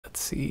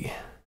see.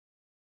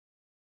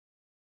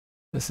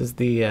 This is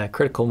the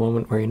critical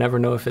moment where you never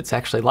know if it's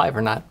actually live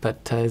or not,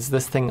 but is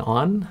this thing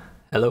on?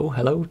 Hello,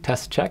 hello,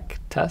 test check,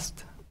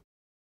 test.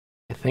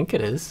 I think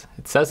it is.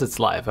 It says it's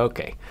live,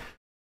 okay.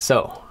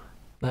 So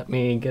let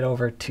me get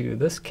over to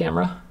this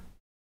camera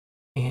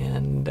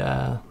and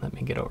let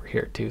me get over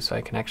here too so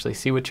I can actually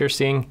see what you're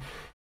seeing.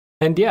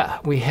 And yeah,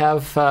 we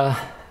have,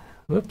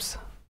 whoops,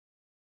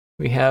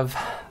 we have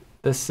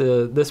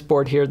this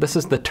board here. This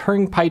is the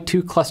Turing Pi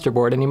 2 cluster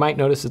board, and you might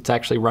notice it's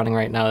actually running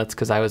right now. That's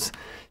because I was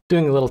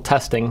doing a little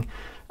testing.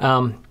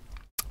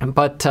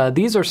 But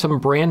these are some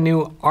brand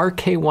new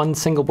RK1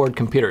 single board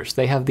computers.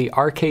 They have the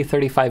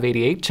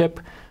RK3588 chip,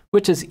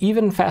 which is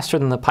even faster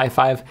than the Pi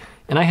 5,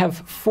 and I have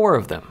 4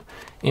 of them.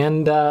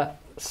 And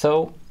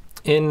so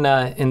in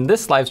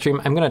this live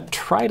stream, I'm going to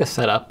try to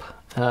set up,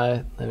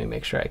 let me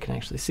make sure I can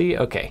actually see.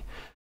 Okay,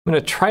 I'm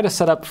going to try to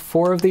set up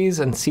 4 of these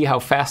and see how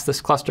fast this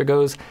cluster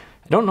goes.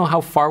 I don't know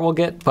how far we'll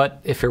get,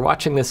 but if you're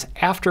watching this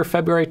after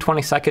February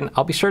 22nd,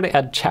 I'll be sure to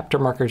add chapter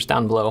markers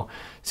down below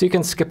so you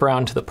can skip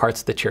around to the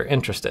parts that you're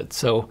interested.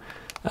 So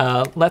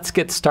let's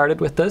get started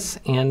with this,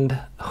 and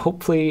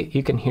hopefully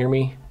you can hear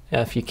me.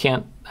 If you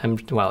can't,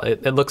 well,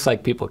 it looks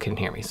like people can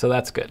hear me, so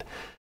that's good.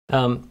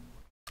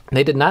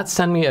 They did not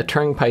send me a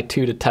Turing Pi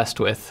 2 to test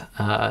with,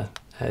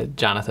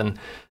 Jonathan.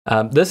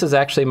 This is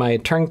actually my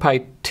Turing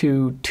Pi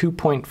 2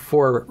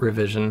 2.4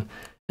 revision,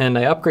 and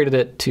I upgraded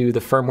it to the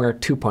firmware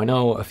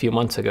 2.0 a few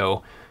months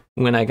ago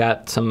when I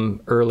got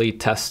some early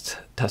test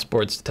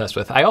boards to test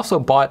with. I also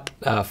bought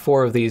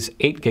 4 of these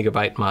 8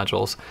 GB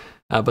modules,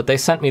 but they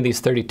sent me these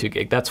 32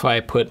 gig. That's why I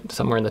put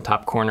somewhere in the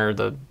top corner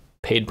the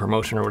paid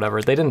promotion or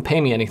whatever. They didn't pay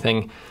me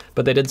anything,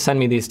 but they did send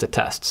me these to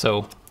test.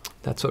 So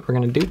that's what we're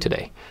going to do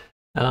today.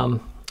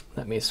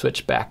 Let me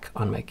switch back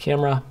on my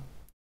camera.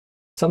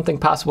 Something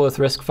possible with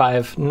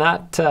RISC-V.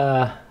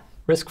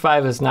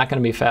 RISC-V is not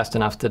going to be fast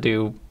enough to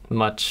do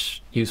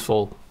much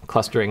useful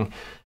clustering,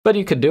 but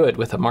you could do it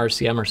with a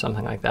MARCM or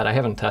something like that. I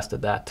haven't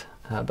tested that,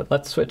 but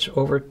let's switch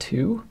over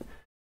to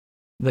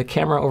the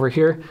camera over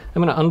here.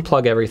 I'm going to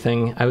unplug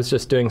everything. I was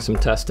just doing some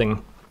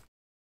testing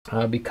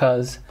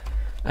because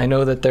I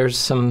know that there's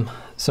some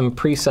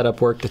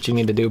pre-setup work that you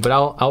need to do, but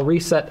I'll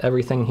reset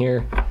everything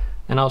here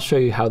and I'll show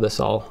you how this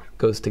all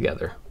goes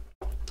together.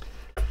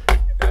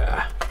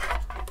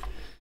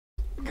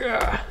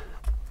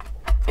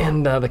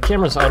 And the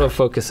camera's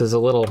autofocus is a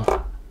little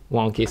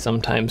wonky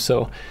sometimes,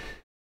 so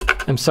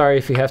I'm sorry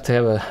if you have to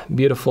have a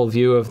beautiful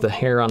view of the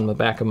hair on the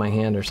back of my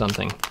hand or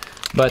something.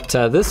 But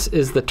this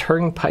is the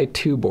Turing Pi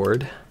 2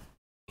 board,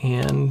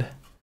 and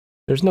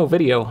there's no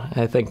video.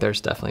 I think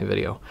there's definitely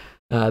video.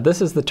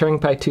 This is the Turing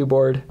Pi 2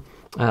 board.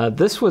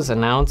 This was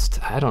announced,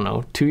 I don't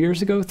know, 2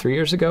 years ago, 3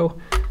 years ago.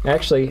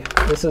 Actually,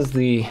 this is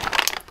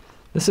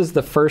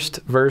the first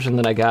version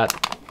that I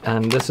got,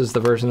 and this is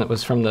the version that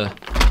was from the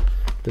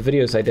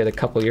videos I did a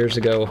couple years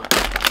ago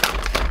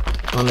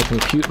on the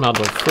Compute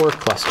Module 4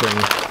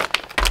 clustering.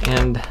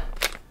 And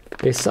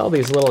they sell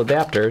these little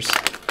adapters.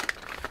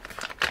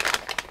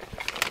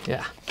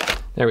 Yeah,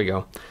 there we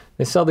go.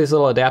 They sell these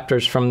little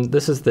adapters from,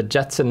 this is the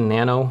Jetson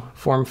Nano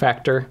form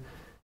factor.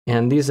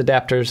 And these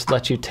adapters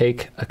let you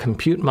take a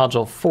Compute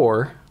Module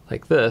 4,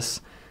 like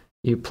this,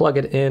 you plug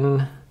it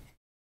in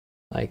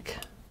like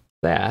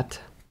that,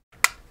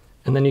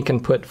 and then you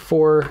can put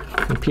 4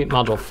 Compute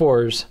Module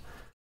 4s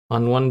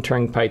on one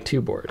Turing Pi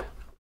 2 board.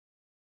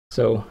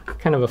 So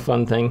kind of a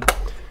fun thing.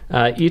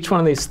 Each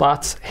one of these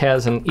slots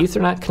has an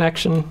Ethernet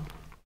connection.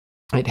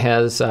 It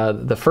has,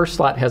 the first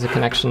slot has a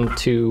connection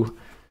to,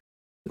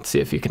 let's see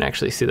if you can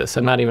actually see this.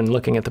 I'm not even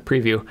looking at the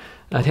preview.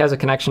 It has a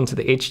connection to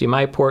the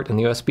HDMI port and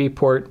the USB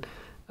port.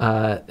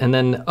 And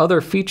then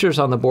other features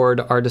on the board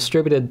are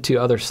distributed to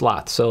other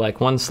slots. So like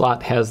one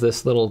slot has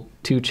this little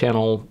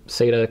 2-channel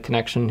SATA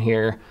connection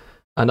here.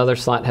 Another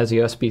slot has a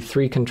USB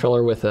 3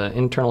 controller with an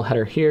internal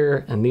header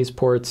here and these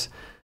ports.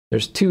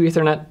 There's 2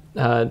 Ethernet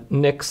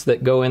NICs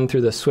that go in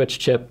through the switch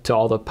chip to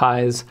all the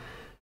Pis.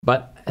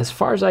 But as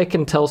far as I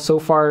can tell so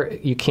far,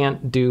 you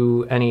can't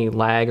do any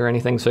lag or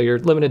anything. So you're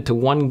limited to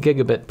 1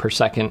 gigabit per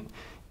second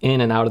in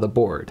and out of the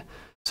board.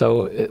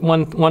 So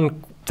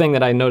one thing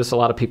that I notice a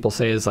lot of people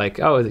say is like,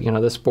 oh, you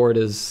know, this board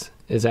is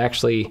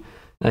actually,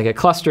 like a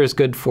cluster is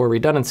good for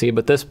redundancy,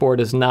 but this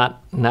board is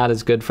not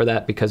as good for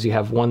that because you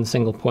have one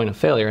single point of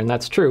failure. And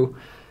that's true.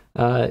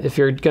 If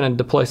you're going to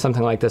deploy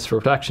something like this for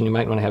production, you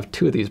might want to have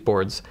 2 of these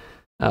boards.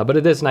 But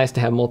it is nice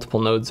to have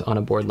multiple nodes on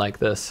a board like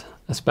this,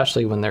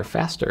 especially when they're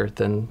faster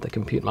than the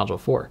Compute Module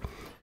 4.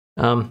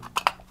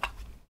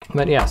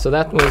 But yeah, so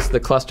that was the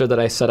cluster that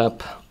I set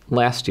up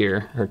last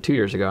year, or 2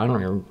 years ago. I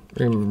don't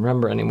even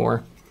remember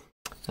anymore.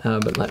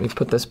 But let me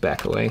put this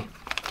back away.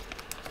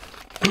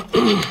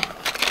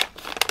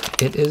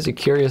 It is a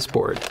curious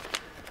board.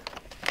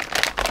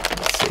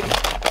 Let's see.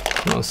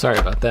 Oh, sorry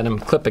about that. I'm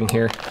clipping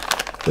here.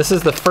 This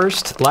is the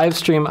first live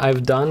stream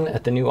I've done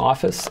at the new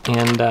office,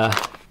 and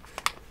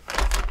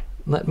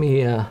let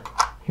me, here,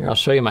 I'll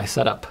show you my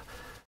setup.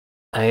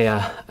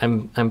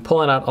 I'm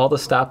pulling out all the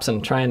stops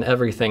and trying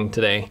everything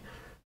today.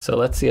 So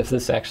let's see if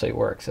this actually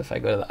works if I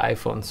go to the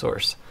iPhone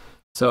source.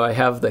 So I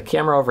have the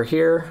camera over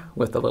here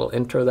with the little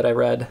intro that I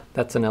read.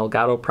 That's an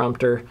Elgato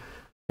prompter.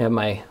 I have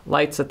my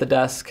lights at the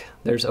desk.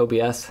 There's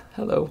OBS.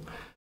 Hello.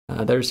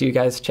 There's you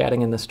guys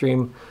chatting in the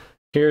stream.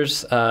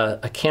 Here's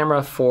a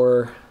camera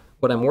for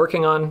what I'm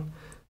working on.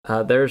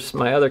 There's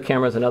my other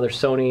camera, another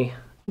Sony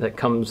that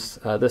comes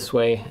this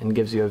way and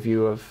gives you a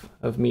view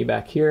of me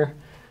back here.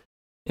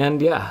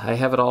 And yeah, I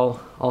have it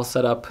all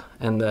set up.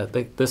 And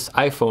this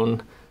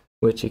iPhone,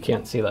 which you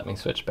can't see, let me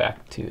switch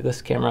back to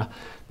this camera.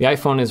 The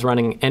iPhone is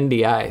running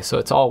NDI, so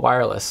it's all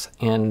wireless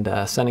and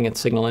sending its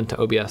signal into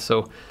OBS.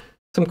 So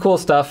some cool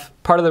stuff.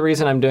 Part of the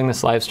reason I'm doing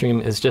this live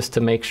stream is just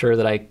to make sure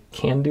that I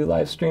can do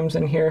live streams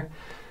in here.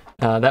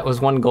 That was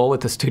one goal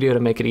with the studio, to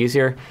make it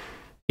easier.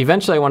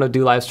 Eventually I want to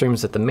do live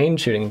streams at the main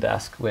shooting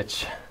desk,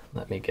 which,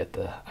 let me get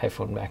the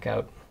iPhone back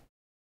out.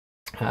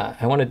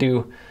 I want to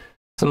do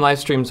some live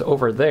streams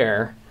over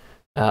there,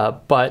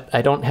 but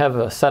I don't have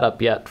a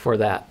setup yet for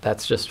that.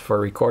 That's just for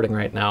recording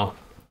right now.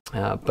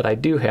 But I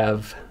do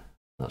have,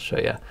 I'll show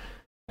you,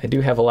 I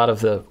do have a lot of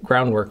the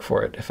groundwork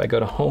for it. If I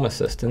go to Home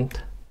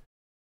Assistant,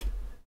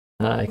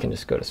 I can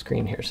just go to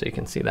screen here so you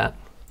can see that.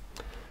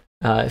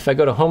 If I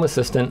go to Home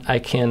Assistant, I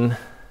can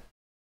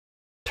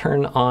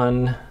turn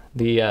on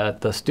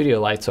the studio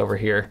lights over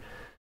here.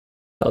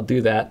 I'll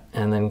do that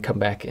and then come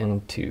back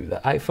into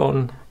the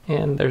iPhone,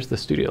 and there's the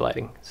studio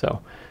lighting.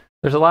 So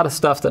there's a lot of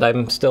stuff that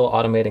I'm still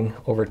automating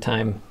over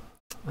time,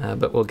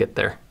 but we'll get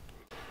there.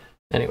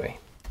 Anyway,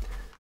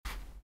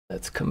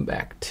 let's come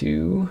back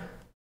to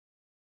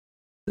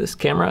this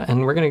camera,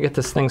 and we're going to get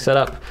this thing set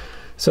up.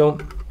 So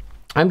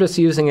I'm just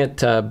using it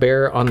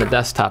bare on the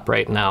desktop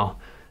right now.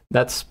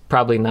 That's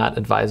probably not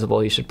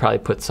advisable. You should probably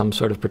put some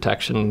sort of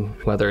protection,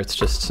 whether it's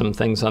just some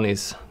things on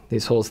these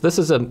holes. This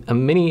is a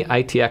mini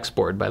ITX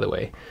board, by the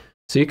way.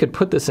 So you could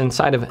put this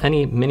inside of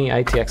any mini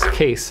ITX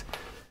case.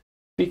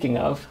 Speaking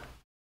of,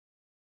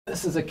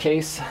 this is a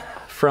case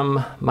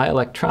from My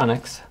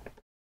Electronics.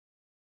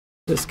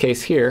 This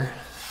case here,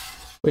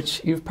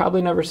 which you've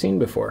probably never seen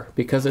before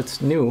because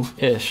it's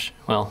new-ish.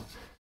 Well,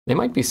 they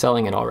might be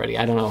selling it already,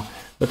 I don't know.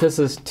 But this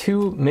is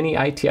 2 mini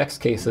ITX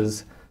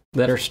cases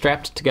that are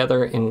strapped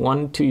together in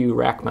one 2U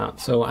rack mount.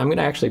 So I'm going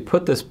to actually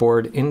put this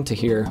board into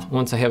here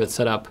once I have it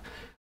set up,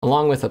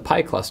 along with a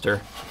Pi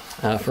cluster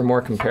for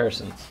more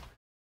comparisons.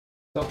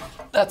 So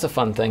that's a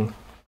fun thing.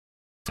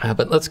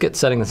 But let's get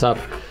setting this up.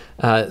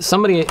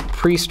 Somebody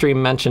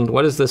pre-stream mentioned,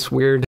 what is this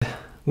weird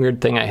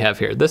thing I have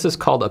here? This is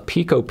called a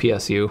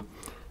PicoPSU.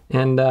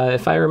 And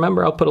if I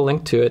remember, I'll put a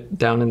link to it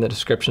down in the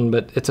description,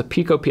 but it's a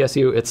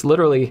PicoPSU. It's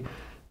literally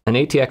an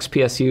ATX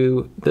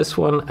PSU. This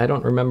one, I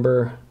don't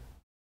remember.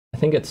 I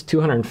think it's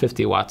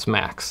 250 watts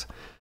max.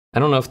 I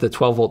don't know if the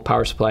 12-volt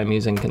power supply I'm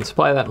using can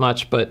supply that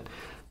much, but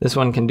this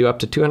one can do up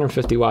to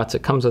 250 watts.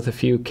 It comes with a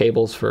few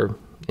cables for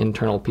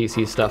internal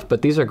PC stuff,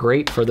 but these are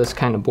great for this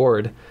kind of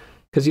board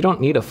because you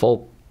don't need a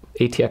full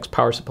ATX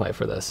power supply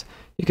for this.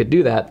 You could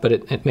do that, but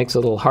it makes it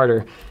a little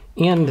harder.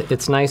 And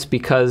it's nice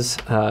because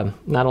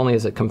not only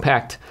is it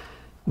compact,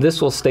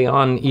 this will stay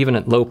on even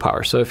at low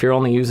power. So if you're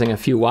only using a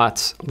few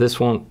watts, this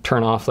won't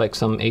turn off like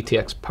some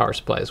ATX power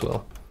supplies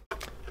will.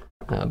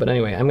 But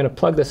anyway, I'm going to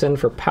plug this in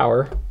for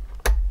power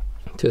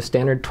to a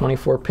standard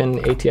 24-pin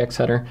ATX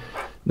header.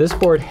 This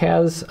board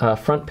has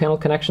front panel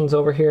connections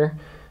over here,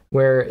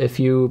 where if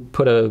you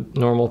put a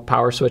normal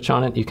power switch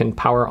on it, you can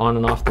power on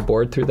and off the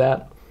board through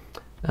that.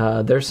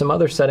 There's some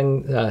other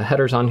setting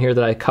headers on here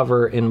that I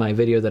cover in my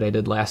video that I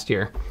did last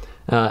year.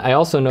 I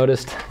also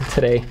noticed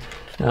today,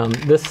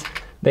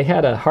 they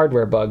had a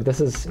hardware bug. This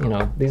is,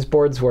 these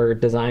boards were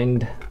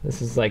designed,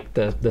 this is like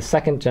the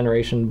second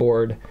generation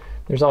board.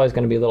 There's always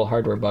going to be little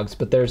hardware bugs,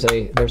 but there's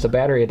a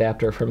battery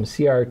adapter from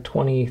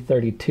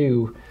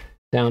CR2032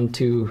 down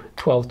to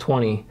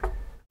 1220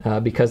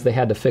 because they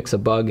had to fix a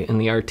bug in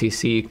the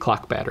RTC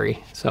clock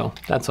battery. So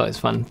that's always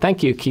fun.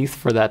 Thank you, Keith,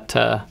 for that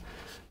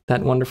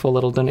wonderful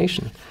little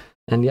donation.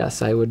 And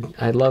yes, I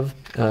love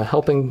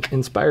helping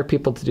inspire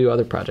people to do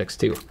other projects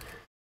too.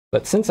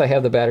 But since I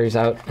have the batteries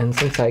out, and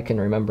since I can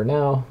remember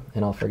now,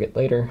 and I'll forget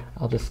later,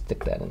 I'll just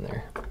stick that in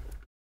there.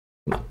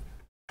 Come on.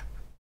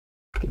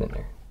 Get in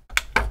there.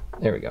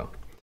 There we go.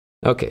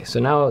 Okay,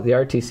 so now the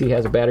RTC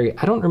has a battery.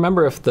 I don't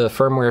remember if the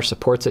firmware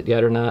supports it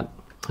yet or not.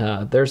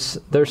 There's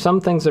some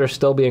things that are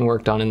still being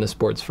worked on in this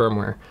board's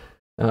firmware.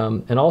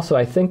 And also,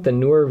 I think the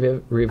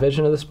newer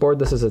revision of this board,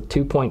 this is a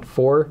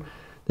 2.4.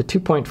 The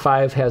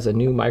 2.5 has a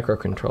new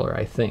microcontroller,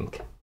 I think,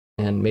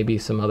 and maybe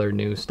some other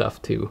new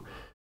stuff too.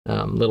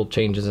 Little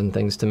changes and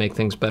things to make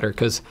things better,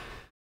 because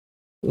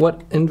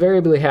what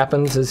invariably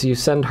happens is you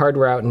send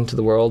hardware out into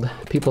the world,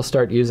 people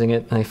start using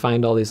it, and they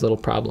find all these little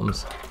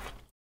problems.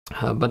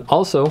 But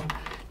also,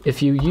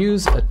 if you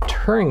use a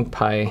Turing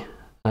Pi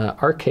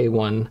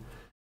RK1,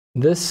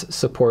 this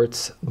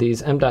supports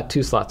these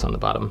M.2 slots on the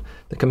bottom.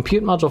 The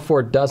Compute Module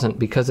 4 doesn't,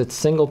 because its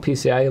single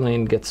PCI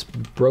lane gets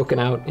broken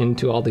out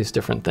into all these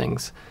different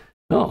things.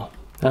 Oh,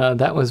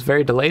 that was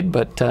very delayed,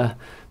 but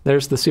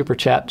there's the super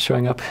chat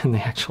showing up in the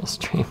actual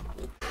stream.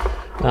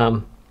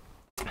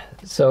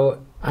 So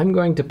I'm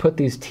going to put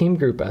these team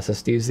group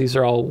SSDs, these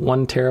are all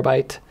 1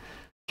 terabyte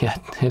Yeah,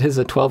 it is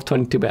a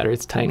 1222 battery.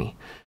 It's tiny.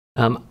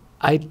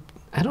 I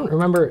don't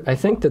remember. I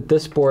think that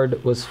this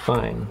board was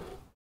fine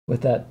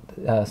with that.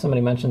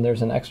 Somebody mentioned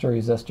there's an extra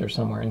resistor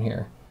somewhere in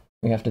here.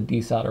 We have to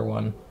desolder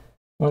one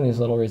of these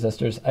little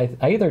resistors.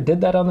 I either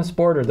did that on this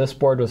board or this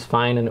board was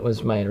fine and it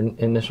was my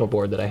initial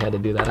board that I had to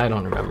do that. I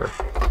don't remember.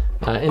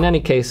 In any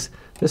case,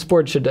 this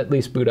board should at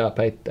least boot up.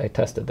 I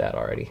tested that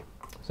already.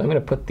 So I'm going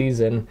to put these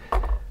in.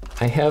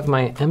 I have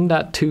my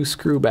M.2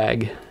 screw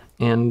bag,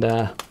 and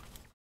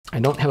I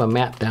don't have a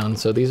mat down,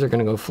 so these are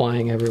going to go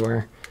flying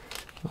everywhere.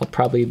 I'll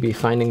probably be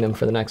finding them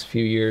for the next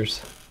few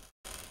years.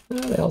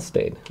 They all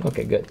stayed.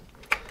 Okay, good.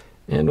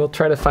 And we'll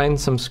try to find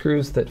some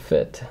screws that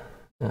fit.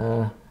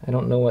 I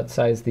don't know what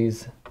size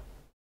these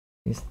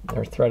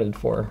are threaded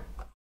for.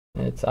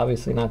 It's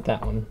obviously not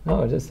that one.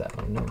 Oh, it is that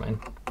one. Never mind.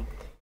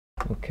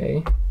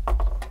 Okay.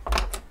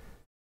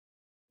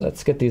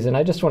 Let's get these in.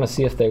 I just want to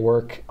see if they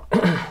work.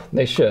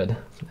 They should.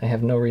 I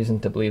have no reason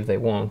to believe they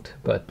won't,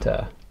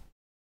 but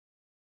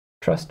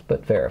trust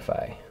but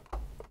verify,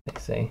 they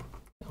say.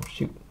 Oh,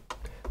 shoot.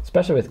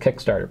 Especially with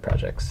Kickstarter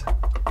projects.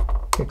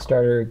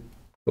 Kickstarter,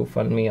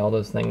 GoFundMe, all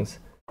those things.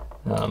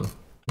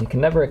 You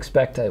can never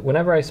expect,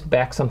 whenever I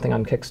back something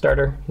on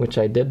Kickstarter, which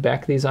I did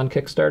back these on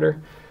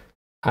Kickstarter,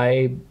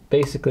 I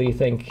basically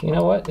think, you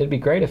know what, it'd be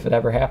great if it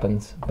ever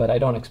happens, but I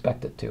don't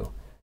expect it to.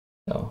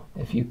 So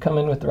if you come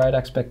in with the right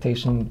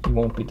expectation, you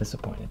won't be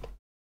disappointed.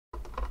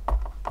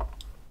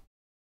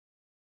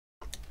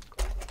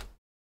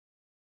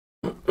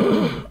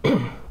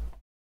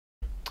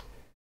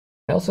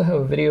 I also have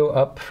a video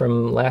up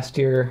from last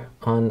year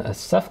on a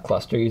Ceph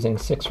cluster using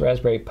 6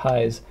 Raspberry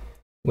Pis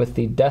with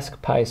the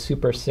Desk Pi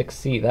Super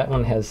 6C. That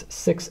one has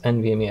 6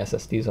 NVMe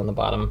SSDs on the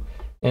bottom,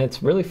 and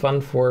it's really fun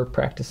for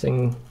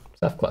practicing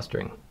Ceph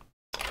clustering.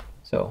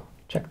 So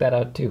check that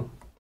out too.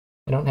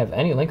 I don't have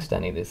any links to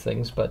any of these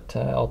things, but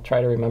I'll try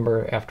to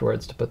remember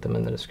afterwards to put them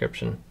in the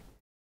description.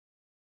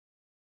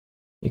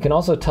 You can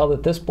also tell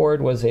that this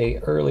board was an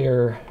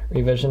earlier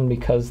revision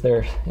because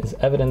there is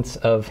evidence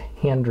of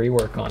hand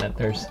rework on it.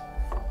 There's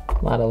a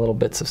lot of little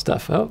bits of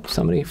stuff. Oh,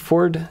 somebody,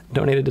 Ford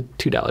donated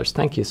 $2.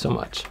 Thank you so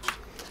much.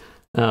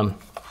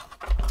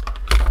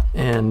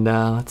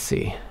 Let's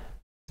see.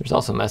 There's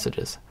also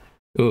messages.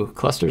 Ooh,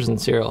 clusters and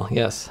cereal.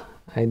 Yes,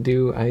 I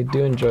do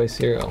enjoy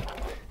cereal.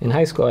 In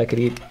high school, I could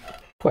eat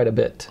quite a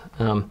bit.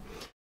 All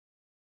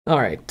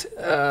right.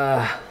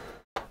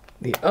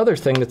 The other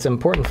thing that's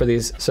important for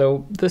these,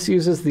 so this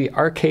uses the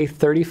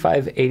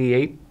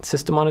RK3588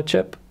 system on a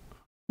chip.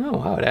 Oh,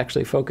 wow, it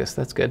actually focused.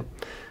 That's good.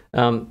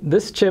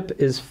 This chip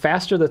is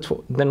faster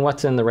than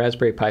what's in the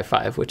Raspberry Pi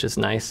 5, which is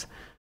nice.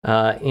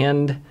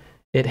 And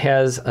it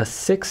has a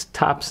 6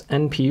 TOPS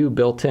NPU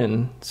built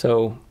in.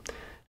 So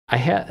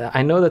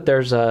I know that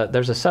there's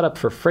a setup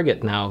for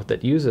Frigate now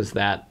that uses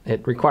that.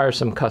 It requires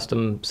some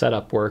custom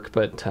setup work,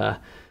 but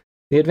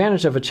the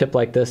advantage of a chip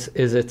like this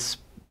is it's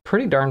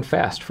pretty darn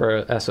fast for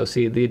a SoC.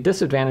 The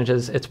disadvantage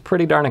is it's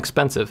pretty darn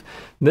expensive.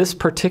 This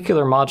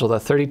particular module, the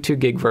 32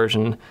 gig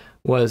version,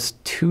 was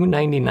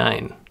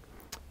 $299,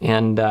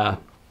 and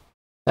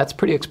that's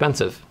pretty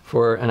expensive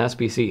for an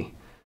SBC.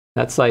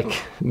 That's like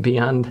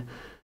beyond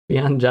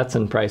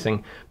Jetson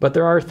pricing. But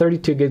there are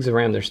 32 gigs of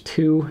RAM. There's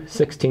 2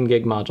 16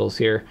 gig modules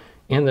here,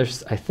 and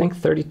there's, I think,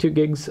 32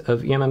 gigs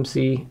of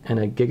eMMC and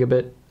a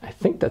gigabit. I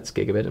think that's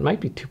gigabit. It might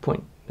be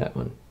 2.5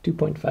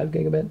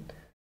 gigabit.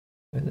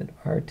 Is it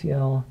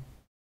RTL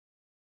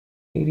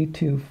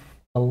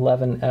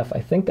 8211F?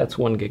 I think that's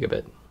 1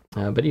 gigabit.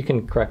 But you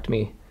can correct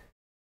me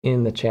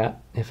in the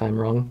chat if I'm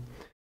wrong.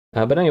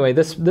 But anyway,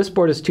 this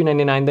board is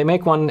 $299. They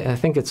make one, I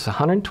think it's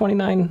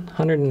 $129,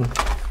 I don't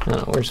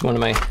know, where's one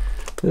of my,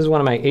 this is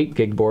one of my 8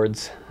 gig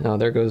boards. Oh,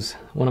 there goes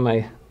one of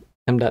my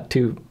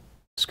M.2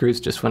 screws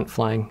just went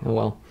flying. Oh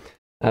well.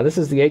 This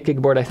is the 8 gig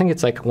board. I think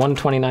it's like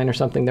 $129 or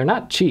something. They're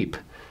not cheap,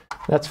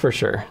 that's for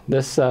sure.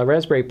 This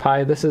Raspberry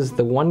Pi, this is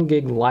the 1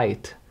 gig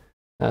Lite.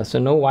 So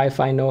no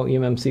Wi-Fi, no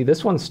eMMC.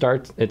 This one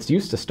it's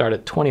used to start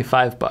at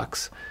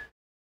 $25.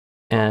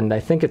 And I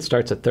think it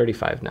starts at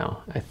 $35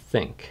 now, I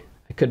think.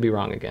 I could be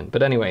wrong again.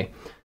 But anyway,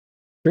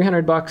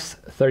 $300,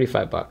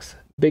 $35.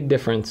 Big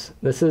difference.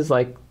 This is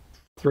like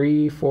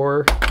 3,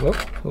 4,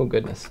 oh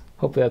goodness.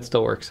 Hopefully that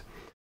still works.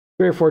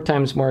 3 or 4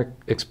 times more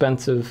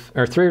expensive,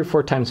 or 3 or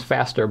 4 times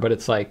faster, but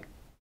it's like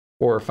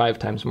 4 or 5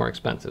 times more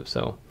expensive.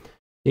 So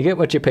you get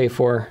what you pay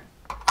for.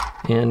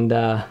 And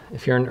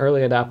if you're an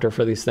early adopter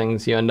for these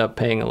things, you end up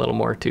paying a little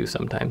more too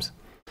sometimes.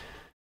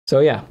 So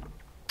yeah.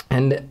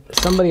 And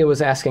somebody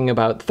was asking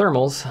about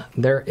thermals.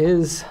 There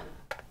is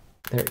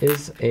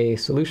a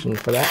solution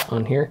for that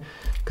on here,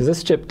 because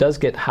this chip does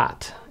get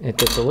hot. It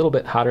gets a little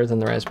bit hotter than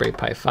the Raspberry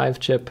Pi 5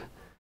 chip,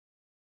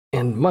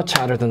 and much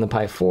hotter than the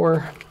Pi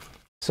 4.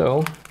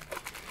 So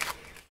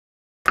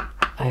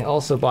I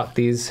also bought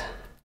these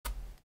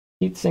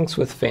Heatsinks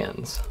with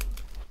fans.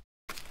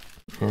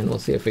 And we'll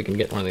see if we can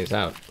get one of these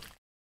out.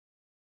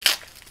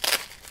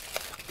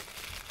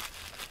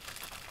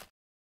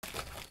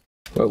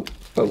 Whoa,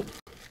 whoa.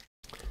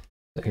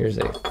 So here's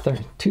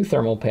 2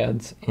 thermal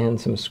pads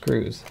and some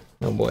screws.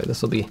 Oh boy,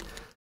 this will be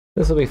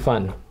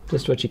fun.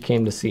 Just what you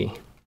came to see.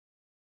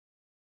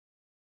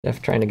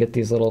 Jeff trying to get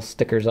these little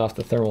stickers off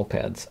the thermal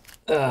pads.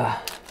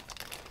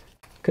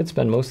 Could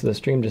spend most of the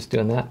stream just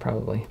doing that,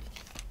 probably.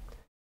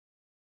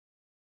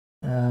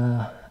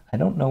 I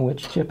don't know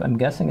which chip. I'm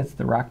guessing it's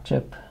the Rock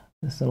chip,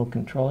 this little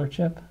controller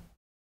chip.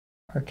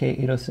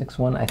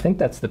 RK8061. I think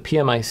that's the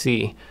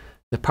PMIC,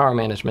 the power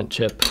management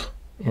chip.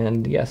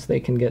 And yes, they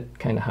can get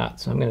kind of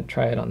hot. So I'm going to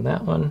try it on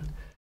that one,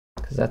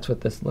 because that's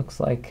what this looks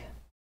like.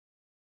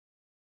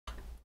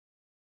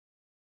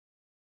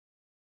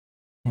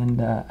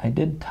 And I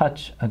did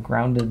touch a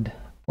grounded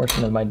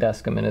portion of my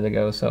desk a minute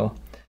ago, so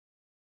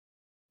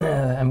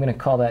I'm going to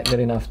call that good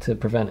enough to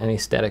prevent any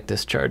static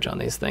discharge on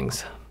these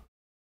things.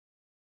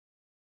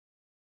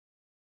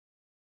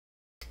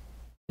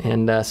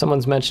 And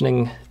someone's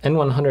mentioning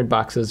N100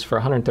 boxes for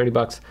 130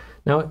 bucks.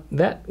 Now,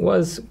 that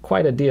was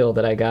quite a deal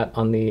that I got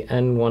on the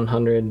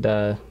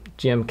N100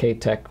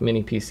 GMK Tech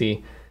mini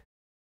PC.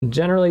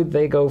 Generally,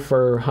 they go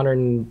for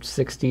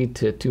 160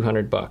 to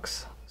 200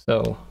 bucks.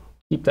 So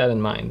keep that in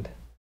mind.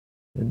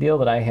 The deal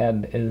that I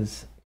had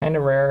is kind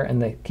of rare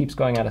and that keeps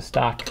going out of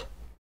stock.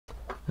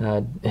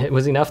 It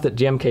was enough that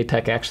GMK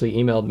Tech actually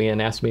emailed me and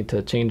asked me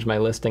to change my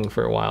listing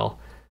for a while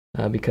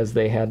because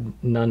they had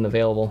none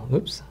available.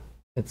 Oops.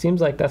 It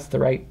seems like that's the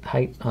right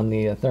height on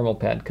the thermal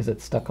pad because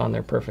it's stuck on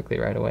there perfectly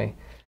right away.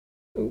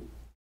 Ooh.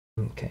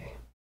 Okay.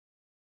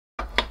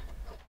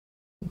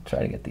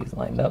 Try to get these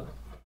lined up.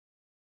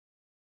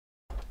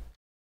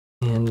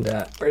 And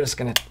we're just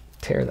going to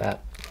tear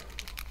that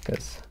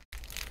because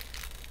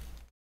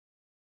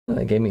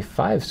they gave me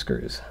 5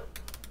 screws.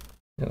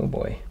 Oh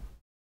boy.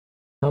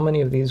 How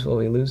many of these will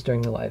we lose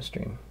during the live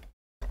stream?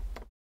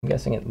 I'm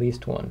guessing at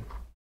least 1.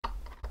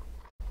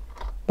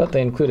 But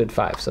they included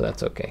 5, so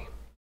that's okay.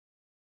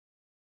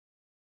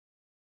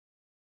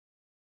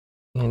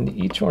 And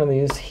each one of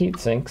these heat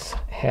sinks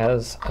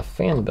has a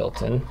fan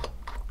built in.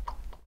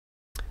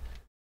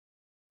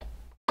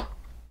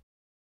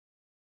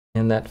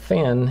 And that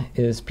fan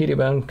is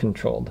PWM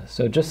controlled.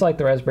 So just like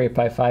the Raspberry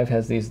Pi 5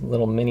 has these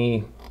little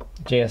mini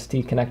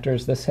JST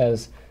connectors, this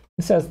has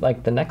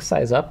like the next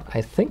size up.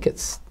 I think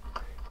it's,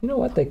 you know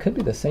what, they could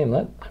be the same.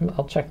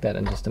 I'll check that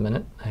in just a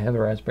minute. I have a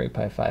Raspberry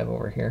Pi 5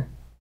 over here.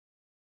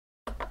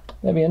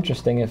 That'd be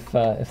interesting if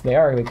they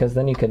are, because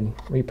then you could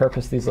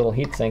repurpose these little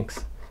heat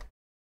sinks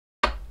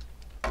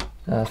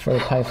for the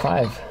Pi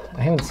 5.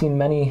 I haven't seen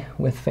many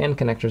with fan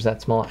connectors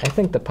that small. I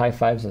think the Pi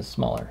 5's is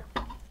smaller.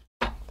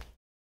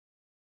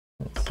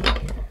 Let's see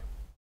here.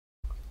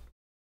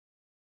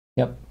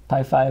 Yep,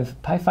 Pi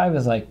 5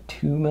 is like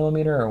 2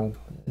 millimeter, or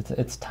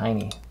it's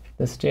tiny.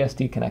 This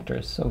JST connector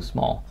is so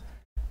small.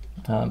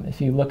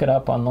 If you look it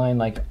up online,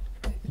 like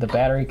the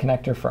battery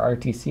connector for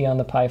RTC on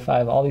the Pi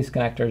 5, all these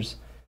connectors,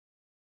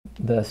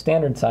 the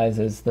standard size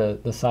is the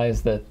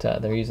size that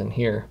they're using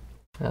here.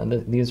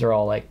 These are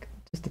all like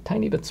just a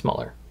tiny bit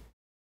smaller.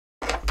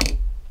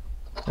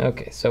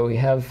 Okay, so we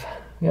have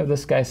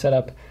this guy set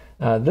up.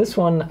 This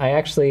one,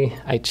 I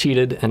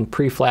cheated and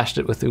pre-flashed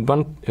it with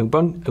Ubuntu.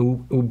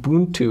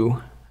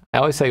 I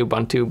always say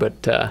Ubuntu,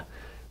 but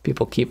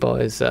people keep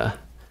always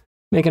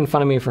making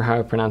fun of me for how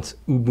I pronounce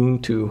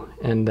Ubuntu.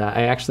 And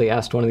I actually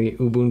asked one of the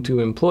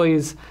Ubuntu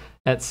employees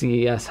at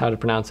CES how to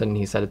pronounce it, and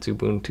he said it's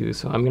Ubuntu.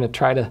 So I'm going to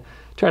try to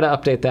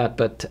update that.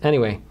 But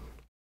anyway,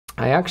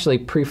 I actually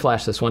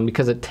pre-flashed this one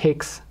because it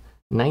takes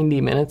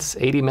 90 minutes,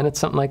 80 minutes,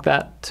 something like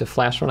that, to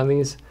flash one of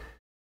these.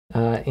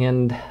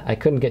 And I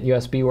couldn't get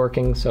USB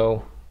working,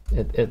 so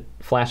it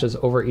flashes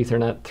over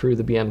Ethernet through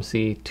the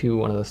BMC to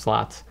one of the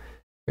slots.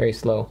 Very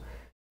slow.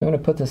 I'm going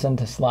to put this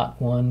into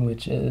slot 1,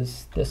 which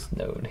is this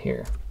node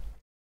here.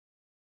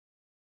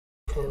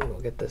 And we'll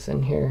get this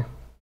in here.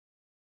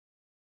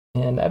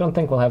 And I don't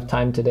think we'll have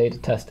time today to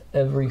test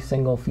every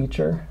single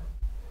feature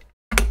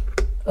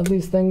of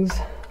these things,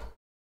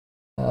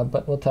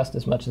 but we'll test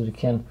as much as we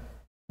can.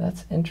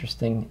 That's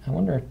interesting. I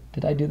wonder,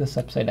 did I do this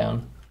upside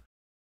down?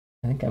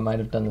 I think I might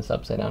have done this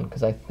upside down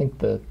because I think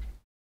the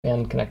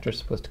fan connector is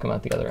supposed to come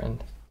out the other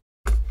end.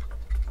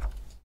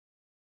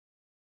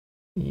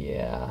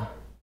 Yeah.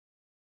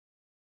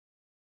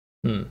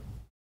 I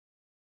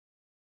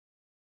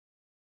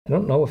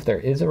don't know if there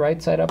is a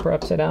right side up or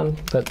upside down,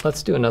 but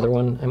let's do another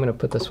one. I'm going to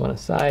put this one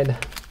aside.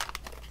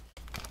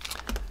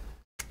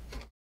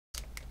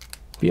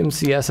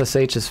 BMC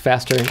SSH is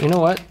faster. You know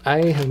what?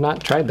 I have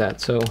not tried that,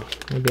 so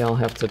maybe I'll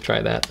have to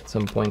try that at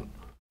some point.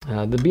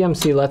 The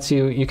BMC lets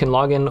you can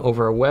log in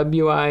over a web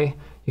UI,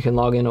 you can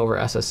log in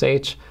over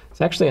SSH. It's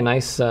actually a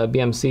nice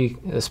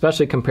BMC,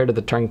 especially compared to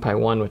the Turing Pi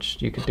 1,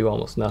 which you could do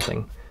almost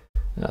nothing.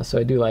 So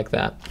I do like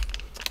that.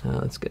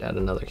 Let's get out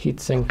another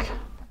heatsink.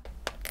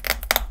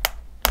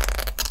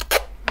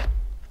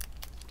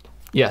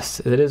 Yes,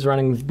 it is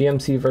running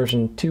BMC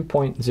version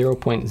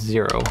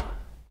 2.0.0.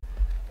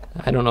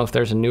 I don't know if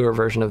there's a newer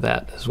version of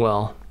that as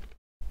well.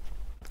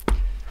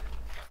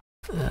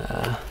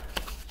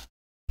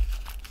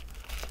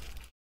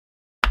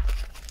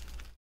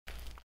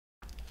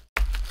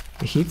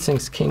 The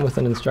heatsinks came with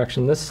an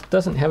instruction. This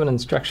doesn't have an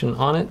instruction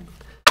on it.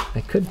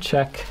 I could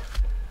check.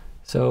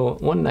 So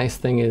one nice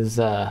thing is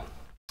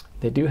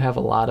they do have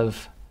a lot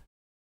of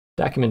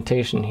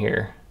documentation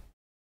here.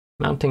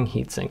 Mounting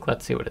heatsink.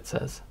 Let's see what it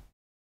says.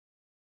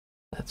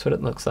 That's what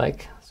it looks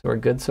like. So we're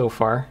good so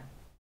far.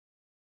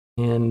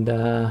 And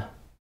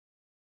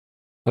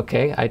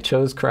okay, I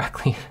chose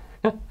correctly.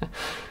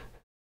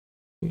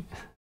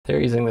 They're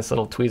using this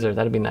little tweezer.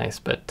 That'd be nice,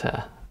 but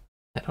I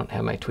don't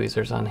have my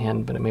tweezers on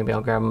hand, but maybe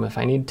I'll grab them if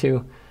I need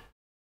to.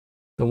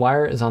 The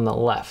wire is on the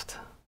left.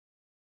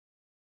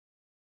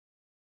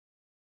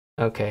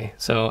 Okay,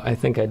 so I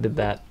think I did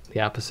that the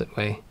opposite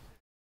way.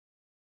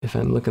 If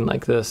I'm looking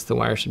like this, the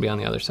wire should be on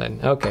the other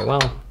side. Okay,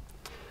 well,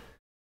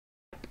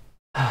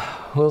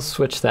 we'll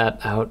switch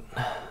that out.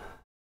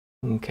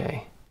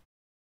 Okay.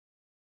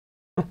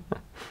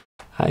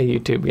 Hi,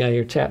 YouTube. Yeah,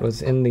 your chat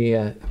was in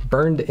the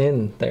burned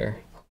in there.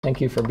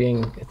 Thank you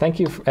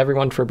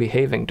everyone for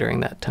behaving during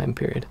that time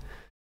period.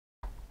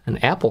 An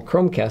Apple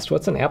Chromecast.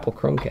 What's an Apple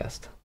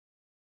Chromecast?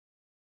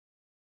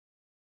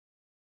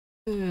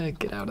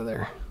 Get out of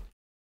there.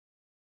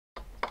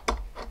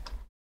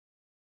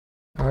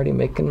 Already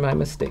making my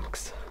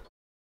mistakes.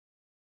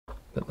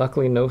 But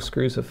luckily no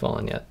screws have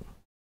fallen yet.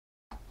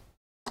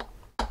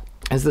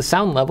 Is the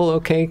sound level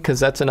okay? Because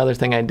that's another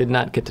thing I did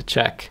not get to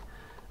check.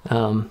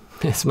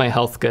 Is my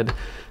health good?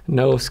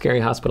 No scary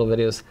hospital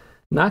videos.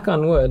 Knock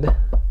on wood.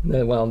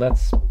 Well,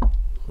 that's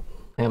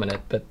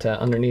laminate, but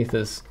underneath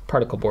is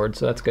particle board,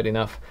 so that's good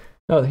enough.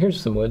 Oh, here's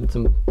some wood,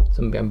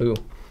 some bamboo.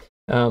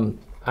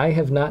 I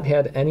have not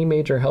had any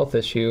major health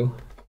issue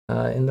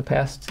in the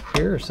past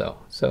year or so,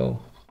 so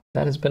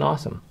that has been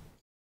awesome.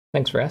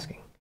 Thanks for asking.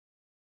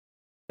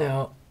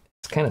 Now,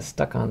 it's kind of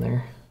stuck on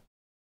there.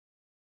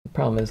 The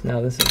problem is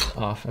now this is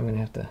off. I'm going to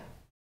have to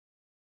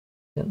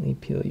gently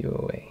peel you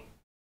away.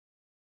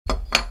 All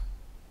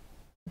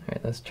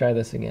right, let's try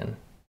this again.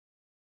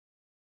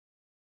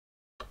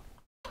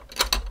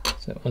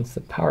 So once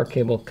the power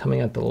cable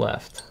coming out the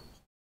left,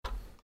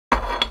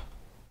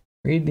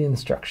 read the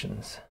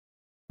instructions.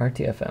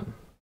 RTFM.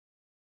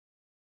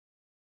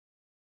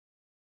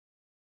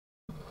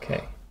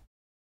 Okay.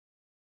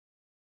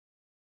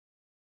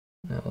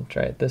 Now we'll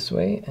try it this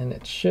way, and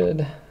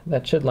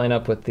that should line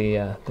up with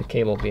the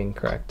cable being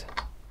correct.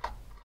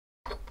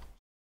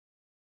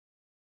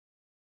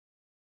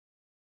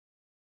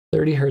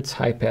 Hertz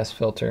high pass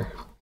filter.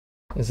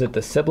 Is it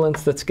the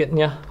sibilance that's getting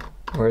you,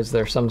 or is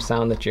there some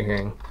sound that you're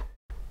hearing?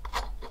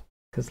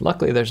 Because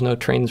luckily there's no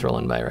trains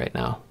rolling by right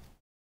now.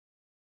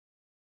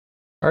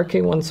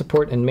 RK1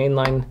 support in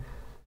mainline.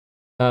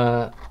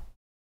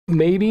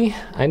 Maybe.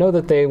 I know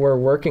that they were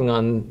working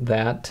on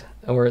that,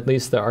 or at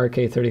least the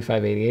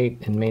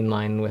RK3588 in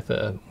mainline with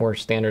a more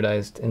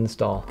standardized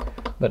install.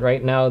 But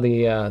right now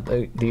the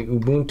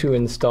Ubuntu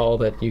install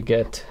that you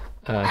get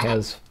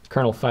has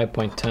kernel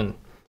 5.10.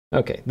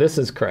 Okay, this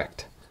is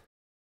correct.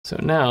 So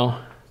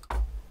now,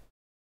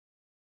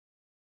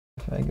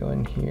 if I go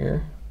in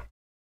here,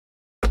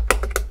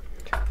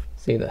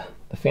 see the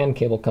fan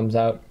cable comes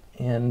out,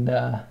 and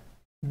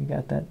we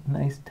got that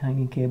nice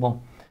tiny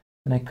cable.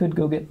 And I could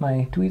go get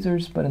my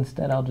tweezers, but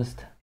instead I'll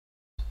just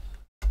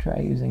try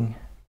using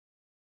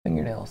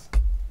fingernails.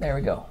 There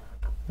we go.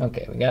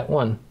 Okay, we got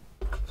one.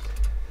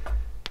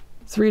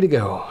 3 to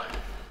go.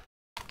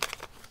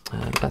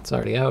 That's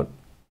already out.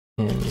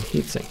 And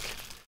heatsink.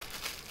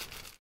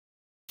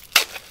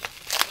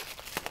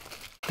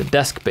 The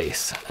desk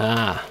base.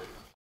 I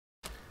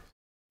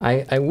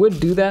would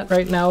do that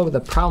right now, but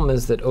the problem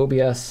is that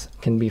OBS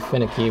can be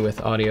finicky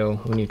with audio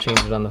when you change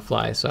it on the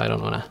fly, so I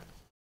don't want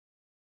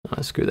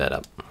to screw that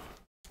up.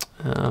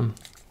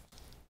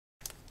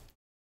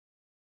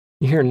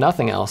 You hear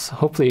nothing else.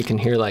 Hopefully you can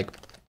hear like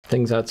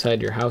things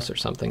outside your house or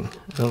something.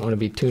 I don't want to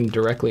be tuned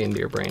directly into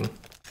your brain.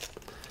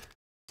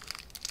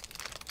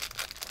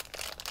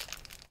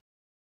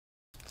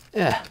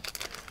 Yeah.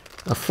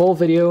 A full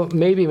video,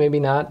 maybe, maybe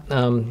not.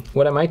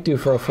 What I might do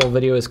for a full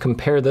video is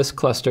compare this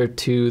cluster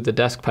to the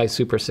DeskPi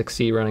Super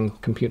 6C running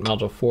Compute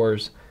Module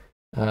 4s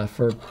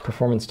for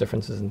performance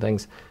differences and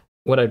things.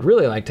 What I'd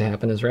really like to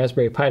happen is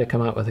Raspberry Pi to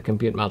come out with a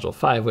Compute Module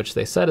 5, which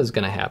they said is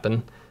going to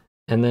happen,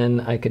 and then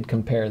I could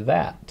compare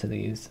that to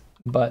these.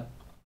 But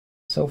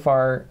so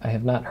far, I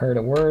have not heard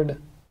a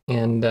word,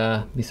 and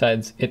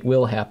besides, it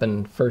will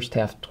happen first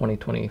half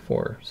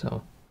 2024,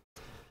 so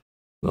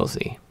we'll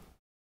see.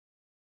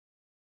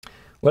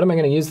 What am I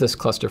going to use this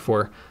cluster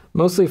for?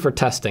 Mostly for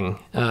testing.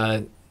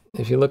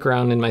 If you look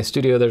around in my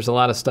studio, there's a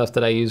lot of stuff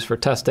that I use for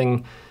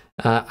testing.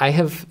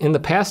 In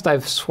the past,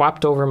 I've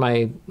swapped over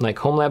my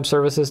home lab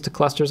services to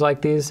clusters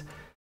like these.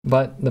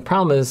 But the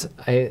problem is,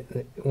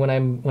 when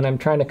I'm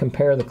trying to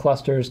compare the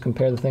clusters,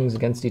 compare the things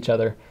against each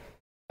other,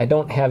 I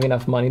don't have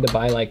enough money to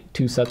buy like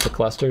 2 sets of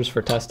clusters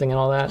for testing and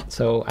all that.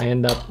 So I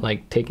end up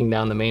like taking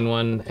down the main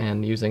one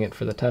and using it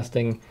for the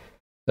testing.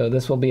 So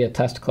this will be a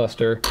test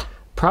cluster.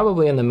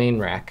 Probably in the main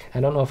rack. I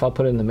don't know if I'll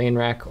put it in the main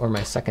rack or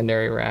my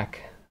secondary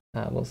rack.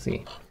 We'll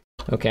see.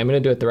 Okay, I'm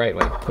going to do it the right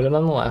way. Put it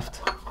on the left,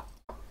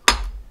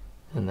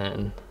 and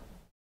then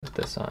put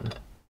this on.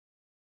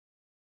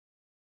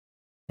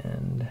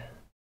 And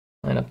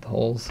line up the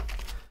holes.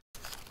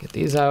 Get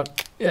these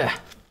out. Yeah.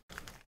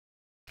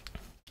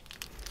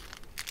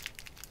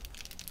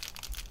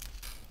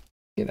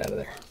 Get out of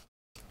there.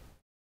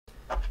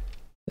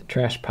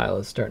 trash pile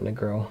is starting to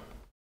grow.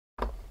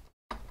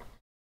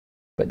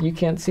 But you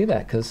can't see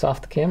that because it's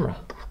off the camera.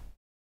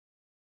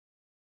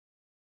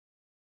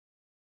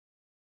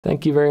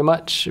 Thank you very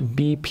much,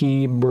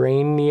 BP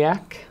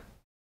Brainiac.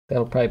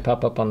 That'll probably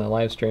pop up on the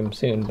live stream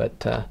soon,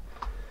 but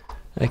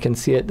I can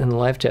see it in the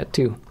live chat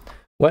too.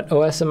 What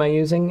OS am I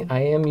using? I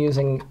am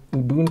using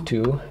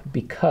Ubuntu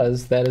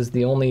because that is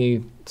the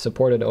only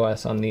supported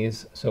OS on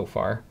these so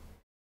far.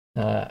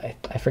 I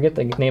forget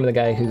the name of the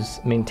guy who's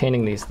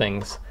maintaining these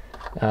things,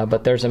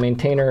 but there's a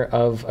maintainer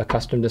of a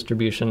custom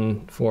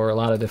distribution for a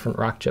lot of different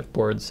Rockchip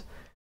boards,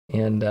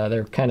 and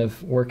they're kind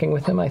of working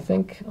with him, I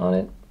think, on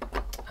it.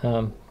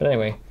 But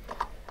anyway,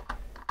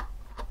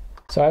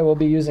 so I will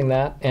be using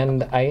that,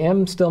 and I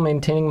am still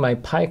maintaining my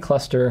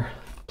PyCluster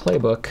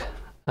playbook,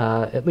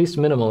 at least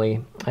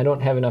minimally. I don't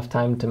have enough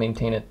time to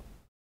maintain it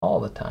all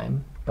the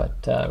time, but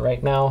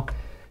right now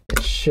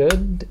it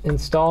should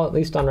install at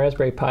least on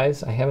Raspberry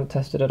Pis. I haven't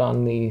tested it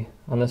on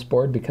this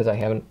board because I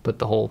haven't put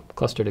the whole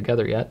cluster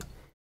together yet.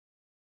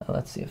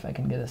 Let's see if I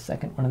can get a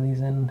second one of these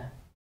in,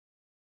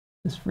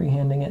 just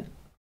freehanding it.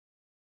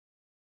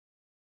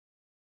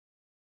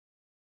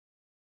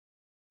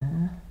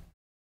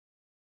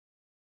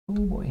 Oh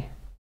boy.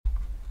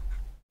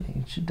 Yeah,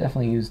 you should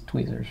definitely use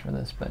tweezers for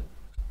this, but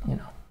you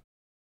know.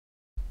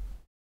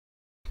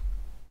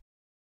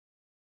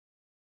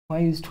 Why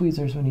use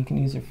tweezers when you can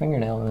use your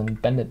fingernail and then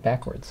bend it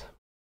backwards?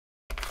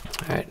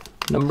 All right,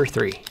 number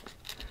 3.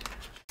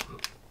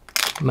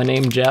 My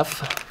name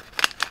Jeff.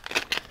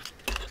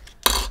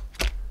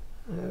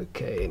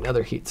 Okay,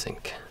 another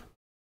heatsink.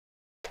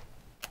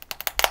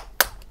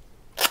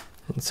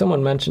 And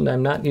someone mentioned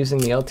I'm not using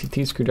the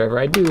LTT screwdriver.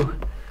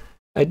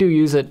 I do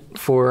use it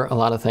for a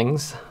lot of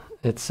things.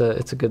 It's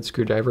a good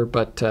screwdriver,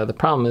 but the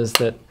problem is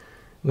that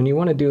when you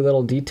want to do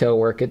little detail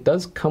work, it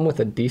does come with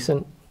a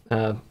decent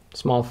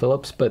small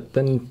Phillips, but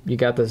then you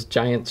got this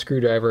giant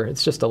screwdriver.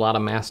 It's just a lot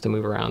of mass to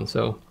move around.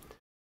 So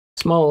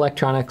small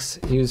electronics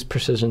use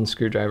precision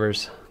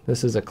screwdrivers.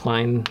 This is a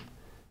Klein.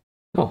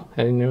 Oh,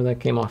 I didn't know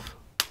that came off.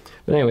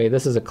 But anyway,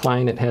 this is a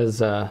Klein. It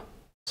has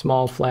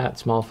small flat,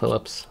 small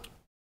Phillips,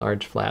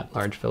 large flat,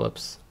 large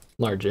Phillips,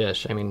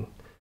 large-ish. I mean,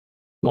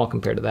 small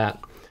compared to that.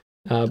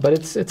 But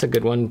it's a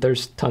good one.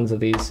 There's tons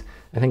of these.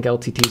 I think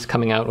LTT's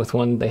coming out with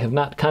one. They have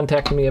not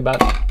contacted me about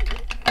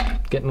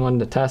getting one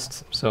to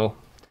test, so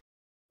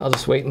I'll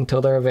just wait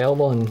until they're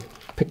available and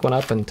pick one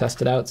up and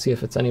test it out, see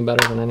if it's any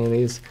better than any of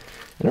these.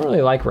 I don't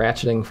really like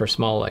ratcheting for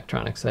small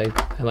electronics. I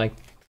like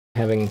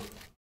having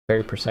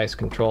very precise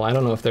control. I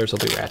don't know if theirs will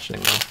be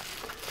ratcheting though.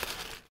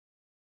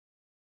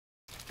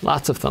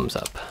 Lots of thumbs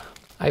up.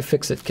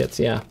 iFixit kits,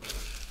 yeah.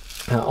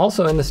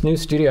 Also in this new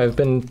studio, I've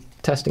been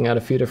testing out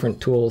a few different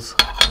tools.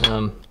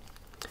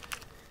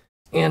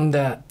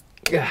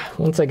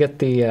 Once I get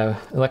the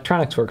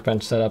electronics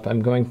workbench set up,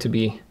 I'm going to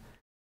be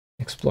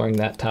exploring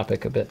that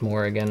topic a bit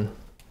more again.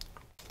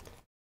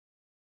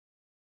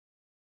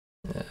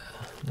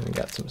 We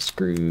got some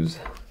screws.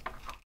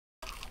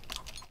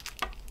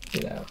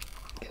 Get out,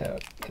 get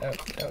out, get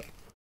out, get out.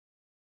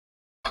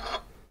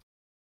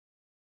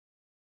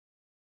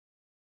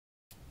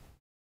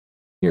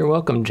 You're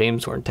welcome,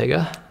 James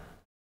Ortega.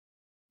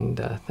 And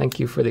thank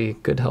you for the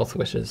good health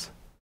wishes.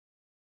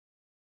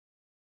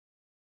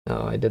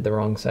 Oh, I did the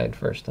wrong side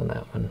first on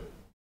that one.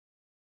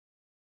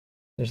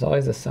 There's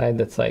always a side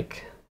that's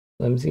like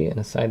flimsy and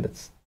a side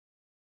that's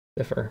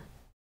stiffer.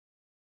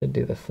 You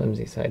do the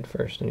flimsy side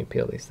first when you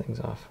peel these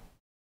things off.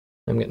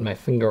 I'm getting my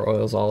finger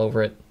oils all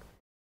over it.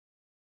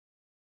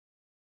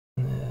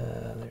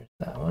 There's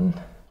that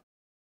one.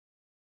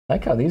 I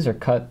like how these are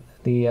cut.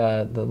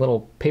 The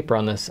little paper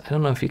on this, I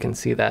don't know if you can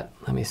see that.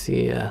 Let me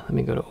see. Let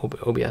me go to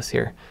OBS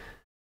here.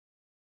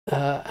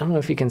 I don't know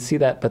if you can see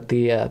that, but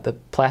the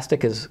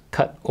plastic is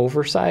cut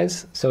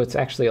oversize, so it's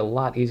actually a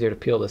lot easier to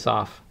peel this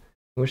off.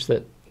 I wish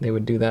that they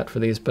would do that for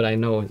these, but I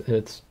know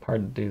it's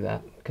hard to do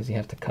that because you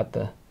have to cut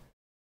the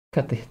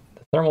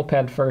thermal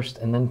pad first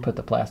and then put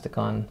the plastic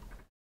on,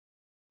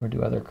 or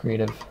do other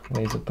creative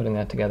ways of putting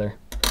that together.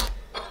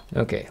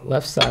 Okay,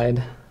 left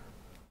side.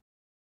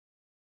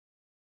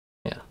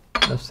 Yeah,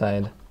 left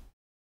side,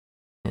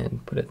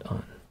 and put it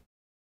on.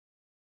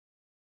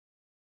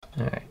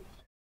 All right.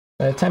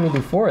 By the time you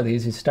do 4 of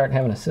these, you start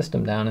having a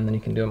system down, and then you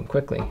can do them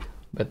quickly.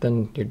 But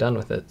then you're done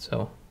with it,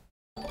 so.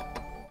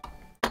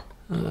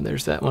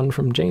 There's that one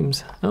from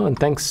James. Oh, and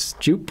thanks,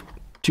 Jupe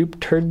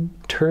Turwidgen.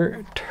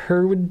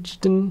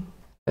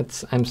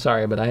 I'm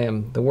sorry, but I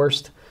am the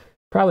worst,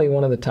 probably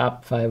one of the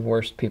top 5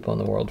 worst people in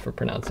the world for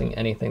pronouncing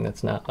anything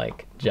that's not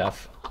like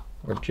Jeff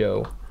or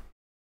Joe.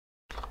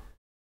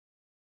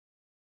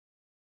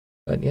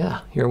 But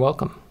yeah, you're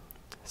welcome.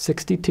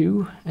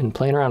 62 and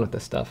playing around with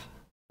this stuff.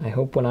 I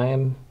hope when I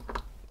am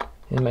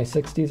in my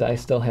 60s, I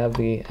still have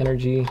the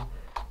energy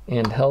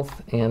and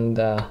health and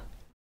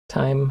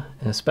time,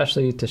 and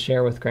especially to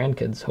share with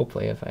grandkids,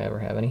 hopefully, if I ever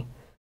have any.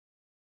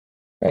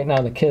 Right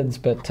now, the kids,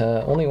 but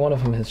only one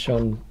of them has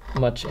shown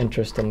much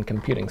interest in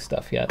computing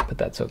stuff yet, but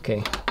that's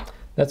okay.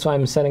 That's why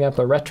I'm setting up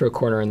a retro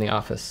corner in the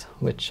office,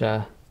 which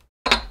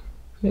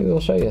maybe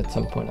we'll show you at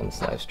some point on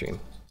this live stream.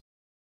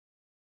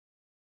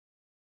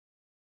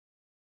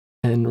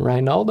 and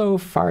Reinaldo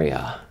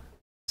Faria.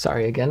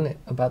 Sorry again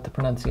about the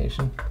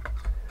pronunciation,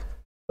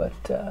 but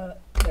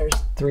there's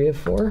 3 of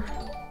 4,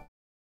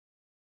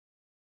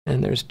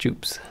 and there's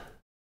Jupes.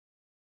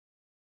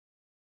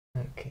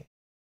 Okay.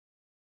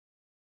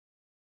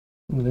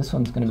 Ooh, this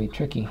one's going to be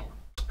tricky.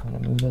 I'm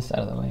going to move this out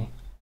of the way.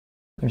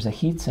 There's a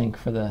heatsink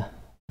for the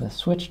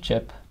switch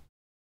chip.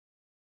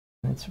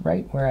 And it's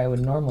right where I would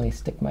normally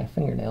stick my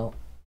fingernail.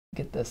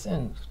 Get this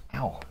in.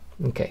 Ow.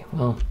 Okay,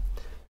 well,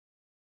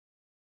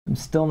 I'm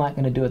still not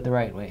going to do it the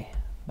right way.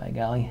 By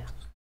golly.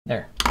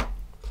 There.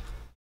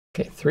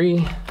 Okay,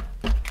 3.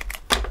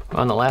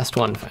 On the last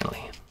one,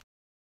 finally.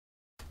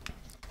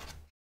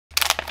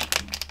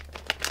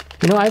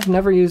 You know, I've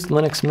never used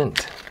Linux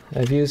Mint.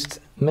 I've used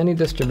many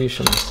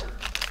distributions,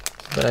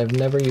 but I've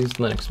never used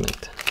Linux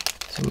Mint.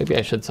 So maybe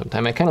I should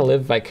sometime. I kind of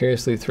live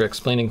vicariously through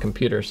explaining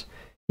computers.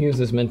 He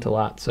uses Mint a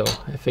lot, so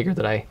I figured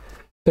that I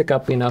pick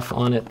up enough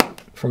on it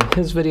from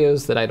his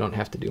videos that I don't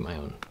have to do my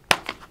own.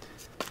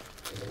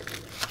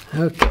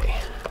 Okay,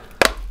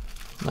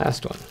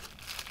 last one.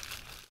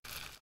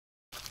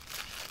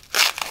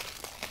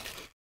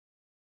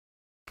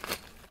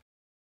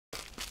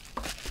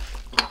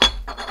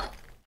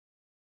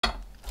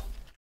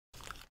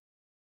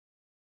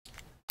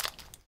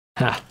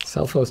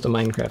 Self-host a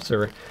Minecraft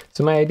server.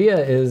 So my idea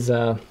is,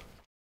 while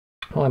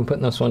I'm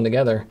putting this one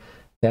together,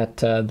 that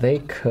they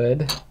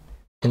could,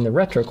 in the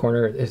retro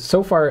corner,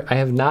 so far I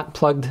have not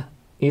plugged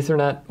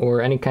Ethernet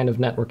or any kind of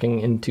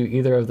networking into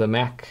either of the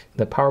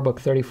the PowerBook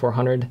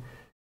 3400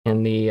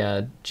 and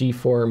the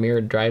G4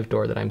 mirrored drive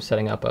door that I'm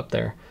setting up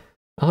there.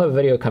 I'll have a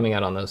video coming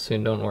out on those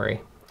soon, don't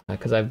worry,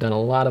 because I've done a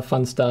lot of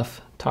fun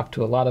stuff, talked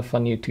to a lot of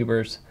fun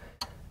YouTubers.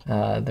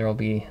 There will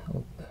be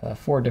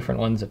 4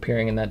 different ones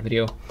appearing in that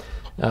video.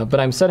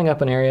 But I'm setting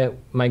up an area.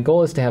 My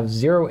goal is to have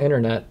 0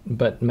 internet,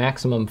 but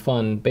maximum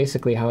fun,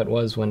 basically how it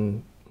was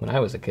when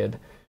I was a kid.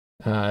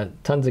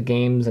 Tons of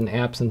games and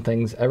apps and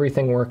things.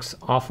 Everything works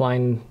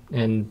offline,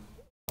 and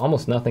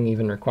almost nothing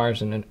even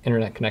requires an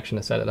internet connection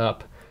to set it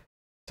up.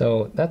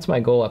 So that's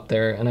my goal up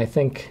there, and I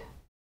think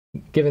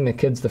giving the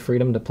kids the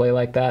freedom to play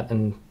like that,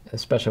 and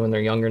especially when they're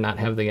younger, not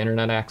have the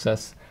internet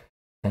access,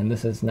 and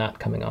this is not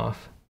coming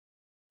off.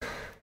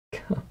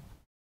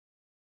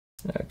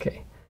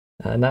 Okay.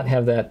 Not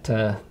have that,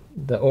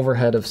 the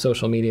overhead of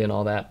social media and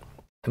all that.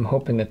 I'm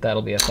hoping that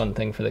that'll be a fun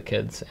thing for the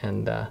kids,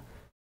 and a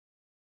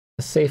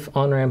safe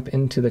on-ramp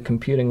into the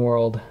computing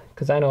world,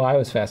 because I know I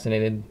was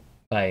fascinated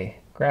by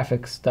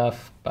graphics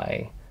stuff,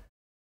 by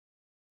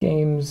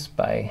games,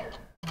 by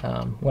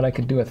what I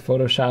could do with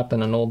Photoshop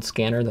and an old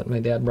scanner that my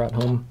dad brought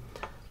home.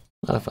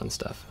 A lot of fun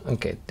stuff.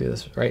 Okay, do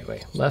this right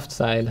way. Left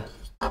side,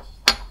 and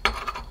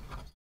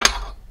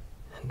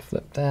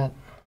flip that.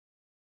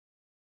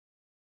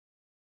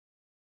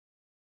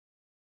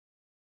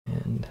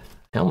 And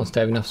I almost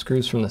have enough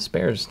screws from the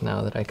spares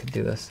now that I could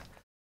do this.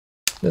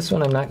 This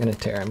one I'm not going to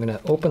tear. I'm going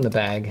to open the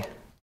bag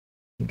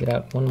and get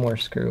out one more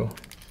screw,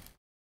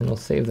 and we'll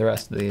save the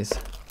rest of these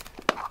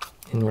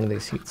in one of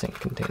these heatsink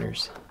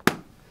containers.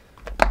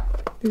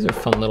 These are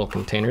fun little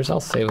containers. I'll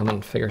save them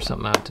and figure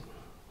something out,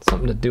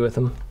 something to do with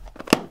them.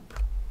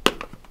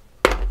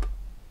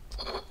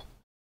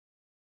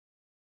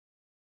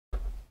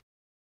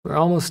 We're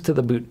almost to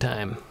the boot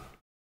time.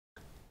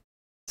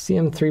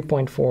 CM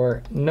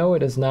 3.4, no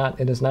it is not.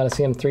 It is not a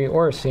CM3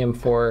 or a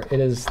CM4. It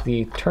is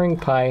the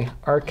Turing Pi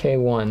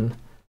RK1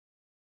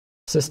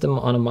 system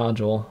on a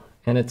module,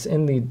 and it's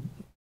in the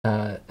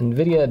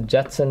NVIDIA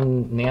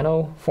Jetson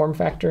Nano form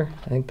factor.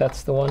 I think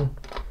that's the one,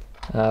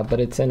 but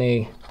it's in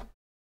a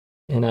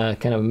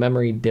kind of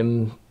memory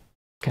dim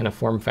kind of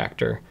form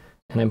factor,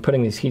 and I'm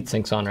putting these heat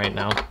sinks on right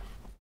now.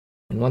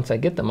 And once I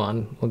get them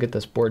on, we'll get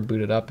this board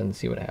booted up and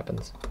see what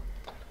happens.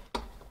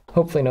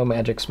 Hopefully no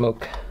magic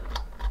smoke.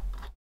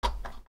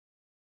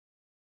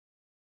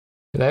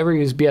 Did I ever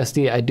use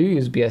BSD? I do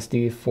use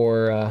BSD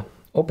for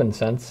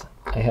OpenSense.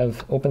 I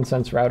have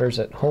OpenSense routers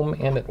at home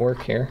and at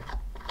work here.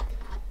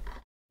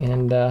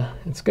 And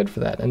it's good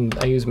for that. And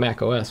I use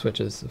Mac OS, which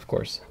is, of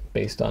course,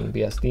 based on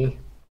BSD.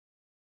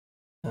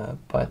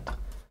 But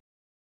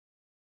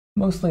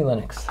mostly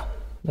Linux.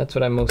 That's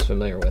what I'm most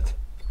familiar with.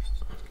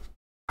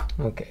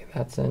 Okay,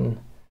 that's in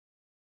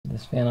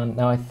this fan on.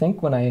 Now I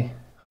think when I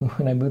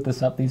boot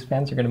this up, these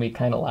fans are going to be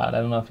kind of loud.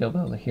 I don't know if you'll be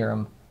able to hear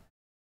them.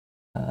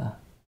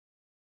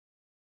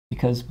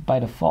 Because by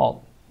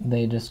default,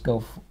 they just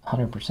go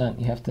 100%.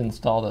 You have to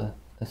install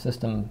the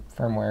system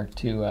firmware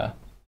to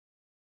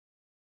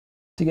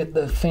get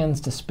the fans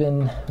to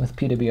spin with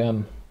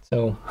PWM.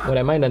 So what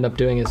I might end up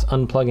doing is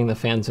unplugging the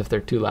fans if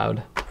they're too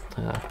loud.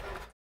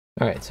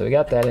 All right, so we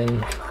got that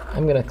in.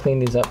 I'm going to clean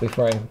these up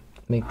before I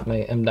make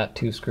my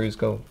M.2 screws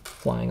go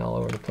flying all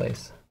over the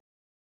place.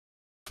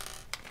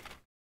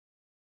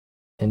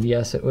 And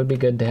yes, it would be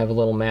good to have a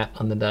little mat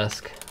on the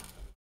desk.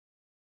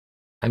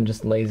 I'm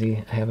just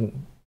lazy. I haven't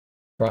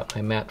brought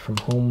my mat from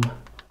home.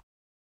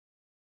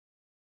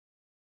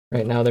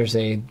 Right now there's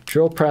a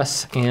drill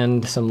press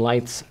and some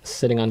lights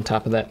sitting on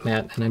top of that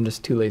mat, and I'm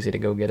just too lazy to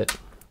go get it.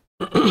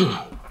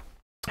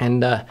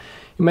 And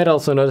you You might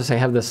also notice I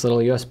have this little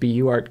USB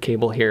UART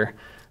cable here.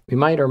 We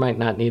might or might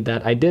not need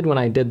that. I did when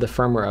I did the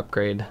firmware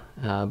upgrade,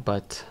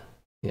 but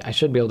I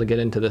should be able to get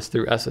into this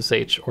through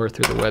SSH or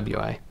through the Web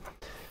UI.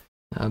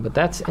 But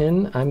that's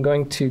in. I'm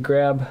going to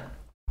grab,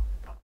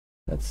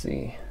 let's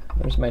see,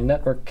 there's my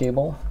network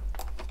cable.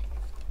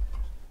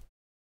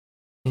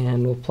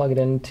 And we'll plug it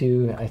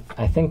into,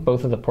 I think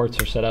both of the ports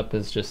are set up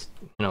as just,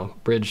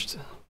 bridged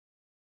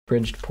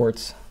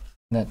ports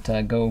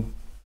that go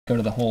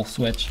to the whole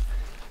switch.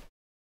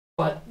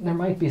 But there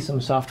might be some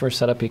software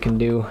setup you can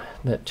do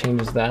that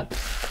changes that.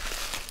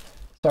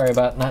 Sorry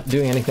about not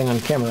doing anything on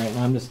camera right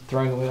now. I'm just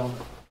throwing away all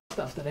the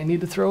stuff that I need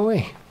to throw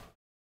away.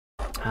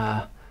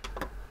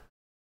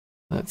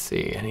 Let's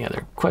see, any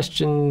other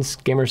questions?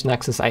 Gamers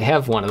Nexus, I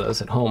have one of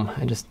those at home.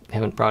 I just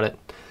haven't brought it.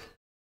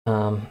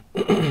 The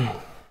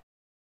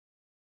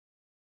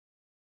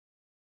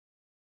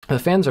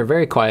fans are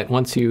very quiet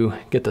once you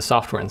get the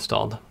software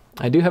installed.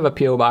 I do have a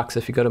PO box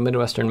if you go to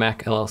Midwestern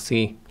Mac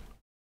LLC,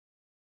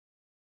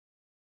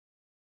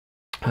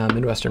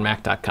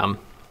 midwesternmac.com.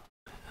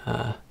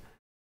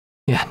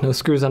 Yeah, no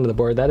screws under the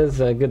board. That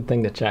is a good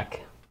thing to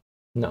check.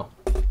 No.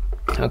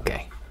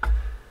 Okay.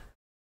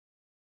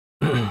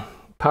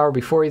 Power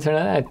before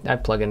Ethernet? I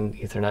plug in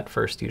Ethernet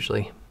first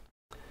usually.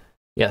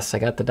 Yes, I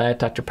got the Diet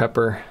Dr.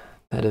 Pepper.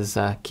 That is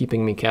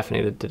keeping me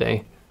caffeinated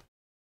today.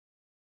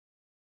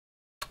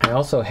 I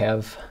also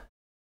have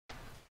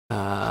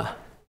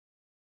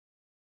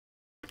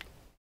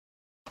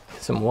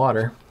some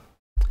water.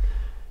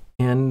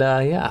 And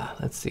yeah,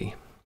 let's see.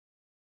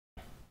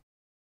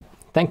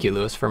 Thank you,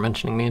 Lewis, for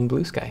mentioning me in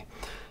Blue Sky.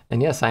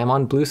 And yes, I am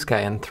on Blue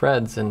Sky and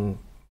Threads and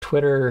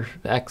Twitter,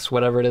 X,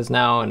 whatever it is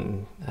now,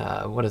 and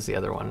what is the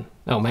other one?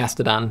 Oh,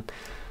 Mastodon.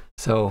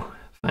 So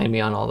find me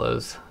on all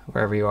those,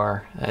 wherever you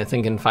are. I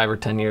think in 5 or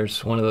 10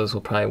 years, one of those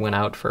will probably win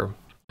out for,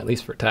 at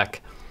least for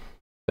tech.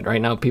 But right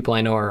now, people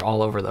I know are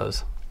all over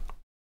those.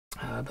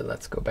 But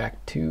let's go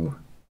back to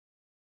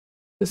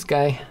this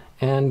guy,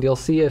 and you'll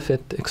see if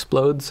it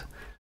explodes.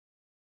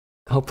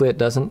 Hopefully it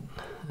doesn't.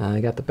 I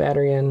got the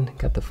battery in,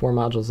 got the 4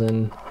 modules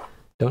in,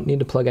 don't need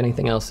to plug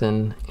anything else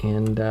in,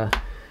 and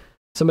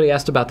somebody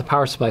asked about the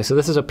power supply. So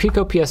this is a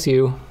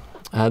PicoPSU.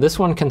 This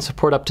one can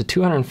support up to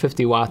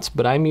 250 watts,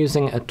 but I'm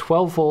using a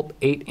 12 volt,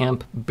 8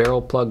 amp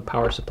barrel plug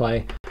power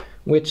supply,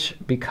 which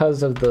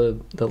because of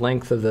the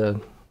length of the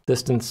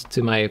distance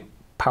to my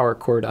power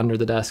cord under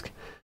the desk,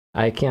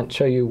 I can't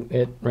show you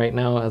it right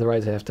now,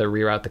 otherwise I have to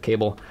reroute the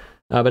cable.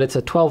 But it's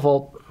a 12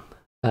 volt,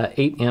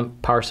 8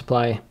 amp power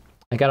supply.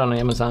 I got it on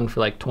Amazon for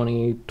like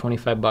 20,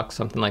 25 bucks,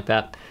 something like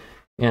that.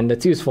 And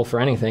it's useful for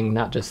anything,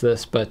 not just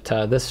this, but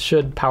this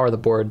should power the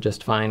board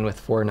just fine with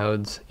 4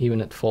 nodes, even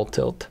at full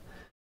tilt.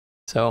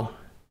 So,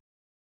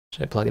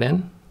 should I plug it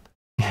in?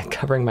 Yeah,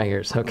 covering my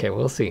ears. Okay,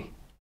 we'll see.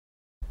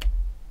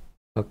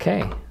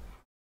 Okay,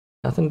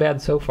 nothing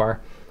bad so far.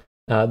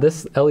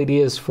 This LED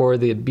is for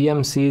the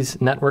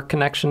BMC's network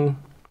connection.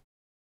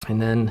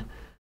 And then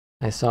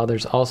I saw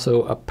there's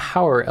also a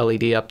power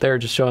LED up there,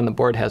 just showing the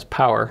board has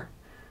power.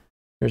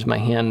 There's my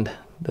hand.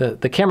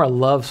 The camera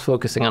loves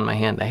focusing on my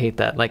hand. I hate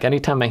that. Like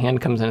anytime my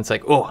hand comes in, it's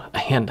like, oh, a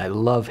hand. I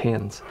love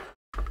hands.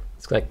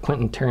 It's like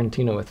Quentin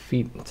Tarantino with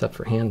feet, except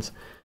for hands.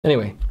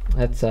 Anyway,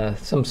 that's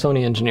some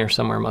Sony engineer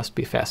somewhere must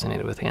be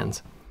fascinated with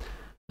hands.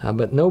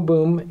 But no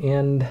boom,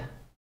 and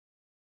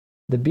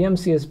the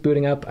BMC is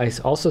booting up. I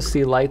also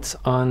see lights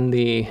on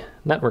the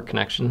network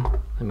connection.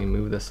 Let me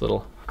move this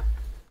little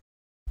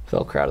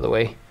Velcro out of the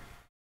way.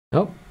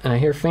 Oh, and I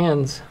hear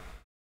fans.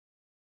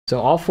 So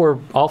all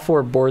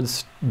four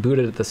boards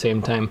booted at the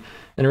same time.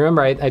 And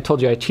remember, I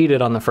told you I cheated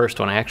on the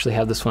first one. I actually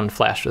have this one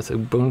flashed with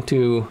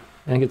Ubuntu,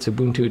 I think it's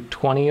Ubuntu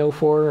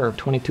 2004 or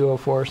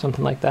 2204 or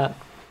something like that.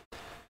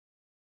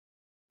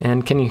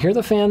 And can you hear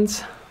the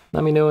fans?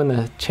 Let me know in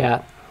the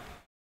chat.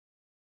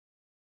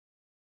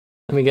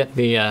 Let me get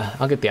the,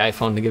 I'll get the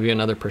iPhone to give you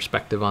another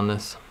perspective on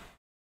this.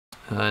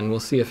 And we'll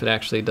see if it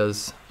actually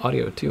does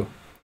audio too.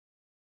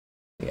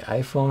 The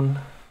iPhone.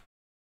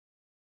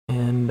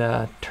 And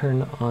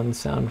turn on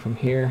sound from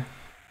here.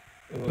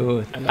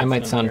 Ooh, I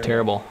might sound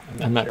terrible.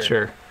 I'm not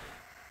sure.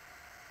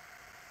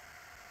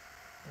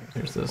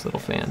 There's those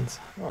little fans.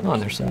 Oh,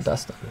 and there's some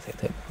dust on the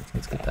tape.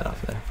 Let's get that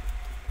off there.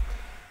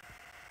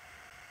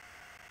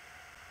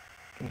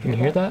 Can you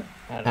hear that?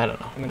 I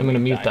don't know. I'm going to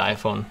mute the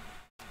iPhone.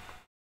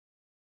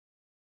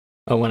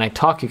 Oh, when I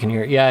talk, you can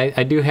hear it. Yeah,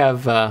 I do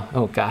have,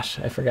 oh gosh,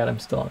 I forgot I'm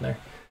still on there.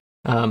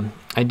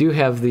 I do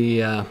have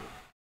the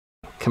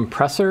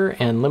compressor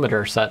and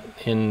limiter set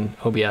in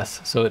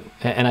OBS, so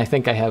and I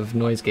think I have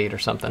noise gate or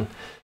something.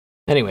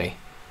 Anyway,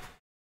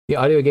 the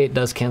audio gate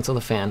does cancel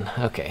the fan.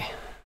 Okay.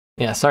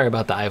 Yeah, sorry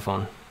about the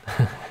iPhone.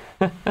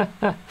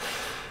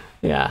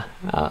 Yeah,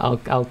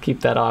 I'll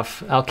keep that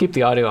off. I'll keep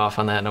the audio off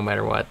on that no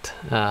matter what.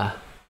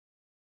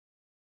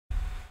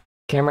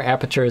 Camera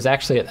aperture is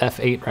actually at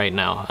f8 right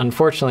now.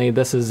 Unfortunately,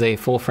 this is a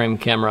full frame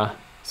camera,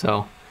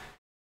 so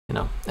you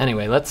know.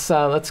 Anyway,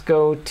 let's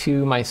go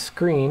to my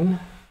screen.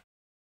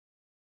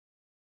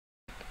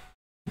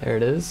 There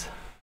it is,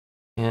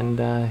 and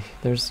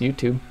there's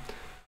YouTube.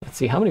 Let's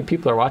see how many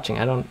people are watching.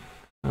 I don't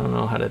I don't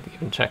know how to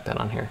even check that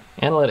on here.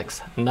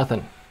 Analytics,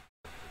 nothing.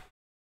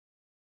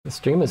 The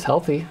stream is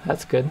healthy.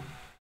 That's good.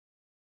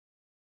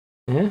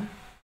 Yeah,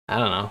 I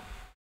don't know.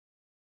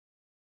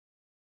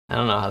 I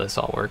don't know how this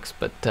all works,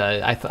 but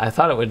I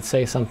thought it would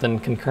say something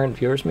concurrent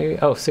viewers maybe.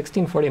 Oh,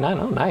 1649.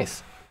 Oh,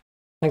 nice.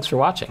 Thanks for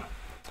watching.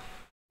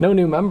 No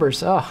new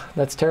members. Oh,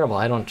 that's terrible.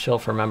 I don't chill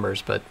for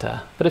members,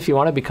 but if you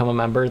want to become a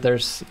member,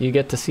 you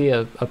get to see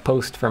a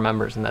post for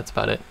members, and that's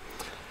about it.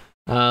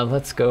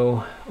 Let's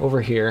go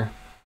over here.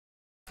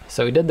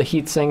 So we did the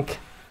heatsink,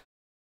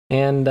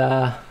 and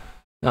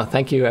no,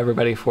 thank you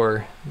everybody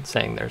for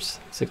saying there's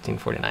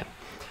 1649.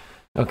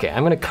 Okay,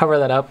 I'm going to cover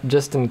that up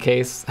just in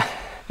case.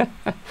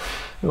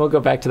 We'll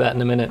go back to that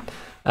in a minute.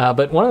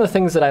 But one of the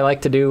things that I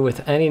like to do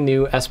with any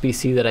new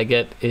SBC that I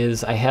get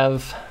is I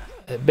have,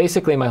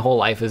 basically my whole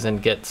life is in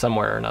Git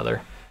somewhere or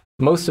another.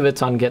 Most of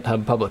it's on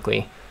GitHub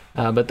publicly.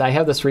 But I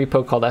have this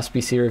repo called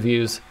SBC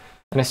Reviews.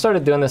 And I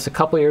started doing this a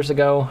couple years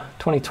ago.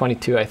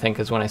 2022, I think,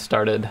 is when I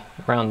started,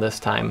 around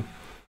this time.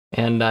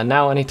 And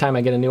now anytime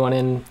I get a new one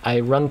in, I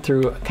run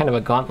through kind of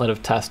a gauntlet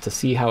of tests to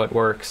see how it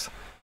works,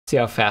 see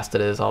how fast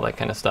it is, all that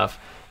kind of stuff,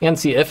 and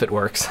see if it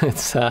works.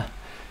 It's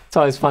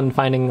always fun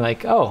finding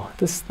like, oh,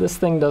 this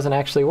thing doesn't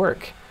actually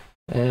work.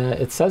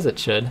 It says it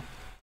should,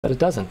 but it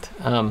doesn't.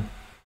 And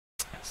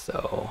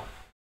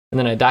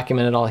then I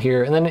document it all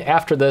here. And then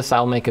after this,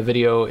 I'll make a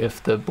video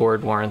if the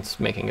board warrants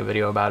making a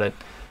video about it.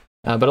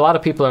 But a lot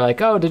of people are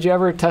like, oh, did you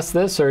ever test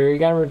this? Or are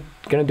you ever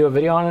going to do a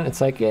video on it?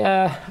 It's like,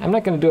 yeah, I'm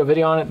not going to do a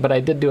video on it, but I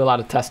did do a lot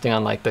of testing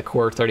on like the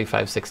Core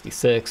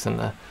 3566 and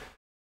the,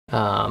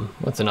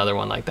 what's another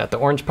one like that? The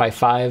Orange Pi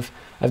 5.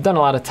 I've done a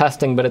lot of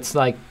testing, but it's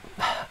like,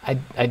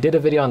 I did a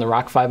video on the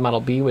Rock 5 Model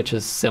B, which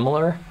is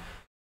similar,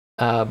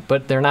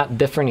 but they're not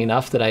different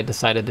enough that I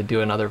decided to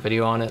do another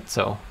video on it.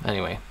 So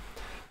anyway,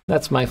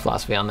 that's my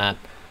philosophy on that.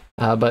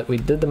 But we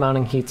did the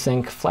mounting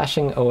heatsink,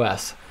 flashing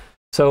OS.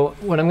 So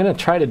what I'm going to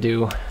try to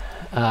do,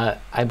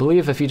 I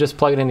believe if you just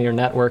plug it into your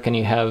network and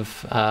you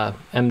have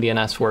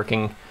MDNS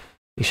working,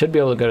 you should be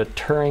able to go to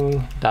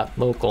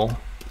turing.local,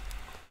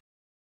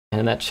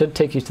 and that should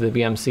take you to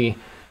the BMC.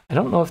 I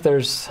don't know if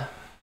there's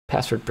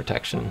password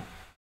protection.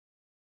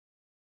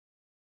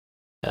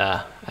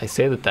 I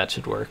say that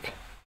should work.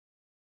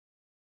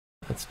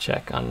 Let's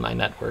check on my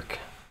network.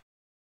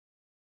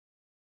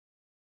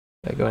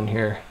 I go in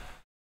here.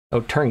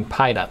 Oh, Turing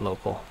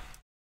Pi.local.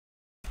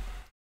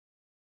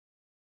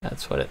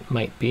 That's what it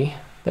might be.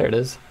 There it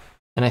is.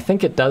 And I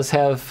think it does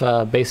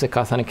have basic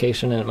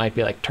authentication, and it might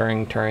be like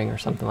Turing or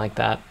something like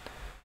that.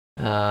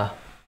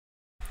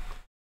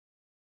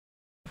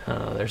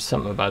 There's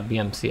something about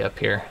BMC up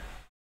here.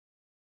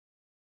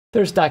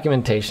 There's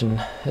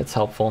documentation. It's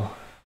helpful.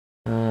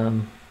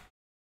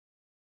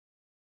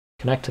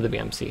 Connect to the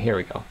BMC. Here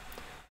we go.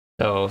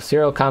 So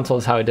serial console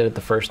is how I did it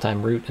the first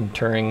time. Root and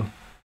Turing.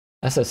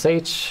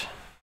 SSH.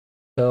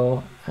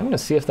 So I'm going to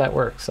see if that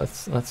works.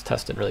 Let's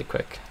test it really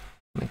quick.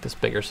 Make this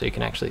bigger so you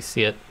can actually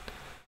see it.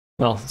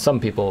 Well,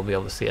 some people will be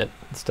able to see it.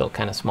 It's still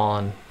kind of small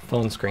on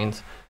phone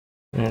screens.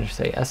 I'm going to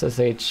say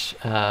SSH.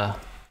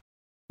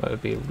 What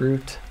would be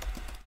root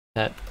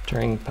at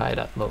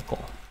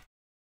turingpi.local.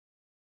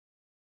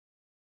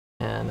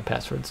 And the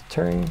password's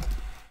Turing.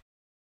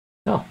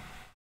 Oh,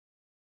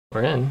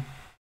 we're in.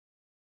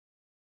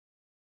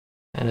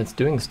 And it's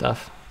doing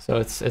stuff. So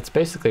it's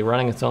basically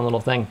running its own little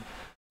thing.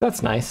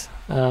 That's nice.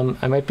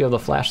 I might be able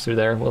to flash through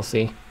there. We'll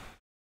see.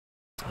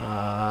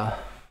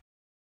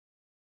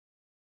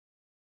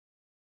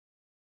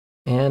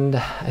 And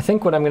I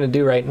think what I'm going to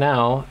do right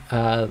now,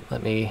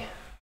 let me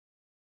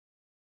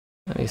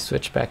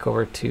switch back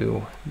over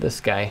to this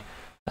guy.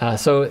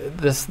 So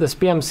this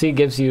BMC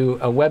gives you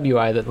a web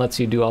UI that lets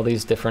you do all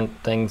these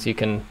different things. You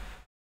can,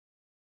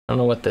 I don't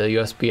know what the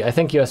USB, I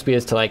think USB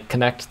is to like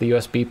connect the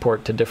USB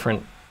port to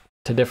different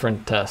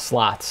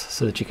slots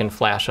so that you can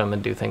flash them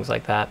and do things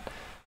like that.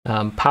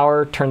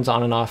 Power turns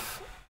on and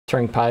off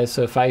Turing Pi.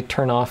 So if I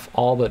turn off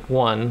all but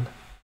one,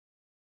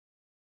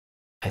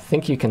 I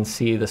think you can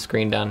see the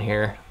screen down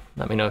here.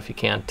 Let me know if you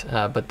can't.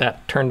 But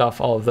that turned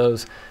off all of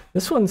those.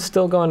 This one's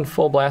still going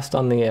full blast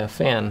on the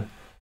fan.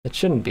 It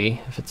shouldn't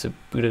be if it's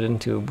booted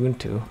into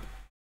Ubuntu.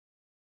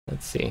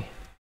 Let's see.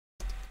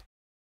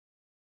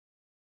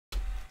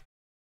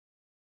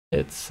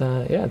 It's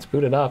yeah, it's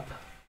booted up.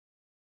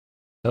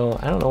 So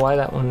I don't know why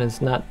that one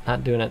is not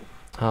doing it.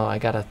 Oh, I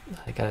got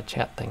a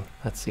chat thing.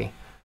 Let's see.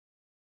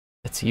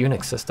 It's a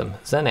Unix system.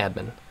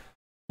 XenAdmin.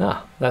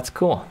 Ah, that's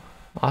cool.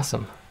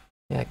 Awesome.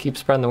 Yeah, keep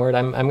spreading the word.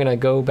 I'm gonna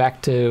go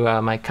back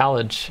to my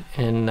college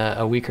in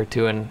a week or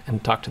two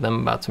and talk to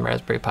them about some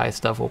Raspberry Pi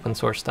stuff, open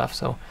source stuff.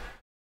 So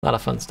a lot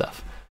of fun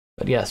stuff.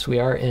 But yes, we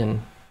are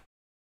in.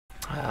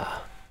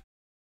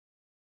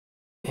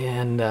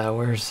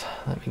 Where's?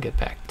 Let me get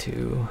back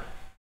to.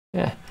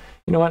 Yeah,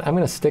 you know what? I'm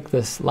gonna stick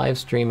this live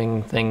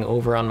streaming thing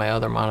over on my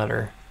other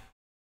monitor.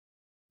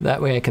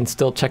 That way I can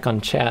still check on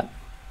chat.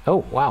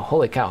 Oh wow!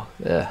 Holy cow!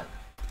 Ugh.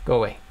 Go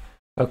away.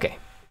 Okay.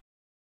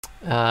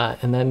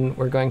 And then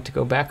we're going to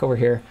go back over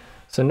here.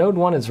 So node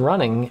 1 is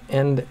running,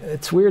 and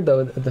it's weird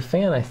though, the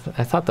fan, I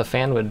thought the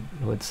fan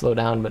would slow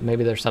down, but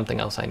maybe there's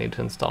something else I need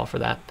to install for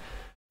that.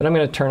 But I'm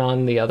going to turn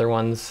on the other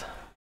ones.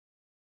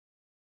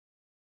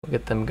 We'll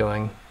get them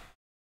going.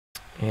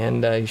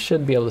 And you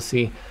should be able to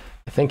see,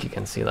 I think you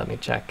can see, let me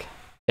check.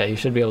 Yeah, you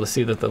should be able to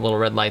see that the little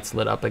red light's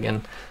lit up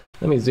again.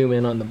 Let me zoom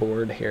in on the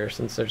board here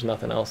since there's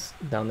nothing else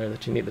down there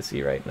that you need to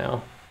see right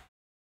now.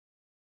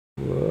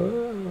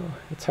 Whoa,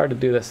 it's hard to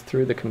do this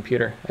through the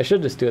computer. I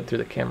should just do it through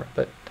the camera,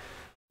 but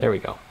there we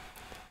go.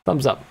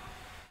 Thumbs up.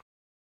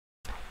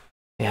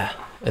 Yeah,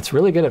 it's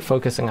really good at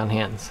focusing on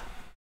hands,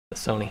 the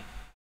Sony.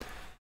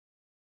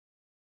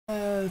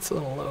 It's a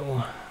little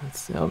low.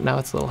 Oh, now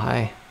it's a little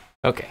high.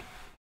 Okay.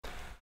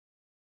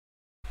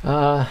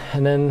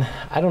 And then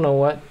I don't know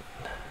what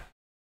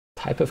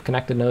type of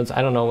connected nodes.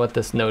 I don't know what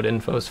this node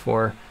info is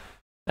for.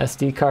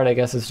 SD card, I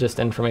guess, is just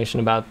information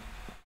about,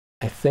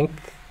 I think,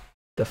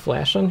 the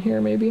flash on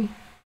here, maybe?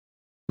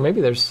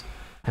 Maybe there's,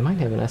 I might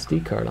have an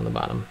SD card on the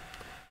bottom.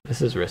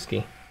 This is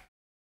risky.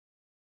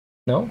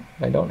 No,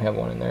 I don't have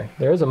one in there.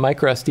 There is a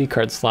micro SD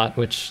card slot,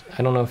 which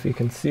I don't know if you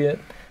can see it.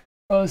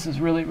 Oh, this is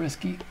really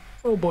risky.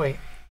 Oh boy.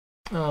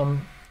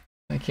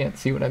 I can't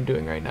see what I'm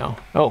doing right now.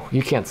 Oh,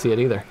 you can't see it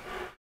either.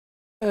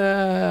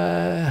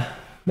 There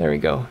we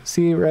go.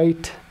 See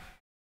right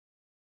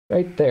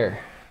there.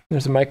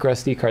 There's a micro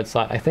SD card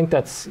slot. I think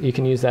that's, you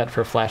can use that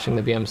for flashing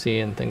the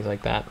BMC and things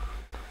like that.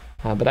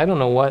 But I don't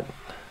know what.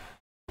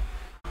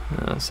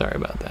 Sorry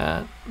about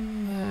that.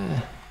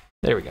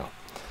 There we go.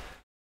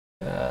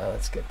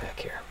 Let's get back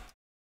here.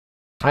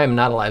 I am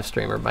not a live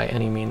streamer by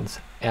any means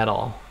at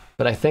all,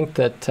 but I think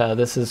that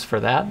this is for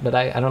that, but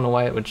I don't know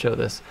why it would show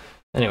this.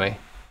 Anyway,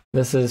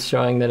 this is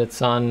showing that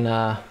it's on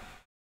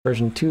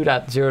version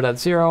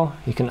 2.0.0.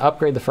 You can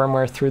upgrade the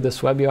firmware through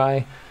this Web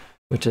UI,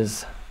 which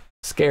is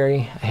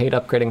scary. I hate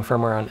upgrading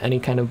firmware on any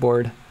kind of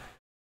board.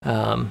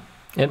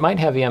 It might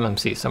have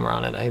eMMC somewhere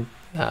on it.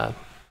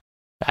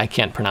 I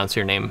can't pronounce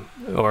your name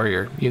or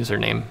your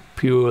username.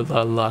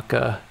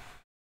 Pulalaka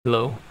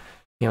Hello,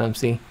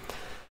 eMMC.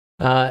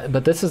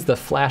 But this is the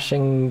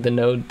flashing the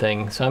node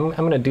thing. So I'm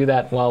going to do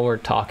that while we're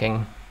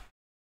talking.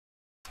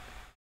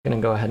 I'm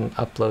going to go ahead and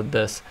upload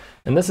this.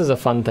 And this is a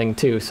fun thing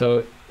too.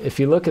 So if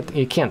you look at,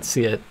 you can't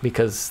see it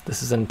because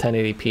this is in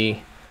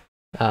 1080p,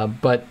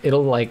 but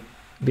it'll like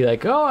be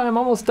like, oh, I'm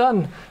almost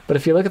done. But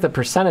if you look at the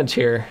percentage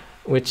here,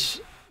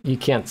 which you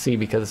can't see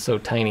because it's so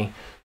tiny,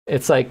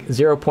 it's like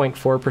 0.4%,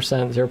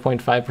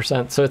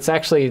 0.5%. So it's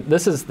actually,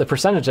 this is the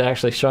percentage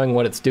actually showing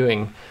what it's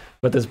doing,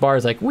 but this bar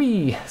is like,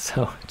 wee.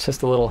 So it's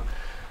just a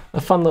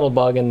fun little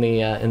bug in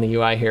the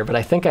UI here. But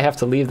I think I have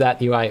to leave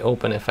that UI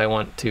open if I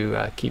want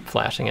to keep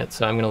flashing it.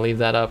 So I'm going to leave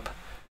that up.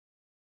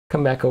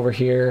 Come back over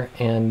here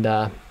and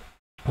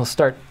we'll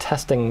start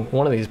testing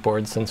one of these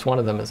boards since one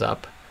of them is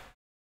up.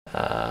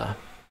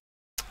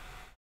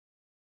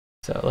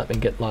 So let me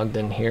get logged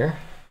in here.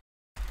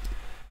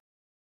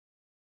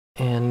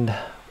 And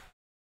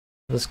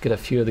let's get a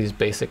few of these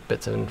basic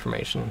bits of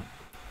information.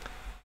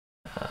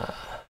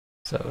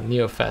 So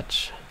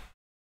neofetch,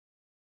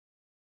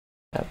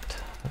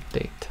 apt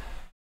update.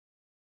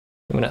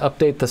 I'm going to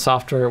update the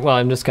software. Well,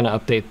 I'm just going to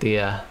update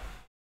the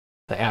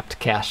apt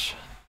cache.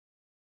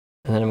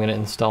 And then I'm going to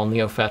install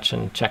neofetch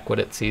and check what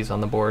it sees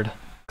on the board.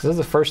 Because this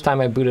is the first time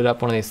I booted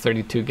up one of these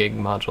 32 gig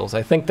modules.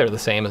 I think they're the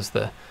same as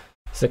the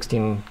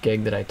 16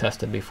 gig that I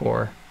tested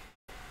before.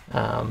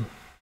 And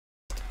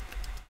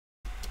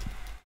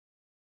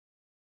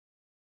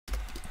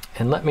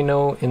let me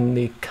know in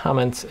the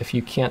comments if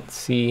you can't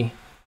see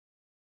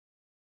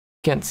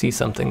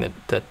something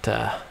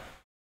that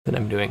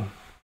I'm doing.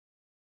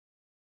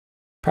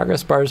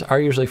 Progress bars are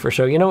usually for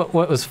show. You know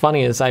what was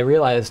funny is I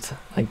realized,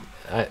 like,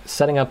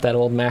 setting up that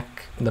old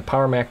Mac, the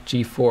Power Mac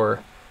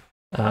G4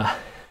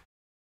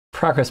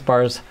 progress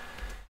bars,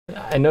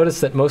 I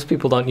noticed that most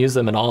people don't use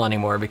them at all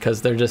anymore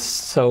because they're just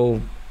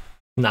so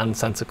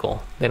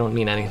nonsensical. They don't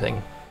mean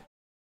anything.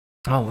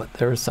 Oh,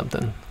 there was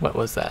something. What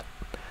was that?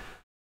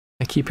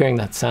 I keep hearing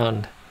that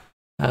sound.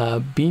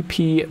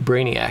 BP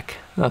Brainiac.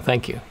 Oh,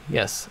 thank you.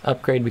 Yes,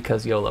 upgrade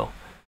because YOLO.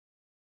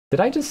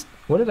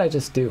 What did I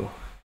just do?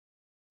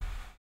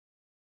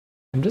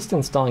 I'm just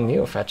installing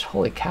neofetch.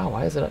 Holy cow,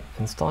 why is it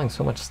installing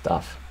so much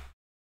stuff?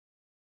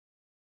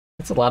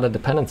 That's a lot of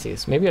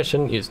dependencies. Maybe I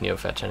shouldn't use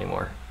neofetch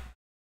anymore.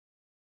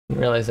 I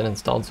didn't realize it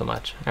installed so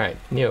much. All right,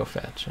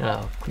 neofetch.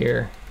 I'll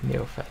clear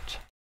neofetch.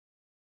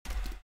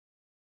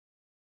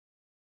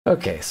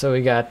 Okay, so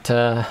we got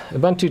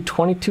Ubuntu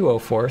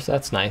 2204, so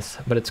that's nice,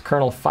 but it's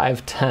kernel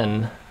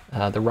 5.10,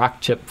 the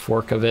Rockchip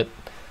fork of it.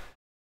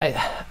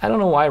 I don't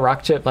know why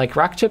Rockchip, like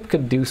Rockchip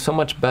could do so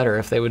much better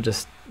if they would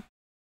just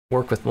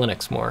work with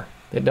Linux more.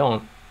 They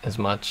don't as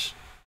much.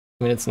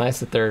 I mean, it's nice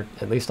that they're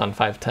at least on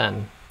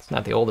 5.10. It's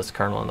not the oldest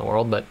kernel in the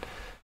world, but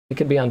it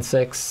could be on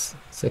 6,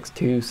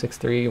 6.2,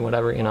 6.3,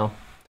 whatever, you know.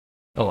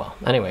 Oh well,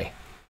 anyway.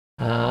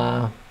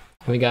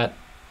 We got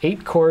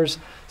 8 cores,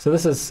 so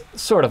this is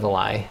sort of a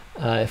lie.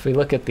 If we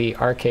look at the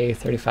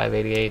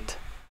RK3588,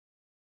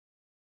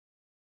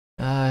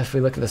 if we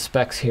look at the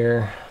specs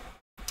here,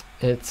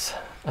 it's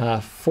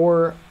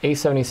 4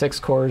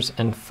 A76 cores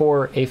and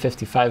 4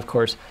 A55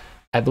 cores.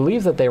 I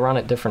believe that they run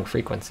at different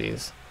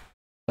frequencies.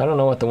 I don't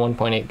know what the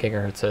 1.8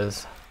 gigahertz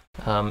is.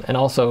 And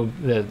also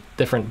the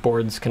different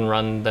boards can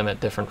run them at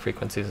different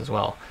frequencies as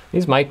well.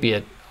 These might be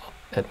at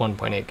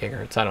 1.8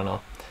 gigahertz, I don't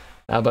know.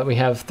 But we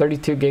have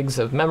 32 gigs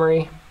of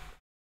memory,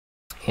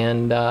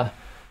 and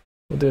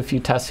we'll do a few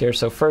tests here.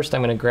 So first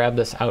I'm going to grab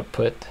this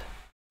output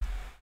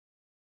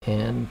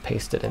and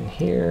paste it in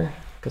here,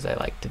 because I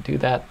like to do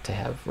that to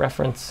have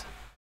reference.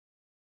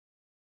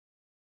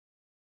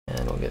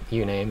 And we'll get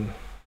uname.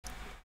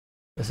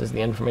 This is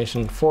the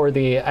information for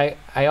the,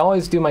 I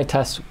always do my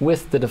tests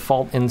with the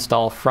default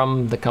install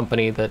from the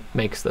company that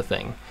makes the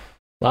thing.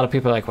 A lot of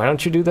people are like, why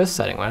don't you do this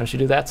setting? Why don't you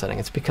do that setting?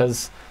 It's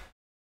because,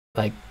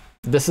 like,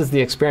 this is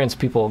the experience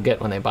people will get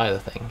when they buy the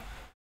thing.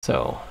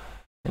 So,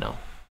 you know.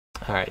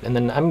 All right, and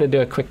then I'm going to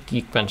do a quick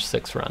Geekbench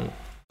 6 run,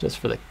 just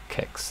for the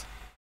kicks.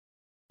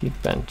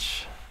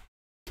 Geekbench.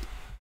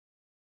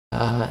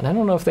 And I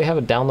don't know if they have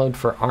a download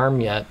for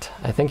ARM yet.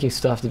 I think you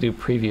still have to do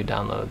preview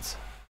downloads.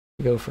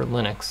 You go for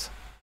Linux.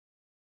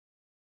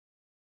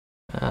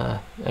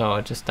 Oh,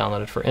 it just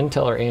downloaded for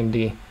Intel or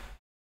AMD.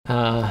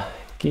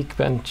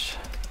 Geekbench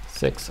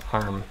 6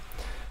 ARM.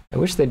 I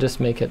wish they'd just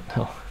make it,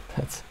 oh,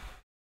 that's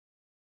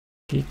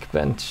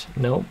Geekbench,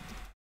 nope.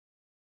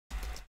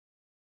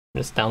 I'm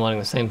just downloading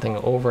the same thing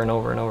over and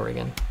over and over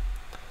again.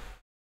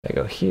 I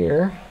go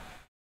here.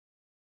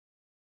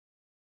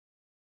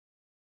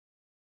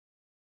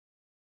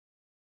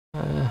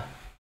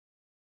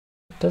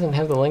 It doesn't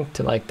have the link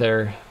to like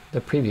the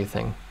preview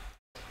thing.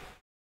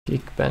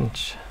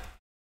 Geekbench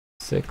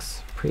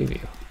 6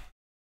 preview.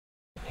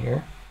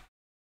 Here.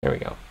 There we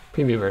go.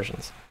 Preview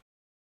versions.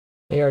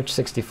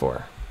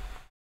 ARch64.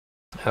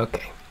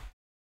 Okay.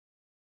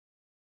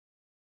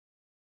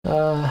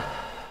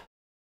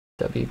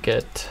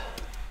 wget.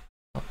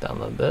 I'll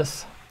download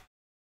this.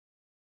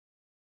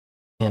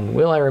 And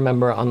will I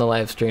remember on the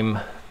live stream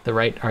the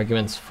right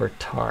arguments for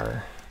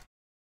tar?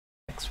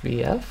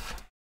 XVF?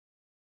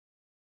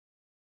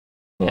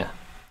 Yeah,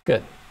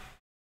 good.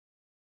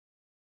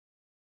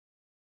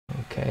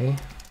 Okay.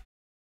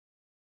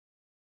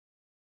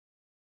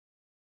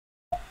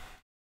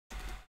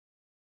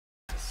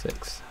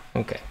 Six.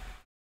 Okay.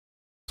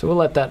 So we'll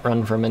let that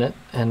run for a minute,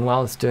 and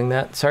while it's doing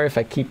that, sorry if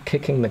I keep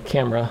kicking the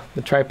camera.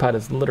 The tripod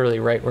is literally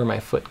right where my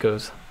foot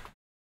goes.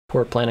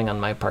 Poor planning on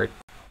my part.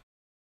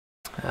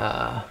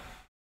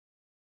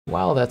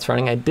 While that's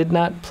running, I did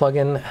not plug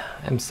in,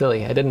 I'm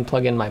silly, I didn't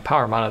plug in my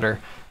power monitor,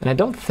 and I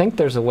don't think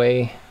there's a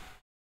way,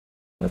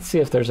 let's see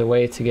if there's a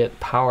way to get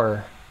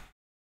power.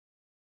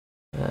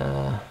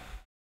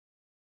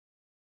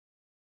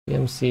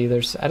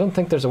 BMC, I don't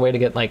think there's a way to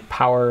get like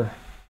power.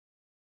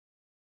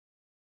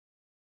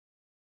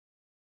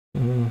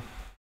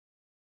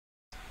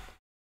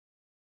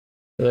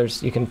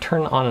 So you can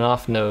turn on and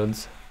off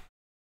nodes.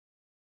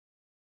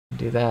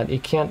 Do that. You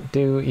can't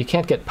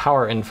get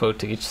power info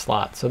to each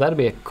slot. So that'd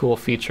be a cool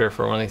feature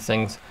for one of these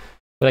things.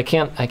 But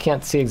I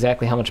can't see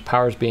exactly how much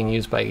power is being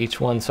used by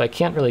each one, so I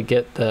can't really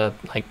get the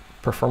like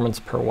performance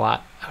per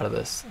watt out of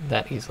this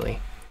that easily.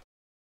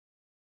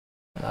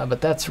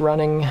 But that's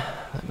running.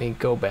 Let me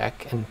go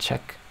back and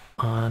check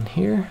on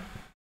here.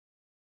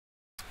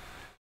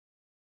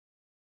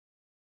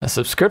 A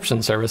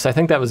subscription service. I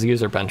think that was the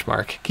user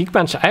benchmark.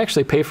 Geekbench, I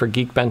actually pay for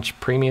Geekbench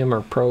Premium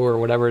or Pro or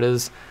whatever it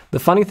is. The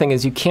funny thing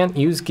is you can't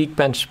use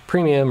Geekbench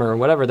Premium or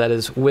whatever that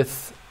is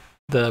with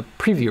the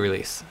preview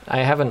release.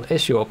 I have an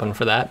issue open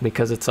for that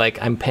because it's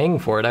like I'm paying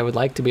for it. I would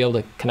like to be able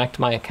to connect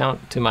my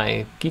account to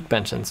my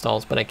Geekbench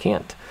installs, but I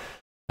can't.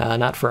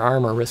 Not for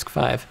ARM or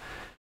RISC-V.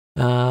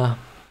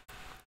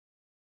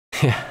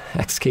 Yeah,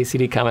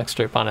 XKCD comic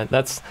strip on it.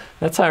 That's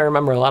how I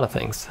remember a lot of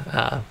things.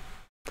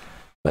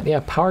 But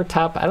yeah, power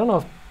top, I don't know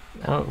if,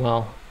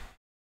 well,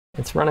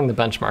 it's running the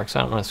benchmark, so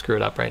I don't want to screw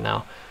it up right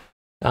now.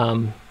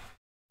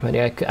 But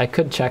yeah, I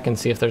could check and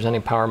see if there's any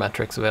power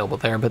metrics available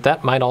there, but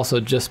that might also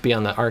just be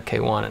on the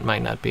RK1. It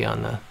might not be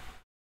on the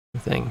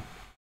thing.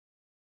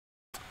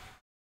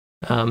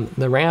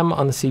 The RAM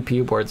on the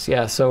CPU boards,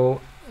 yeah,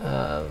 so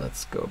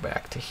let's go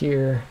back to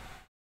here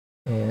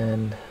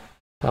and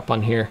hop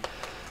on here.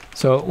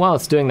 So while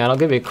it's doing that, I'll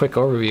give you a quick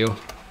overview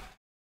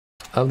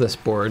of this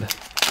board,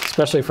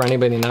 especially for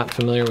anybody not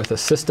familiar with a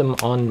system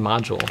on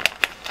module.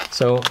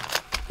 So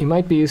you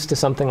might be used to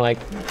something like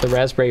the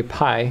Raspberry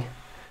Pi,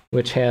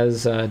 which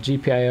has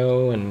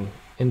GPIO and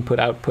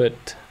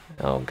input-output.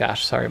 Oh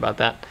gosh, sorry about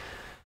that.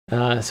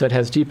 So it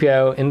has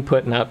GPIO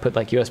input and output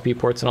like USB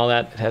ports and all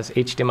that. It has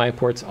HDMI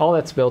ports, all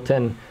that's built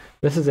in.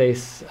 This is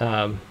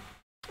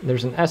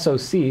there's an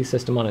SoC,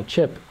 system on a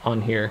chip,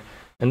 on here,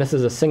 and this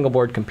is a single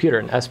board computer,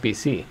 an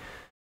SBC.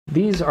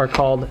 These are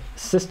called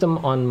system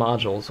on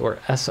modules, or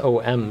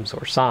SOMs,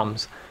 or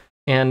SOMs,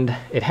 and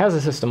it has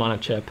a system on a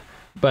chip,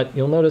 but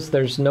you'll notice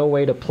there's no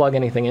way to plug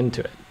anything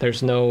into it.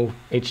 There's no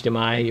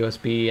HDMI,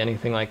 USB,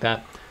 anything like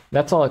that.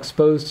 That's all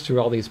exposed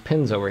through all these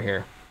pins over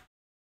here.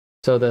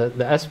 So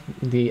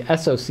the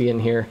SoC in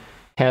here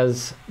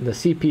has the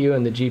CPU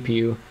and the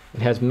GPU.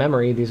 It has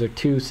memory. These are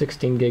two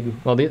 16 gig.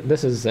 Well,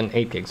 this is an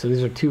 8 gig. So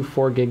these are two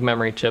 4 gig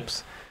memory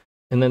chips.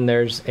 And then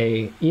there's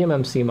a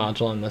eMMC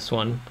module on this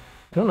one.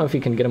 I don't know if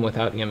you can get them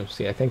without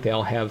eMMC. I think they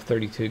all have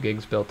 32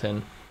 gigs built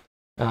in.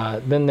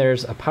 Then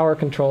there's a power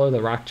controller, the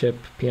Rockchip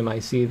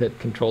PMIC, that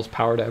controls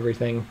power to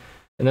everything.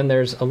 And then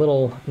there's a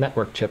little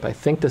network chip. I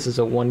think this is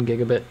a 1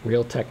 gigabit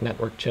Realtek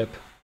network chip.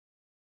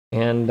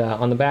 And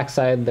on the back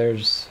side,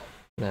 there's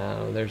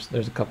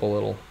a couple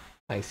little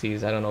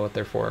ICs. I don't know what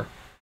they're for.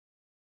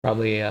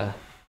 Probably the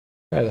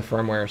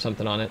firmware or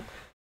something on it.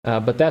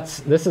 But this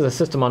is a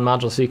system on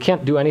module, so you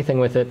can't do anything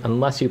with it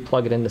unless you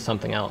plug it into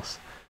something else.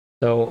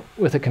 So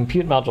with a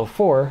Compute Module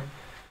 4,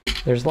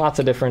 there's lots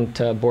of different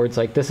boards.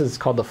 Like this is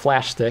called the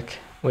Flash Stick,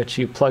 which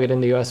you plug it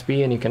into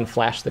USB and you can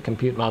flash the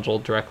Compute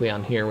Module directly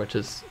on here, which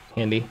is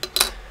handy.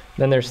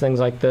 Then there's things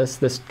like this.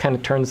 This kind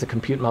of turns the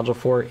Compute Module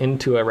 4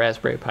 into a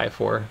Raspberry Pi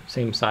 4,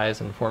 same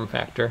size and form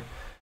factor.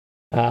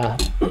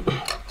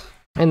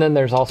 And then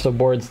there's also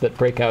boards that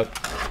break out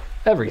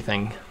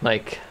everything,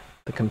 like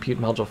the Compute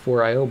Module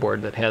 4 I/O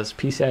board that has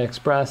PCI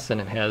Express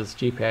and it has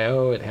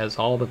GPIO, it has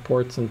all the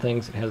ports and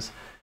things, it has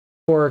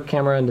 4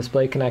 camera and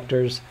display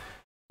connectors.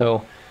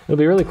 So it'll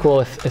be really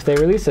cool if they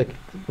release a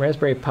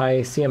Raspberry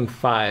Pi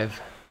CM5.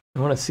 I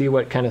want to see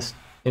what kind of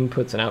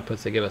inputs and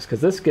outputs they give us,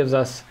 because this gives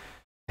us,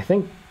 I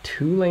think,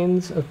 2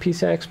 lanes of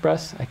PCI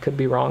Express. I could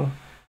be wrong.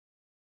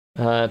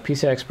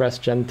 PCI Express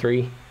Gen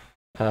 3.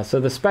 So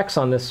the specs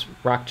on this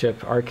Rockchip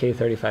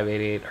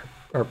RK3588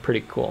 are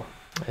pretty cool.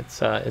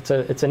 It's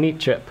a neat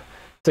chip.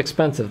 It's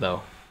expensive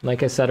though.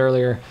 Like I said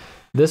earlier,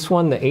 this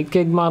one, the 8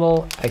 gig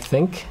model, I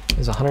think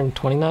is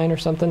 129 or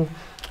something.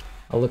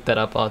 I'll look that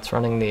up while it's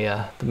running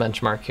the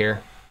benchmark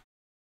here.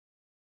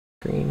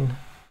 Green,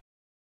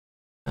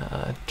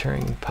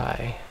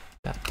 turingpi.com.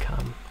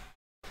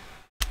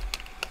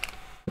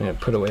 I'm gonna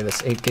put away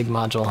this 8 gig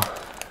module.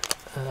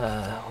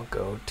 I'll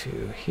go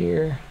to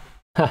here.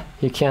 Ha,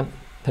 you can't,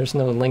 there's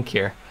no link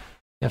here.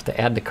 You have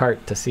to add to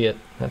cart to see it.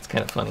 That's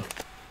kind of funny.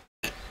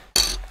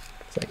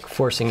 It's like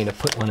forcing you to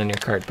put one in your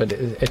cart, but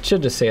it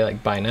should just say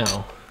like buy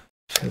now,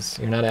 because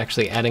you're not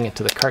actually adding it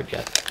to the cart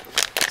yet.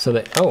 So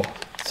that, oh,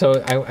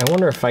 so I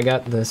wonder if I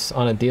got this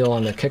on a deal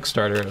on the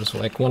Kickstarter. It was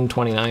like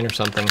 $129 or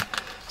something.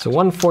 So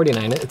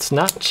 $149, it's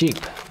not cheap.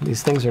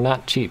 These things are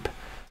not cheap.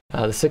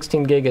 The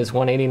 16 gig is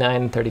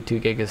 $189, 32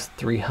 gig is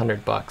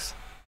 $300.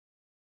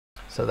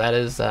 So that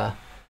is it.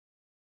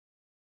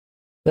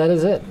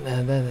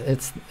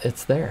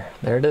 It's there.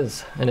 There it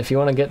is. And if you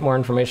want to get more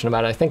information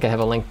about it, I think I have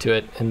a link to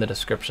it in the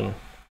description.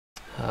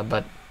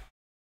 But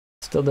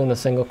still doing the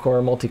single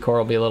core. Multi-core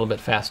will be a little bit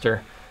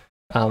faster.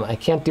 I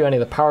can't do any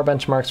of the power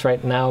benchmarks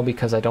right now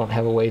because I don't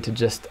have a way to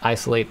just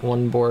isolate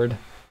one board.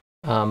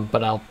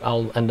 But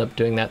I'll end up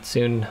doing that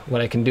soon.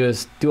 What I can do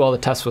is do all the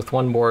tests with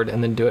one board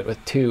and then do it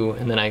with 2,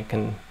 and then I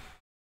can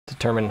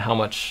determine how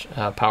much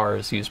power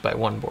is used by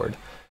one board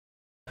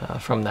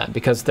from that,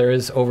 because there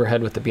is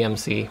overhead with the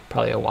BMC,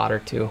 probably a watt or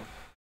 2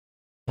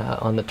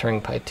 on the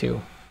Turing Pi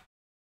 2.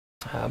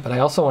 But I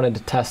also wanted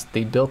to test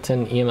the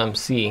built-in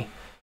eMMC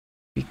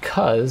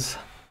because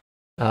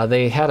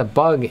they had a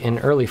bug in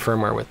early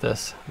firmware with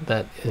this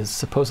that is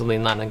supposedly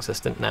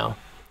non-existent now.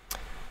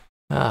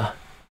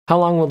 How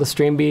long will the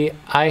stream be?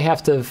 I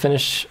have to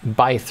finish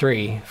by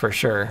 3 for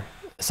sure,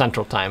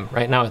 Central Time.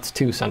 Right now it's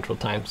 2 Central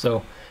Time,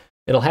 so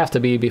it'll have to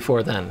be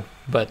before then.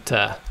 But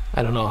I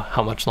don't know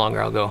how much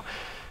longer I'll go.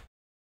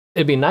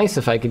 It'd be nice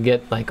if I could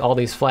get like all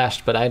these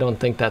flashed, but I don't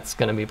think that's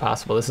going to be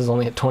possible. This is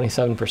only at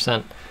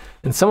 27%.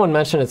 And someone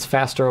mentioned it's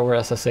faster over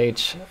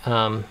SSH.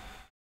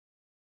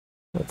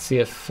 Let's see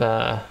if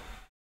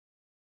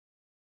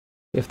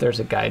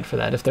there's a guide for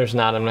that. If there's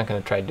not, I'm not going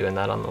to try doing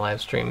that on the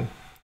live stream.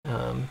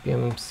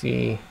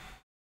 BMC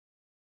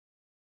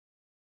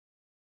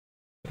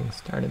getting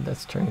started.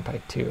 That's Turing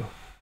Pi 2.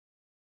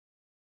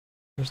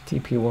 There's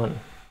TP1.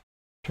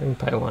 Turing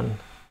Pi 1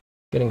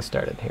 getting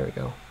started. Here we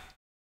go.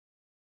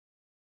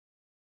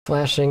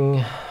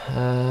 Flashing.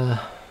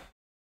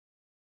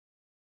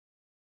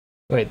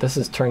 Wait, this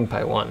is Turing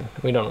Pi 1.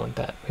 We don't want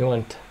that. We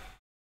want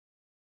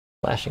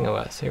flashing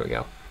OS. Here we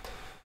go.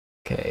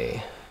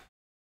 Okay.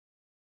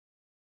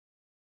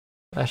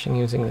 Flashing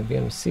using the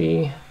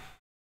BMC.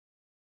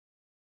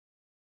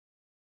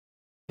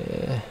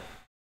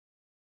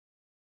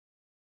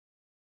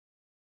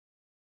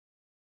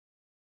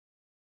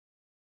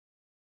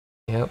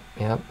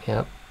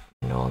 Yep.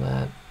 And all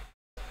that.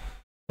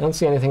 I don't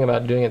see anything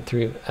about doing it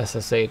through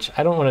SSH.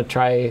 I don't want to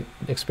try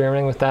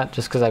experimenting with that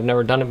just because I've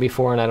never done it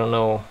before and I don't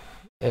know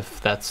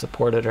if that's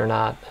supported or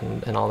not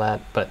and all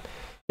that. But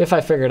if I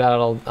figure it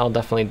out, I'll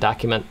definitely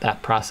document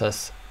that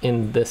process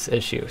in this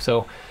issue.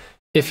 So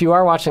if you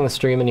are watching the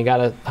stream and you got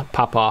to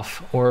pop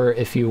off, or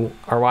if you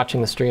are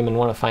watching the stream and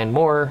want to find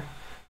more,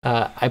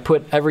 I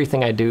put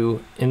everything I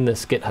do in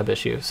this GitHub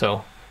issue.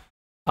 So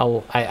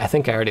I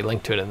think I already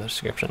linked to it in the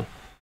description.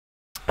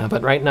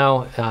 But right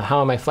now,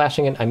 how am I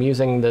flashing it? I'm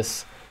using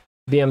this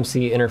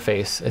BMC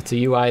interface. It's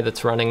a UI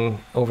that's running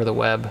over the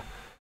web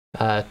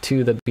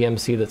to the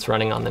BMC that's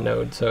running on the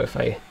node. So if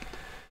I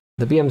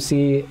The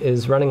BMC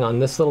is running on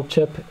this little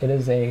chip. It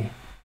is a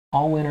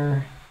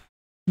Allwinner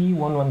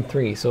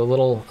P113, so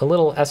a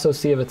little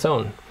SoC of its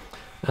own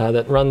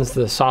that runs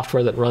the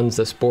software that runs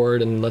this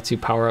board and lets you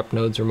power up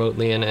nodes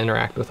remotely and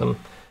interact with them.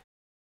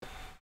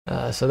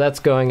 So that's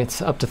going.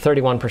 It's up to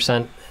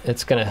 31%.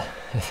 It's gonna.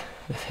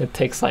 It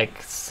takes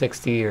like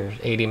 60 or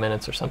 80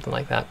 minutes or something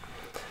like that.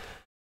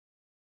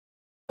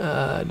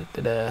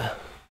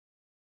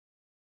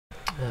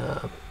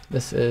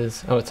 This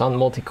is, oh, it's on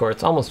multi-core.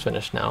 It's almost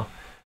finished now.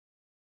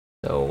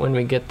 So when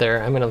we get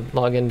there, I'm going to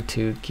log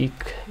into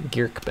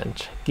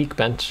Geekbench,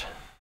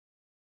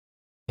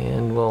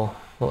 and we'll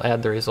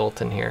add the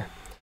result in here.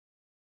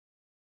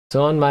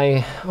 So on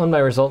my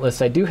result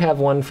list, I do have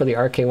one for the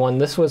RK1.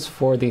 This was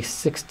for the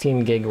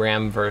 16 gig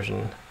RAM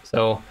version.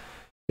 So if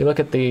you look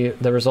at the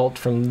result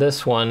from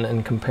this one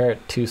and compare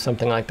it to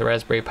something like the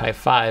Raspberry Pi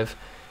 5,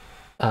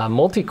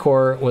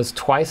 multi-core was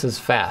twice as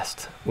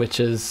fast, which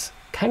is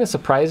kind of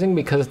surprising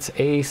because it's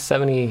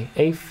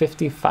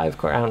A55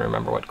 core. I don't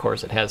remember what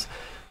cores it has.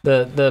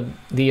 The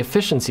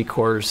efficiency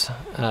cores.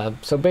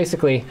 So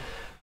basically,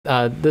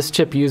 this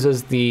chip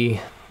uses the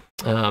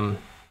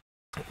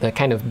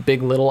kind of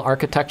big little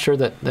architecture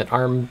that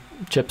ARM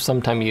chips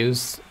sometimes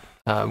use,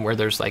 where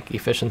there's like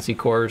efficiency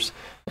cores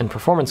and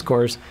performance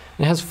cores.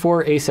 It has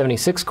 4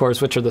 A76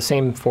 cores, which are the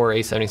same 4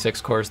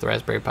 A76 cores the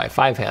Raspberry Pi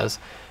 5 has.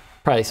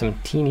 Probably some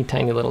teeny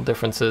tiny little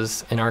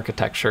differences in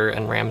architecture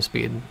and RAM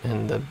speed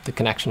and the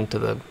connection to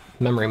the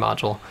memory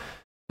module.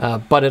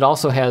 But it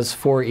also has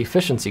 4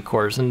 efficiency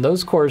cores, and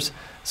those cores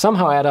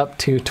somehow add up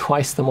to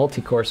twice the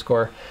multi-core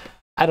score.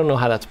 I don't know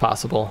how that's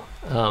possible,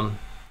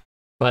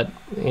 but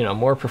you know,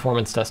 more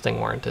performance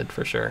testing warranted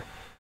for sure.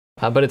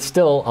 But it's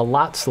still a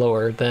lot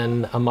slower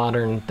than a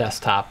modern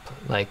desktop.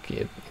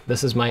 Like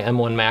this is my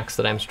M1 Max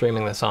that I'm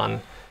streaming this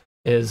on,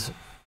 is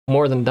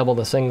more than double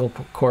the single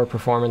core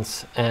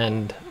performance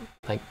and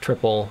like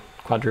triple,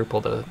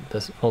 quadruple the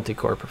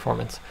multi-core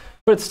performance.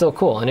 But it's still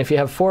cool. And if you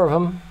have 4 of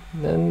them,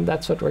 then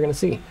that's what we're going to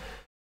see.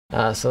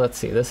 So let's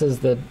see. This is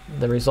the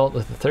result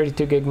with the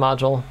 32 gig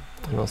module,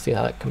 and we'll see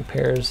how that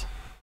compares.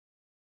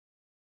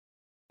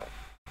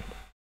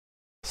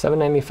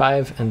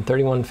 795 and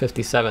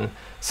 3157.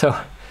 So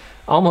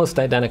almost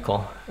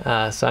identical.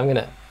 So I'm going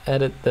to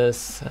edit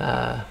this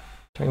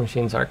Turing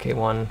Machines RK1.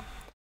 I'm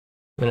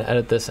going to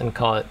edit this and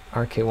call it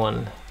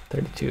RK1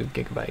 32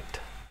 gigabyte.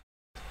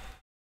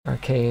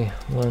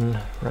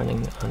 RK1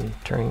 running on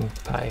Turing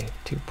Pi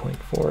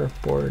 2.4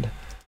 board,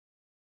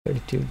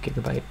 32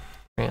 gigabyte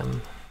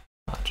RAM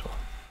module.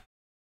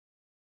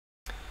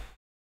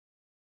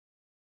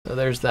 So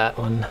there's that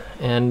one.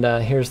 And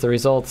here's the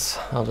results.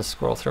 I'll just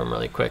scroll through them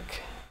really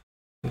quick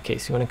in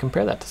case you want to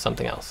compare that to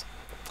something else.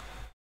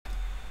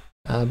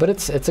 But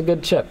it's a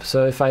good chip.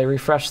 So if I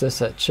refresh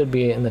this, it should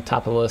be in the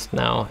top of the list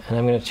now. And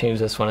I'm going to change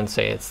this one and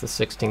say it's the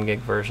 16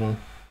 gig version.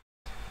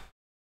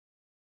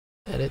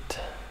 Edit.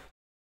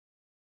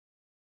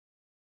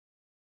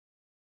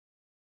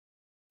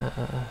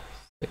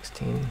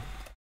 16,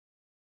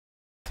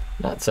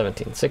 not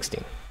 17,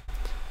 16.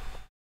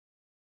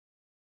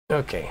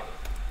 Okay,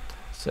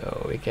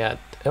 so we got,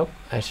 oh,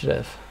 I should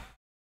have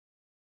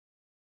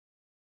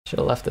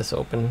left this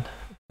open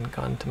and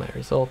gone to my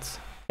results.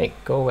 Hey,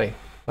 go away.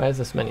 Why is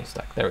this menu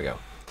stuck? There we go.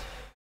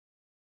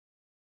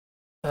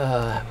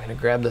 I'm going to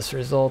grab this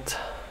result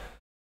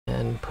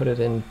and put it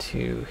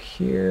into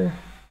here.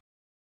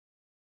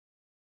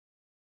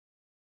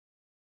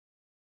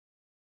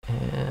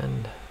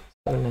 And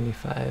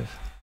 795.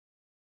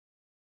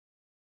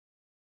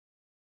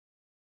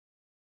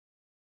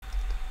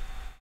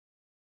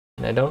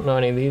 And I don't know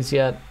any of these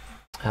yet,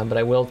 but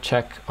I will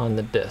check on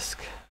the disk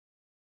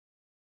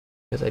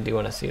because I do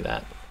want to see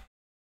that.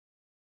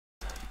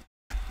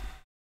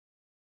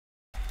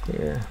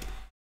 Clear.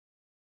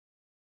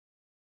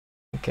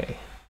 Okay.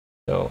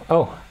 So,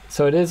 oh,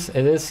 so it is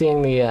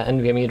seeing the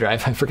NVMe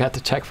drive. I forgot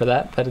to check for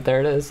that, but there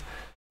it is.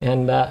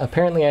 And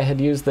apparently I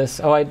had used this,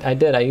 oh, I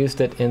did. I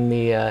used it in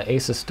the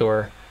Asus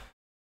store,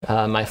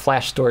 my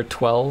Flash Store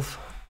 12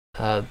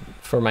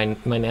 for my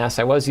NAS.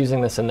 I was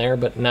using this in there,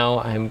 but now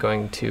I'm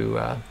going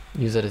to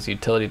use it as a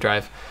utility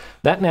drive.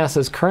 That NAS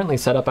is currently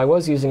set up. I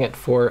was using it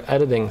for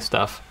editing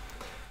stuff,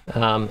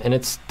 and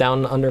it's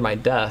down under my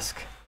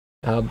desk.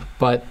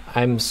 But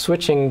I'm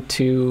switching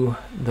to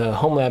the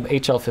HomeLab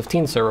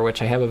HL15 server,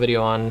 which I have a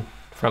video on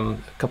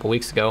from a couple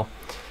weeks ago.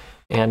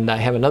 And I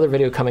have another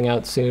video coming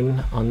out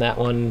soon on that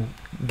one,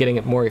 getting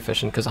it more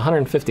efficient, because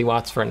 150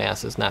 watts for a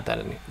NAS is not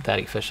that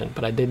efficient,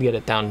 but I did get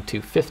it down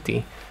to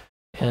 50,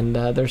 and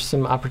there's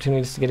some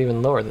opportunities to get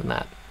even lower than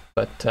that.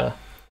 But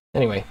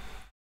anyway,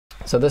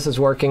 so this is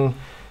working,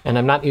 and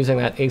I'm not using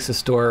that Asus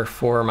store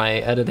for my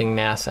editing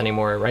NAS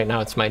anymore. Right now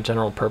it's my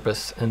general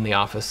purpose in the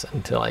office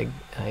until I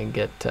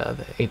get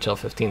the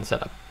HL15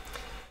 set up.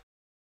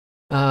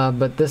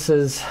 But this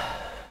is,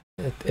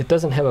 it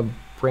doesn't have a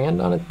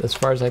brand on it as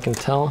far as I can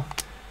tell.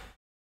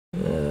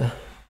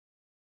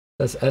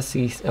 That's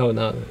SEC, oh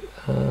no,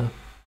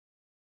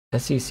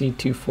 SEC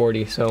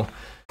 240. So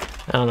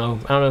I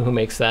don't know who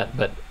makes that,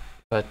 but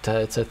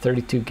it's a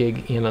 32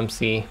 gig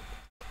eMMC.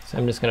 So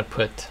I'm just going to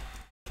put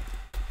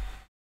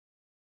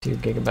 2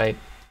 GB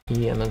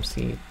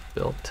eMMC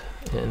built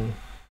in.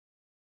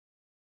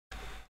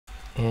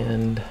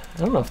 And I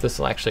don't know if this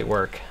will actually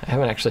work. I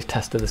haven't actually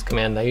tested this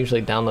command. I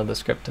usually download the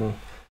script and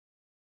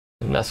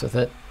mess with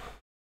it.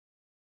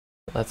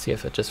 Let's see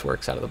if it just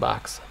works out of the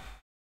box.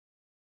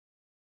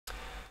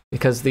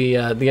 Because the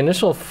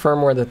initial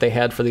firmware that they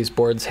had for these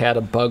boards had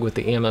a bug with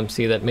the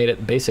eMMC that made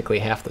it basically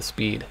half the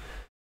speed.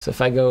 So if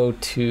I go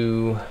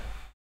to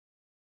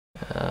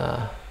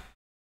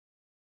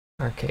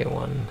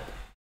RK1,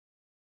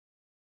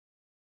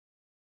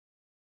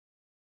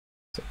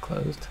 is it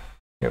closed?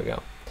 Here we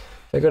go.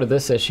 If I go to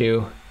this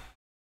issue,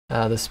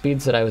 the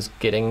speeds that I was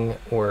getting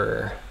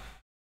were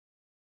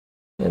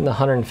in the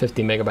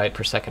 150 megabyte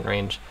per second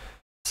range.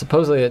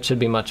 Supposedly it should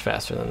be much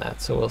faster than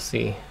that, so we'll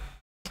see.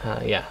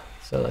 Yeah,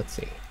 so let's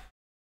see.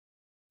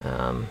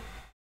 I'm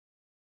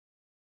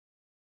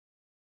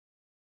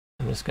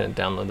just going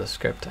to download the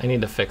script. I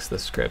need to fix the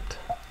script.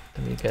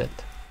 Let me get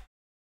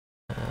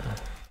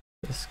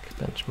disk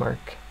benchmark.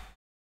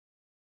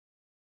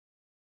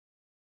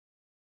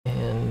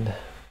 And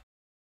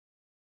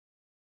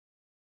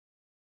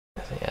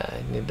yeah,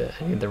 I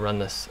need to run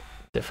this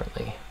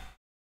differently.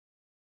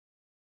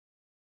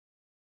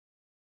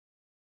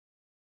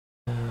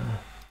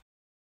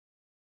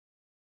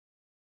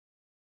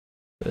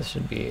 This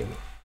should be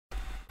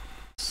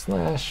 /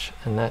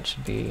 and that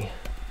should be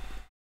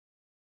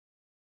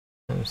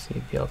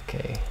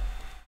MCBLK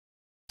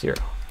 0.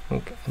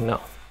 Okay, no.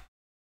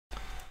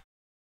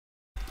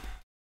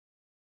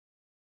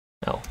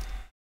 No.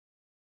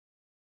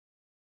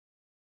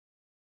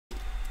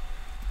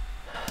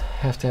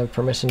 Have to have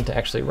permission to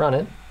actually run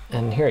it,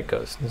 and here it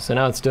goes. So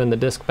now it's doing the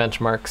disk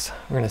benchmarks.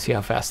 We're going to see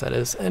how fast that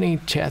is. Any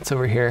chats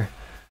over here?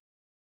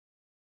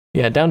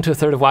 Yeah, down to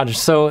 1/3 of wattage.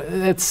 So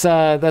it's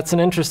that's an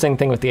interesting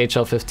thing with the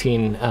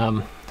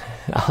HL15.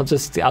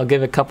 I'll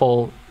give a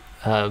couple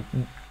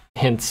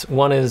hints.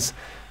 One is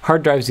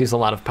hard drives use a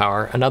lot of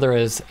power. Another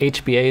is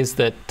HBAs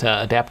that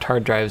adapt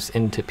hard drives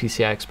into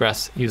PCI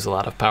Express use a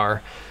lot of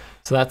power.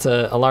 So that's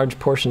a large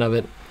portion of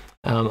it.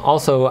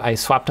 Also, I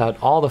swapped out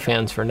all the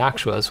fans for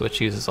Noctuas,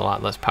 which uses a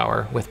lot less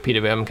power with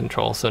PWM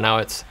control. So now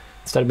it's,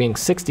 instead of being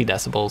 60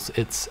 decibels,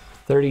 it's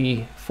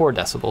 34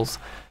 decibels.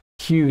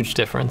 Huge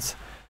difference.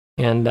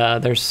 And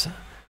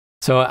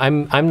so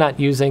I'm not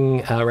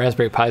using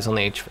Raspberry Pis on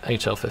the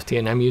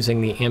HL15. I'm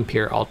using the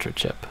Ampere Ultra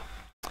chip.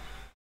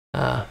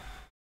 Yeah,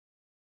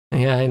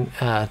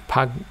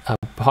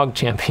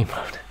 PogChamp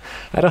mode.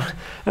 I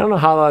don't know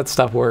how that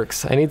stuff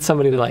works. I need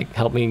somebody to like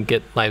help me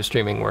get live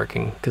streaming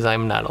working because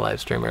I'm not a live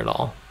streamer at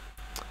all.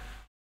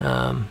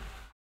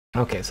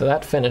 Okay, so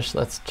that finished.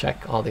 Let's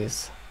check all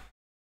these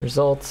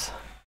results.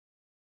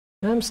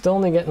 I'm still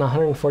only getting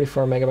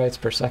 144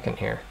 megabytes per second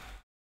here.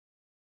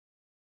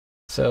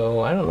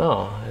 So I don't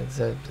know. Is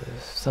it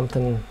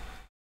something?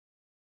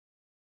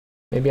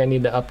 Maybe I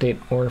need to update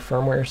more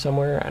firmware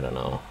somewhere. I don't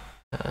know.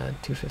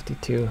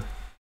 252.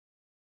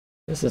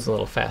 This is a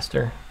little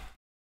faster.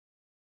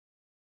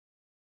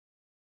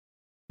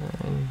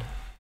 And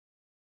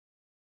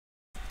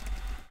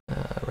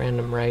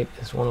random write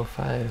is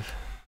 105.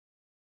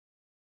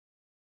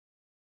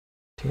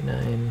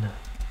 29.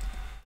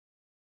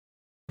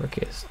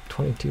 Rookie is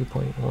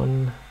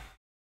 22.10.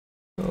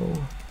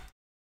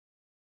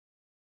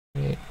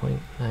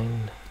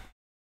 38.9.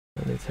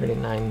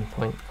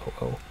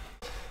 39.00.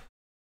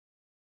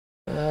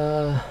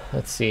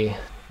 Let's see.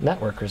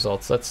 Network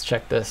results. Let's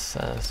check this.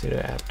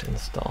 Sudo apt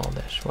install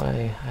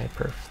 -y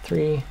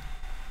iperf3.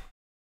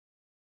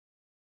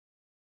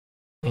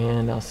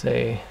 And I'll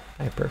say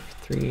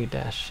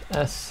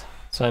iperf3-s.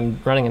 So I'm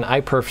running an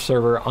iperf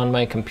server on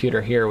my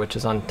computer here, which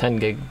is on 10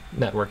 gig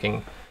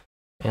networking.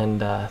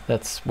 And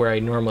that's where I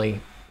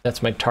normally,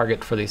 that's my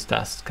target for these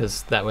tests,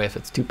 because that way if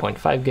it's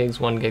 2.5 gigs,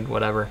 1 gig,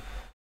 whatever,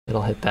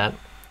 it'll hit that.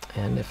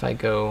 And if I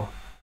go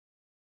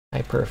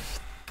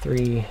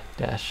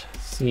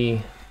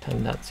iperf3-c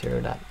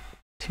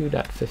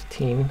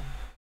 10.0.2.15,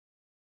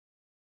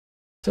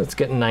 so it's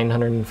getting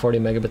 940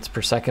 megabits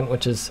per second,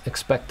 which is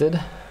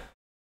expected.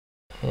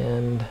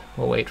 And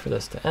we'll wait for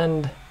this to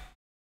end.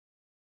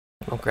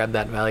 I'll grab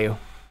that value.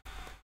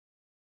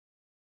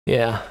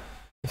 Yeah,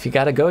 if you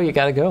gotta go, you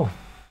gotta go.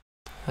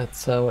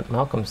 That's what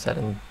Malcolm said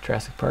in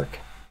Jurassic Park.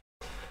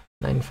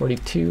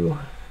 942.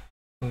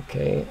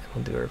 Okay,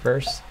 we'll do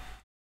reverse.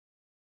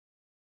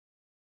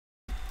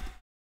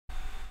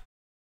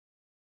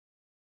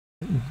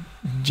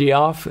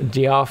 Geoff,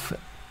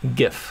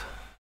 GIF.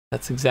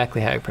 That's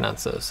exactly how I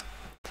pronounce those.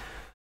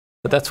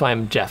 But that's why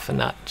I'm Jeff and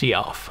not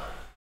Geoff.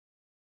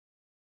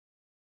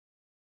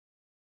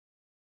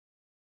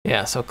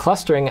 Yeah, so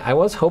clustering, I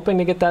was hoping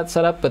to get that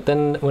set up, but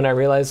then when I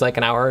realized like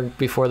an hour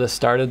before this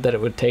started that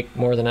it would take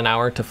more than an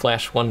hour to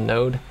flash one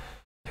node,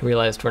 I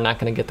realized we're not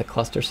going to get the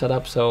cluster set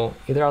up. So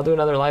either I'll do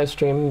another live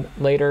stream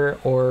later,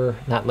 or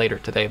not later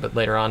today, but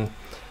later on,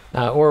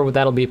 or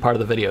that'll be part of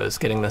the video, is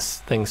getting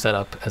this thing set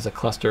up as a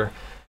cluster.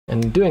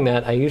 And doing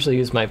that, I usually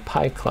use my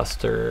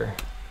PiCluster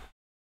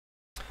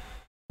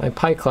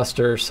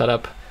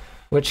setup,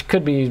 which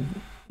could be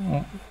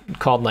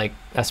called like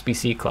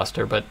SBC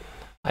cluster, but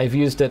I've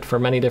used it for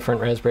many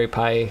different Raspberry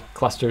Pi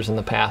clusters in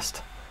the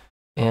past.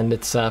 And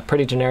it's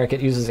pretty generic.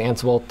 It uses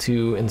Ansible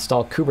to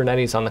install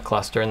Kubernetes on the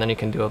cluster, and then you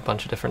can do a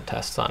bunch of different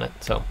tests on it.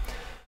 So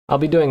I'll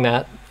be doing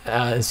that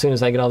as soon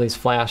as I get all these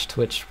flashed,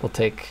 which will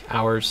take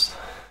hours.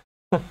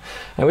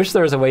 I wish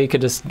there was a way you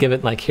could just give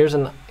it like, here's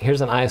an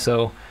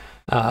ISO,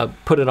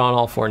 put it on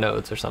all 4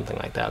 nodes or something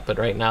like that. But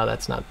right now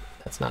that's not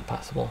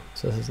possible.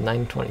 So this is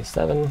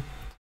 927, and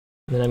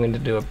then I'm going to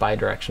do a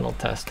bidirectional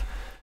test.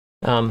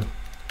 And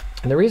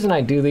the reason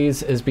I do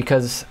these is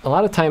because a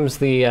lot of times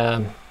the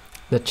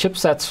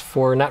chipsets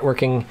for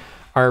networking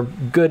are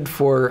good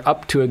for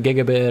up to a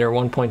gigabit or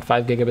 1.5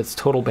 gigabits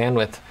total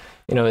bandwidth.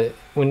 You know,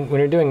 when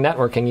you're doing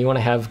networking, you want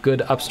to have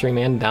good upstream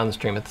and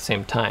downstream at the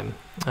same time.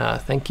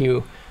 Thank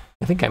you.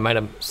 I think I might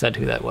have said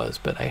who that was,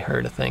 but I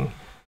heard a thing.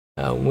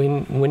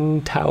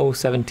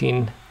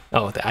 WinTow17.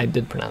 Oh, I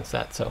did pronounce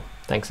that, so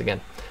thanks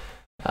again.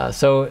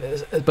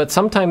 But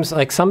sometimes,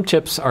 like, some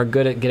chips are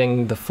good at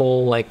getting the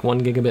full, like, 1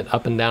 gigabit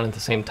up and down at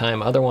the same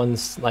time. Other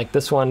ones, like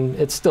this one,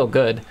 it's still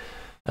good.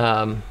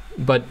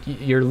 But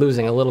you're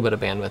losing a little bit of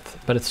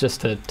bandwidth, but it's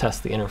just to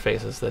test the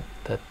interfaces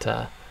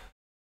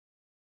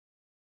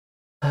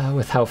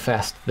with how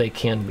fast they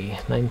can be.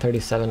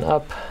 937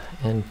 up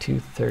and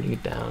 230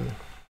 down.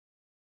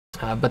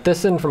 But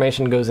this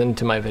information goes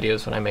into my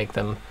videos when I make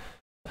them.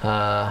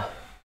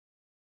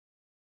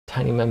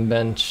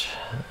 TinyMemBench,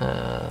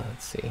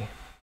 let's see.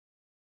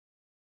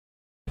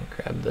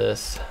 Grab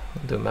this,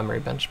 we'll do a memory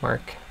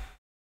benchmark.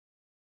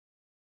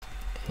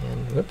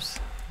 And whoops.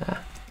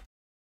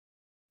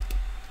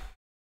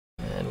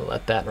 And we'll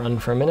let that run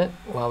for a minute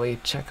while we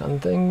check on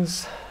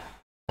things.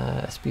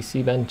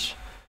 SBC bench.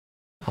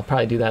 I'll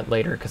probably do that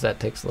later because that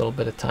takes a little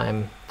bit of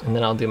time. And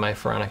then I'll do my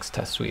Phoronix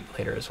test suite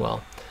later as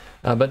well.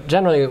 But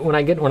generally, when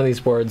I get one of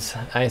these boards,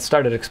 I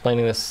started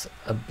explaining this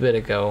a bit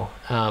ago.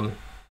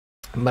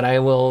 But I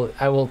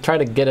will try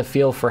to get a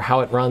feel for how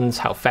it runs,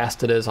 how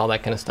fast it is, all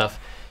that kind of stuff,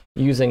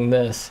 using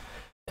this.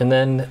 And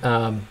then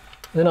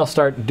I'll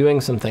start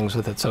doing some things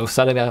with it. So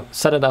set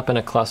it up in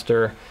a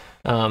cluster.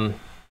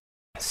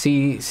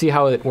 See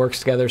how it works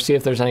together, see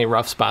if there's any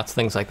rough spots,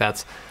 things like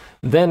that.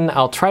 Then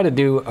I'll try to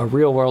do a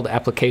real-world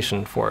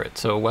application for it.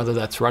 So whether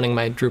that's running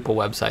my Drupal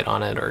website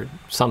on it or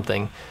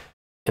something.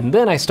 And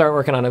then I start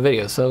working on a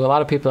video. So a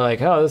lot of people are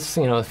like, oh, this is,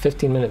 a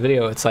 15-minute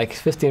video. It's like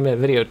 15-minute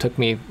video took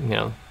me,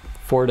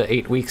 4 to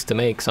 8 weeks to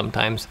make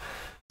sometimes.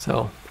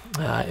 So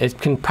it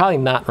can probably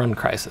not run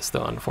Crysis,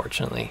 though,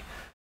 unfortunately.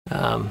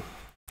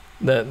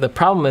 The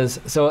problem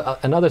is, so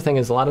another thing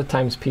is a lot of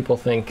times people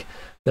think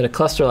that a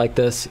cluster like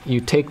this,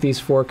 you take these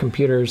 4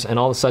 computers and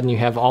all of a sudden you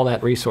have all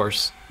that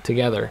resource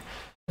together.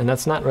 And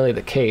that's not really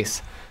the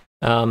case.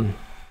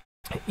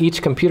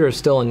 Each computer is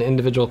still an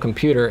individual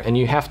computer, and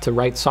you have to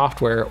write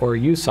software or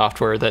use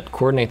software that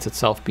coordinates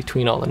itself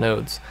between all the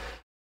nodes.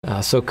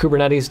 So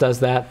Kubernetes does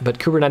that, but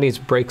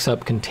Kubernetes breaks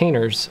up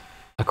containers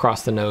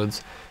across the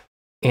nodes.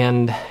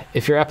 And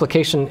if your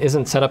application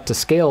isn't set up to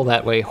scale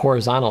that way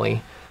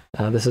horizontally,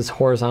 this is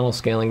horizontal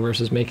scaling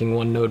versus making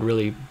one node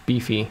really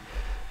beefy,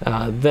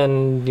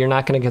 then you're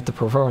not going to get the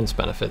performance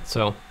benefit.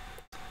 So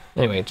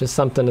anyway, just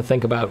something to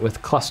think about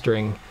with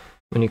clustering.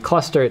 When you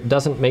cluster, it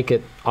doesn't make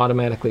it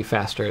automatically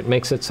faster. It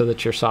makes it so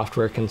that your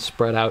software can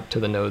spread out to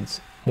the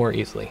nodes more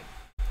easily.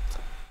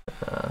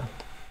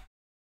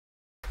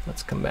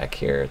 Let's come back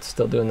here. It's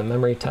still doing the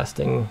memory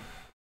testing.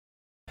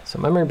 So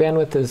memory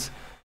bandwidth is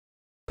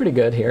pretty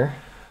good here.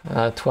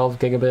 12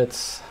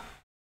 gigabits,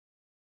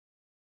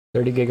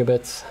 30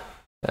 gigabits.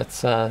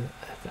 That's I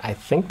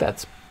think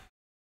that's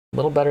a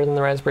little better than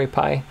the Raspberry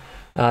Pi.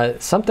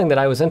 Something that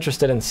I was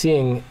interested in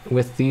seeing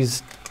with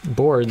these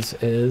boards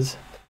is,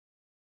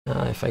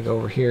 if I go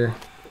over here,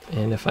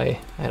 and if I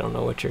don't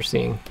know what you're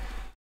seeing.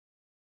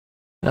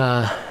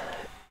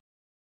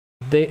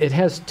 It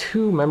has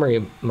 2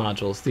 memory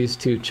modules, these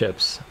 2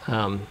 chips,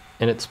 and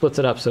it splits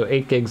it up. So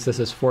 8 gigs, this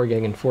is 4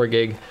 gig and 4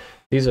 gig.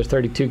 These are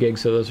 32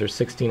 gigs, so those are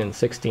 16 and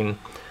 16.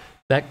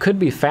 That could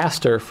be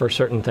faster for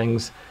certain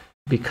things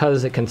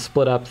because it can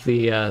split up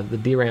the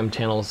DRAM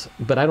channels,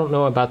 but I don't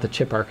know about the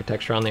chip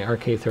architecture on the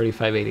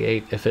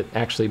RK3588, if it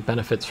actually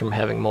benefits from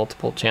having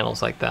multiple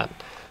channels like that.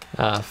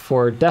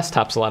 For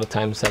desktops, a lot of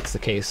times that's the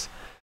case.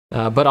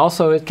 But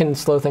also it can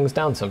slow things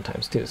down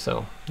sometimes too.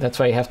 So that's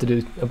why you have to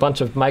do a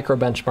bunch of micro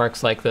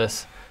benchmarks like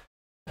this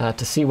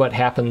to see what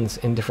happens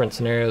in different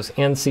scenarios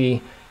and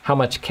see how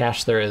much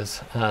cache there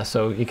is.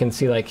 So you can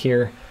see, like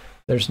here,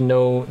 there's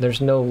no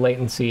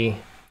latency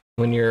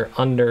when you're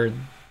under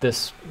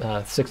this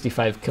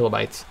 65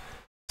 kilobytes.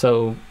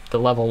 So the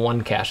level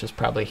 1 cache is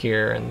probably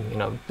here,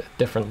 and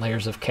different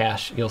layers of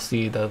cache. You'll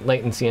see the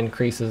latency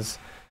increases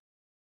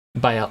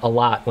by a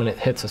lot when it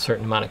hits a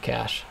certain amount of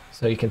cache.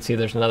 So you can see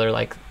there's another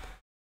like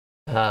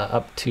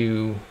up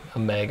to a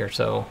meg or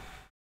so.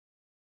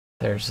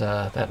 There's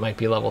that might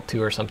be level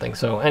 2 or something.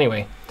 So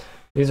anyway,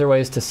 these are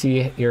ways to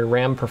see your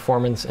RAM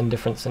performance in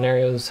different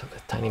scenarios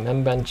with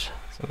TinyMemBench.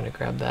 So I'm going to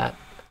grab that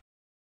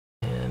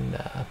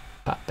and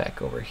pop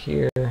back over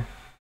here,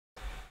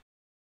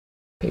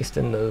 paste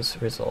in those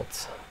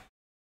results.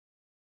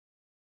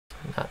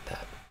 not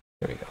that.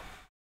 Here we go.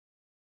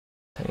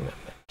 Tiny map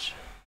bench.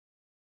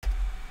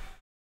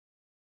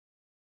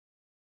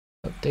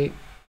 Update.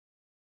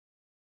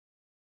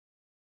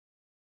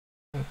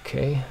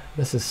 Okay,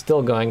 this is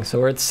still going. So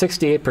we're at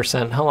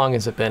 68%. How long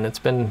has it been? It's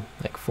been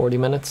like 40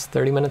 minutes,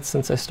 30 minutes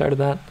since I started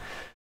that.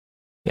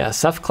 Yeah,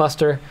 Ceph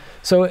cluster.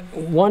 So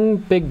one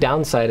big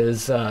downside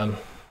is if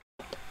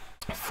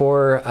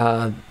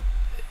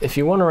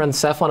you want to run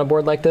Ceph on a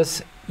board like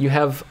this, you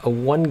have a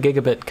 1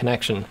 gigabit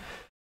connection.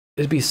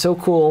 It'd be so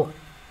cool.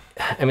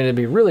 I mean, it'd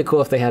be really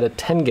cool if they had a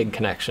 10 gig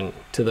connection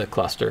to the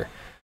cluster,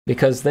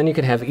 because then you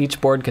could have, each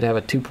board could have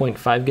a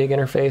 2.5 gig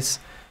interface,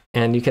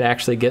 and you could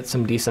actually get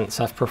some decent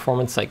Ceph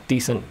performance, like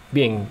decent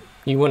being,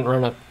 you wouldn't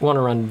want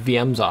to run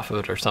VMs off of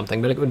it or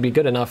something, but it would be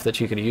good enough that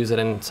you could use it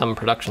in some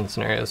production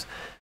scenarios.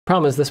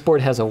 Problem is, this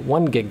board has a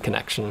 1 gig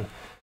connection.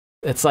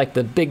 It's like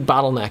the big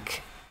bottleneck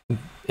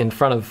in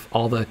front of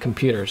all the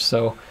computers,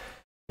 so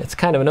it's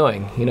kind of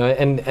annoying, you know.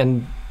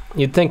 And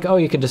you'd think, oh,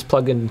 you could just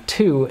plug in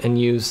 2 and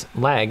use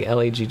lag,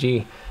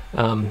 LAGG,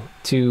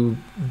 to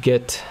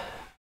get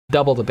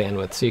double the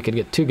bandwidth, so you could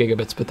get 2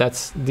 gigabits. But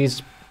that's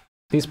these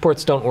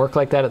ports don't work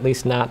like that, at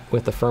least not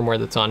with the firmware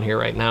that's on here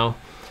right now.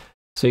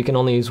 So you can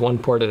only use 1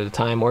 port at a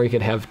time, or you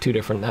could have 2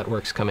 different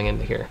networks coming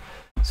into here.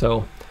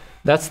 So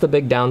that's the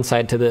big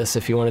downside to this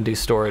if you want to do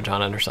storage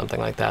on it or something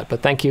like that.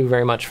 But thank you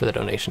very much for the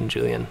donation,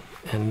 Julian.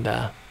 And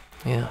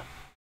yeah.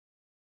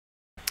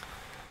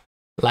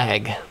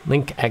 Lag,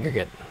 link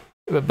aggregate.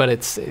 But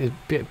it's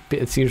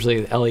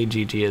usually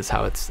LAGG is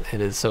how it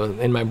is. So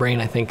in my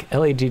brain, I think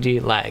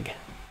LAGG lag.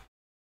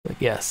 But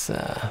yes,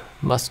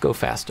 must go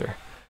faster.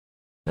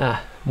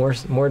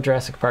 More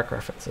Jurassic Park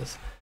references.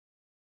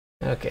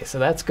 Okay, so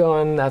that's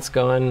going.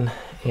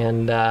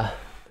 And the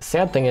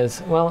sad thing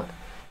is, well,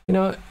 you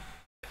know,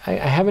 I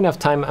have enough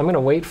time. I'm going to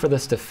wait for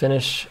this to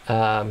finish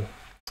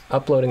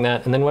uploading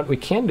that. And then what we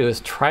can do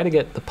is try to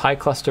get the Pi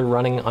cluster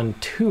running on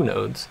 2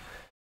 nodes.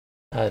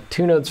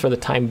 2 nodes for the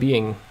time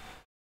being.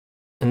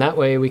 And that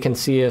way we can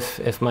see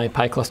if my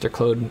Pi cluster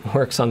code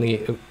works on the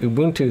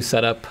Ubuntu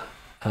setup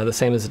the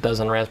same as it does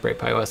on Raspberry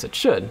Pi OS. It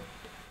should.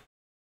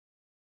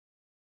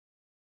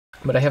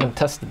 But I haven't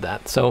tested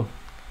that. So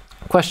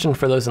question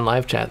for those in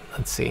live chat,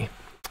 let's see.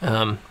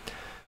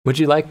 Would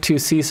you like to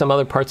see some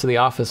other parts of the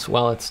office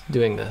while it's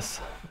doing this?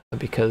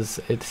 Because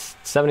it's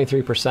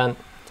 73%,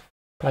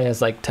 probably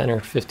has like 10 or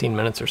 15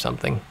 minutes or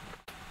something.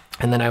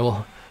 And then I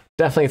will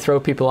definitely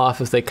throw people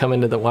off if they come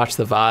into watch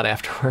the VOD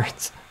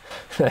afterwards.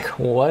 Like,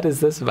 what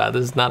is this about?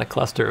 This is not a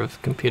cluster of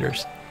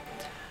computers.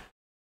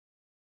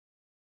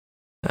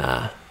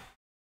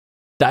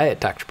 Diet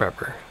Dr.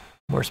 Pepper,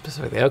 more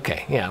specifically.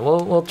 Okay, yeah,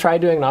 we'll try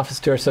doing an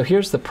office tour. So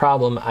here's the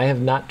problem. I have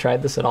not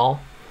tried this at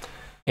all.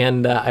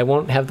 And I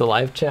won't have the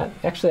live chat.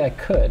 Actually, I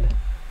could.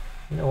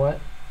 You know what?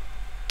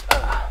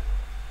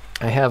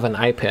 I have an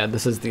iPad.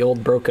 This is the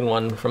old broken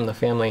one from the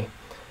family.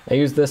 I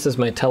use this as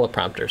my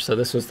teleprompter. So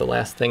this was the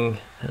last thing.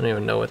 I don't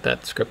even know what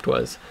that script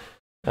was.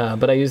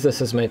 But I use this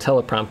as my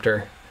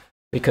teleprompter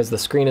because the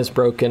screen is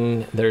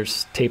broken.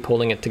 There's tape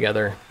holding it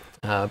together.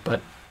 But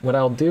what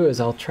I'll do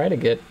is I'll try to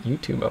get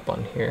YouTube up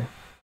on here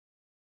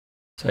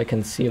so I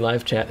can see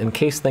live chat in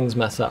case things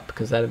mess up,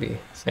 because that'd be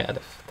sad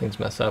if things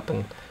mess up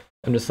and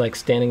I'm just like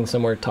standing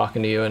somewhere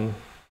talking to you and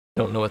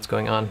don't know what's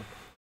going on.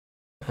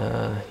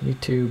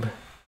 YouTube.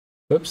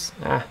 Whoops.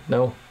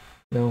 No.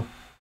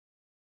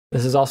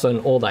 This is also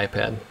an old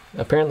iPad.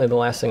 Apparently the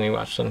last thing we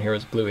watched on here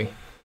was Bluey.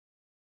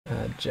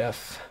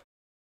 Jeff.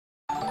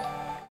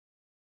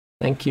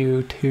 Thank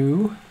you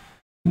to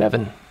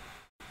Nevin.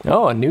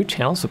 Oh, a new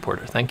channel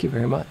supporter. Thank you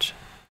very much.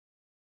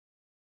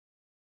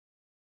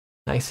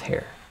 Nice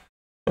hair.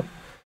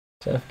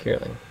 Jeff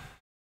Kierling.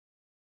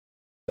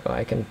 So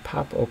I can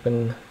pop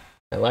open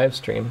my live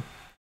stream.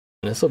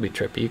 And this will be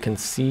trippy. You can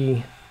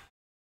see.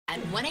 At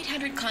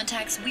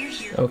 1-800-CONTACTS, we're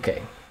here.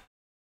 Okay.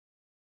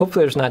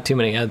 Hopefully there's not too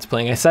many ads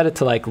playing. I set it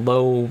to like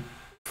low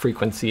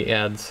frequency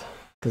ads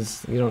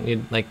because you don't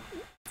need, like,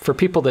 for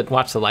people that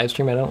watch the live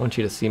stream, I don't want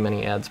you to see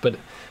many ads, but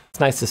it's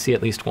nice to see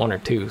at least 1 or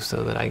 2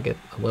 so that I get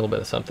a little bit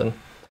of something.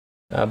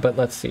 But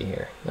let's see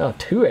here. Oh,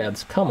 2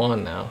 ads. Come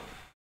on now.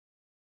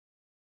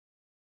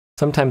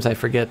 Sometimes I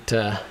forget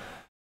that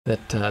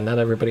not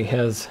everybody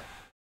has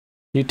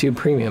YouTube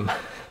Premium.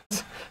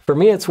 For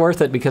me, it's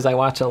worth it because I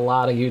watch a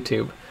lot of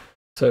YouTube.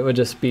 So it would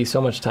just be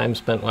so much time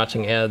spent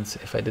watching ads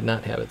if I did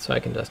not have it, so I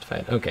can justify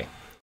it. Okay.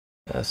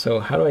 So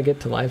how do I get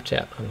to live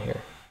chat on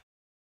here?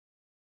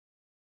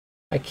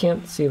 I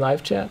can't see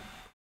live chat?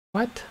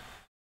 What?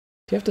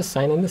 Do you have to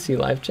sign in to see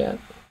live chat?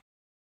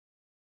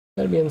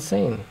 That'd be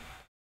insane.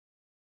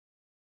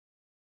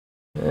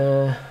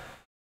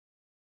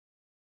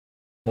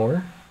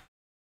 Or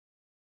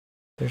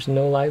there's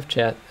no live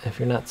chat if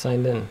you're not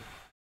signed in.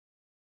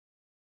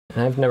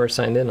 And I've never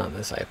signed in on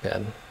this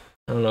iPad.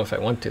 I don't know if I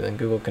want to, then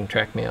Google can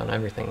track me on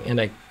everything.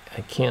 And I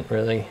can't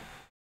really,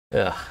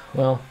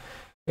 well,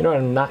 you know what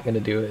I'm not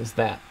gonna do is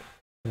that.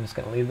 I'm just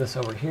gonna leave this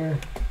over here.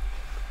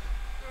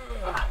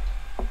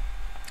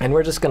 And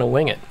we're just gonna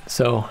wing it.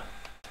 So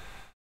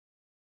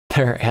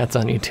there are ads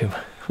on YouTube.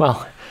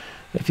 Well,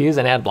 If you use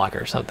an ad blocker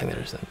or something, there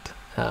isn't.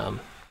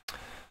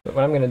 But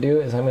what I'm going to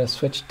do is I'm going to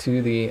switch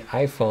to the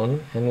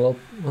iPhone, and we'll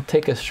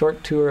take a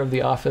short tour of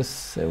the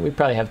office. We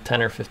probably have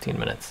 10 or 15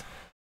 minutes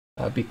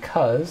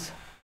because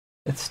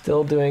it's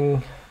still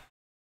doing.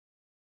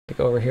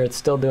 Go over here. It's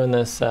still doing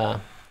this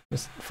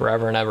just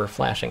forever and ever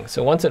flashing.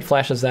 So once it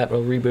flashes that,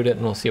 we'll reboot it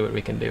and we'll see what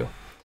we can do.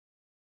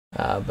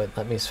 But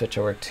let me switch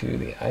over to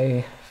the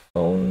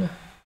iPhone,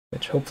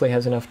 which hopefully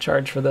has enough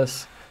charge for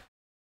this.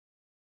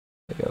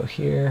 Go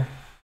here.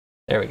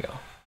 There we go.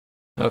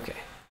 Okay.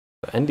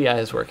 So NDI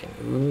is working.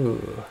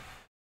 Ooh.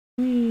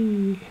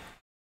 Whee.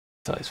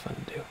 It's always fun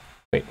to do.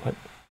 Wait, what?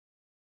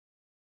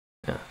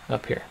 Yeah,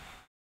 up here.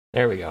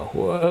 There we go.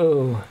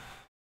 Whoa.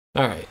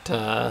 All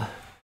right.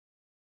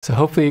 So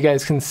hopefully you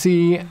guys can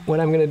see. What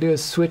I'm going to do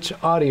is switch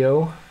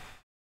audio.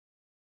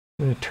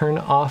 I'm going to turn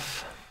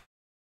off.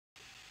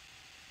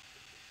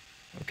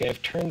 Okay,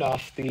 I've turned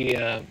off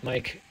the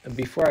mic.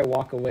 Before I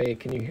walk away,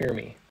 can you hear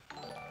me?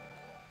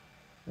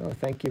 Oh,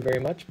 thank you very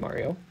much,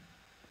 Mario.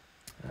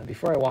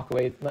 Before I walk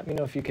away, let me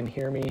know if you can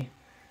hear me.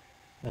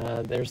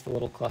 There's the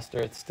little cluster.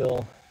 It's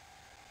still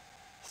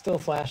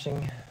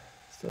flashing,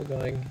 still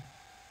going.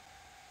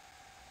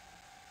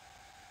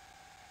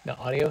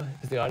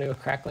 Is the audio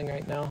crackling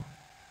right now?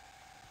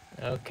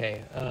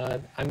 Okay,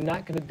 I'm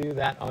not going to do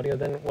that audio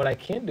then. What I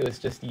can do is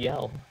just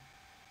yell.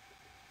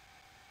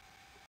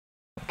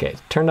 Okay,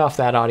 turned off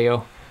that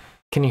audio.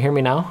 Can you hear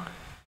me now?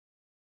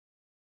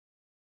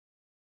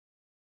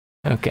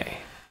 Okay.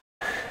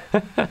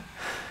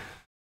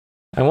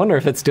 I wonder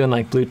if it's doing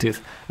like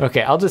Bluetooth.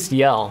 Okay, I'll just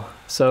yell.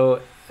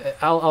 So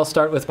I'll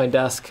start with my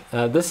desk.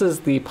 This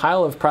is the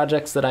pile of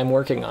projects that I'm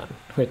working on,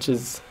 which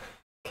is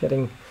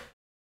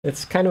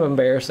it's kind of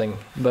embarrassing,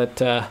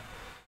 but I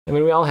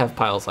mean, we all have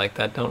piles like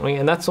that, don't we?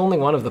 And that's only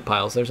one of the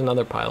piles. There's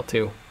another pile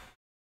too.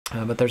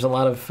 But there's a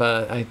lot of,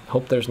 I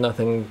hope there's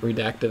nothing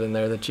redacted in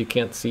there that you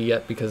can't see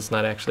yet because it's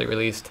not actually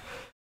released.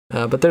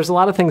 But there's a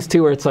lot of things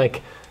too where it's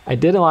like, I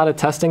did a lot of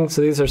testing.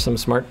 So these are some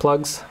smart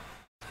plugs.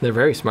 They're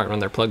very smart when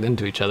they're plugged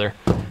into each other.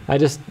 I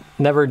just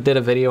never did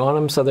a video on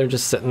them, so they're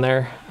just sitting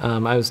there.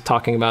 I was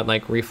talking about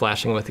like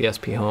reflashing with the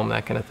SP Home,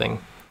 that kind of thing.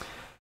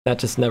 That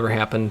just never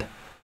happened.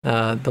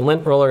 The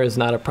lint roller is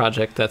not a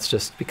project. That's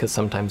just because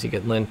sometimes you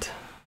get lint.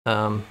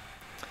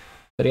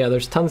 But yeah,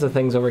 there's tons of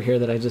things over here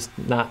that I just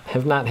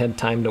have not had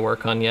time to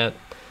work on yet.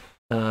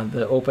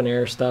 The open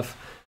air stuff.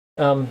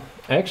 I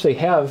actually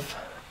have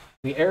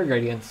the air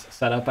gradients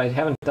set up. I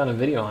haven't done a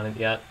video on it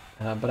yet,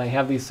 but I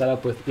have these set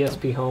up with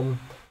ESP Home,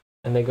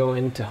 and they go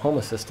into Home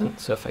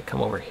Assistant. So if I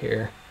come over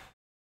here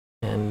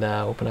and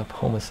open up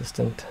Home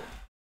Assistant,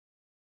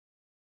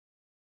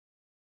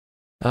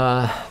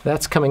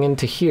 that's coming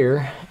into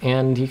here,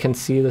 and you can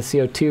see the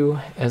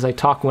CO2 as I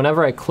talk.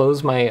 Whenever I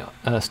close my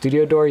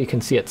studio door, you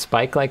can see it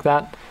spike like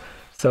that.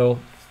 So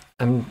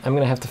I'm going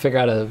to have to figure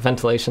out a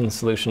ventilation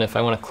solution if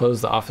I want to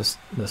close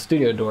the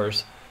studio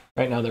doors.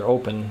 Right now they're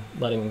open,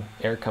 letting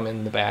air come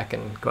in the back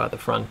and go out the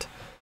front.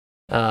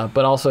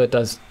 But also it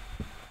does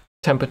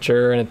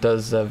temperature, and it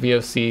does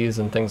VOCs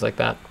and things like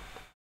that.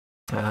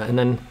 And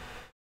then,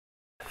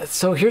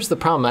 so here's the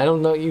problem. I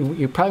don't know,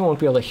 you probably won't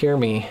be able to hear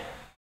me.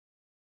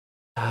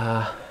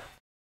 I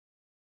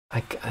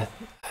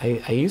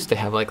used to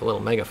have like a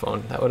little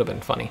megaphone. That would have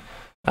been funny.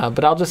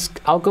 But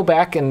I'll go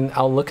back and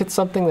I'll look at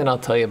something, then I'll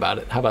tell you about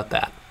it. How about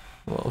that?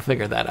 We'll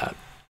figure that out.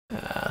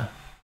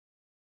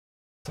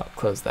 So I'll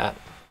close that.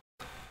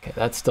 Okay,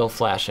 that's still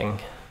flashing.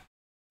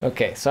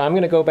 Okay, so I'm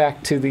going to go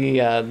back to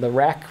the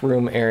rack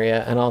room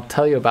area, and I'll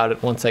tell you about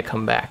it once I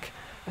come back.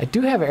 I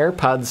do have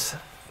AirPods.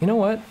 You know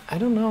what? I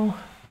don't know.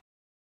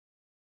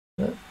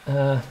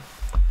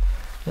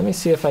 Let me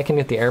see if I can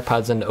get the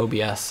AirPods into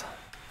OBS.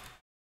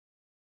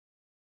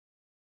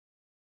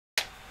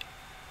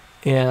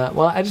 Yeah,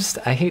 well,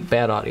 I hate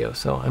bad audio,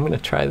 so I'm going to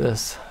try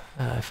this.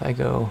 If I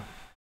go,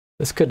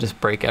 this could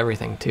just break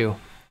everything too.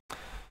 If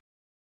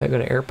I go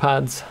to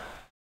AirPods.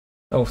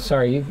 Oh,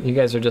 sorry, you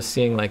guys are just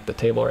seeing like the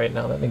table right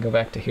now. Let me go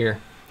back to here.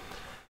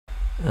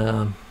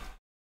 Let's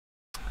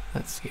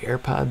see,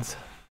 AirPods.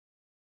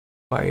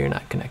 Why are you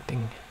not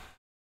connecting?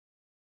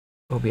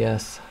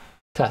 OBS,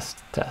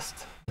 test.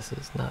 This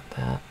is not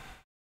that.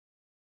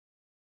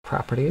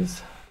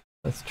 Properties.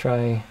 Let's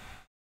try.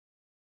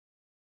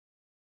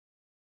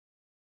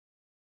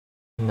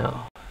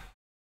 No.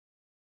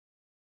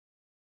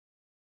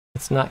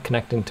 It's not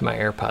connecting to my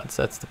AirPods.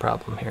 That's the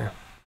problem here.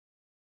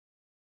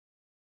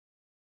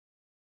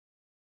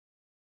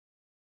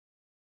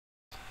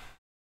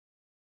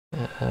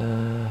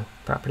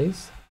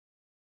 Properties.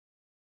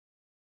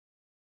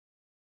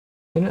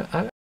 You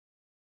know,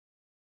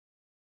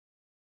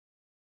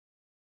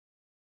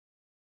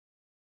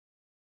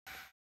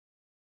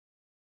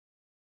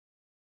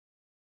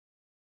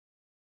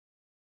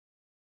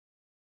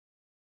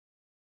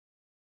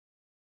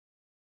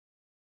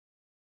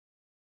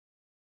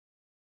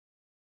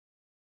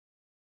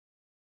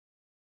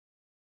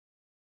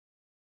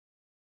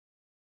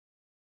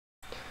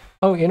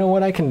 oh, you know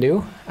what I can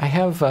do? I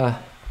have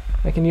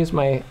I can use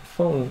my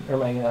phone or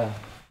my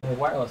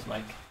wireless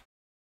mic.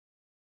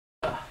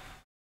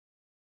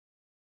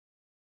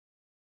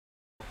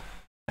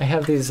 I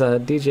have these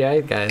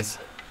DJI guys.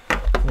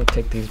 Let me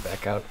take these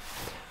back out.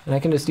 And I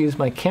can just use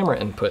my camera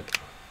input.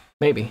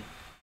 Maybe.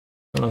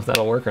 I don't know if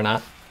that'll work or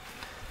not.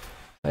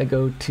 I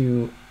go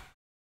to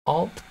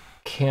Alt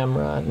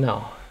Camera,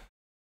 no.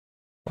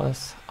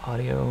 Plus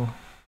Audio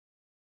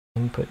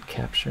Input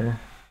Capture.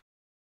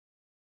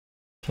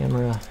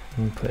 Camera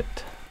Input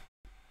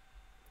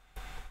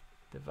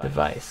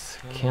Device.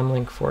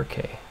 Camlink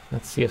 4K.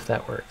 Let's see if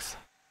that works.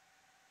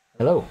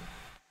 Hello.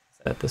 Is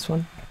that this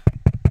one?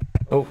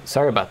 Oh,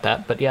 sorry about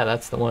that, but yeah,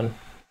 that's the one.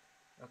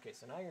 Okay,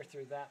 so now you're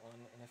through that one,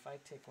 and if I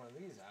take one of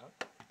these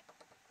out,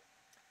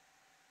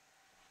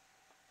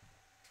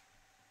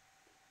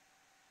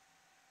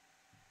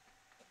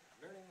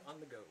 learning on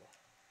the go.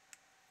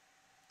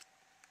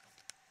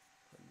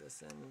 Plug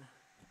this in.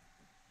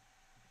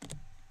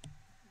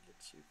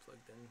 Get you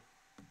plugged in.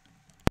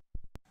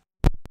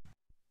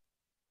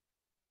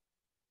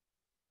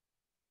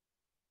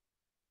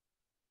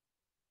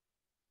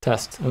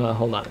 Test.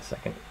 Hold on a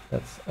second.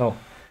 That's, oh,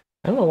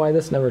 I don't know why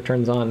this never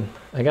turns on.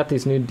 I got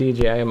these new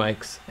DJI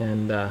mics,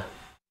 and the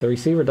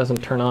receiver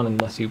doesn't turn on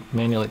unless you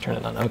manually turn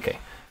it on. Okay.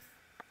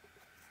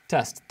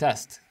 Test,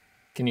 test.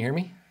 Can you hear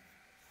me?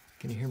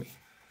 Can you hear me?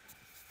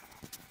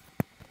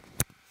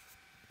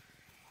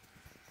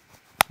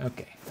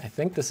 Okay, I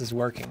think this is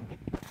working.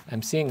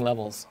 I'm seeing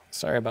levels.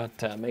 Sorry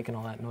about making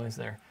all that noise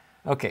there.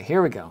 Okay,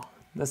 here we go.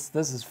 This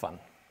is fun.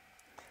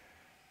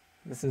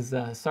 This is,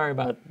 sorry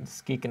about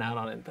geeking out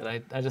on it, but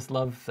I just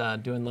love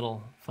doing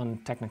little fun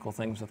technical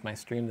things with my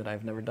stream that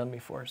I've never done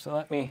before. So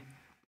let me...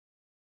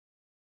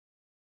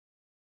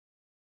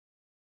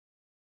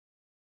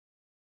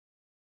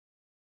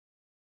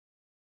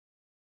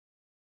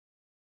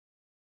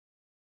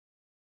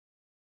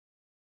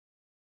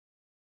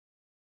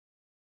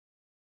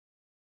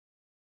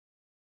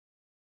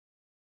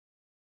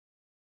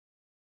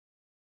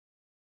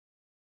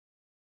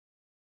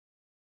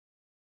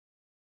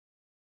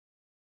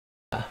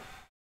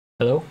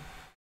 Hello?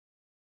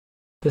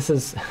 This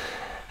is...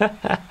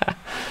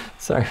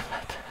 Sorry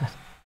about that.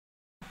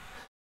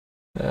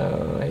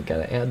 Oh, I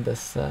gotta add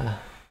this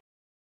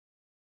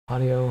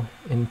audio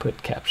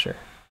input capture.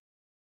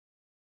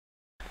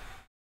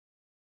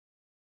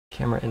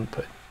 Camera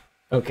input.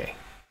 Okay.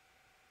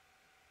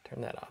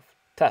 Turn that off.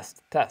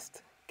 Test,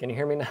 test. Can you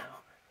hear me now?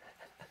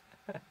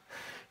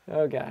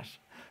 Oh gosh.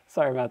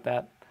 Sorry about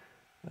that.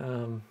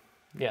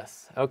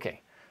 Yes, okay.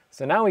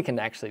 So now we can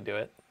actually do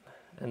it.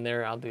 And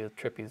there, I'll do a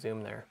trippy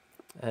zoom there.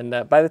 And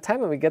by the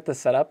time that we get this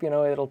set up, you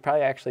know, it'll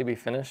probably actually be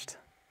finished.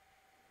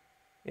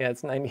 Yeah,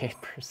 it's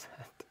 98%.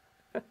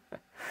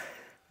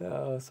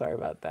 Oh, sorry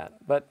about that.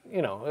 But,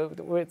 you know,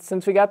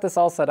 since we got this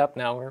all set up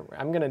now,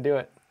 I'm going to do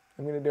it.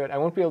 I'm going to do it. I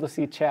won't be able to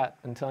see chat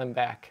until I'm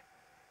back.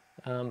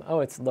 Oh,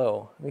 it's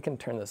low. We can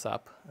turn this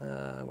up.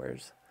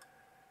 Where's...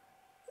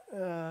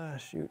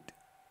 shoot.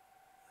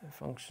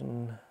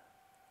 Function...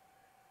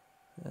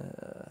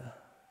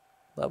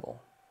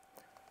 level.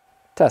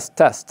 Test,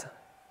 test.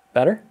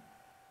 Better?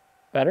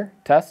 Better?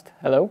 Test?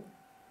 Hello?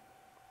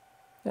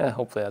 Yeah,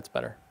 hopefully that's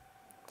better.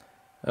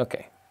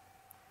 Okay.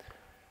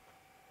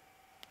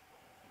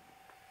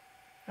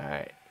 All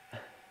right.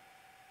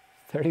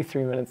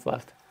 33 minutes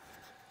left.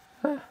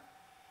 Huh.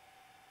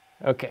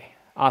 Okay,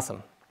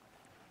 awesome.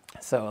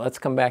 So let's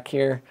come back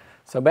here.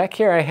 So back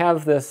here I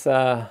have this,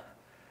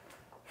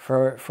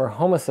 for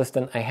Home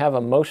Assistant, I have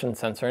a motion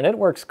sensor, and it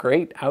works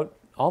great out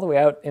all the way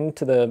out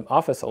into the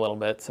office a little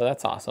bit, so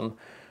that's awesome.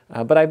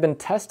 But I've been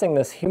testing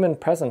this human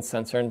presence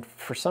sensor, and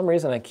for some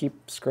reason I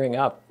keep screwing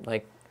up.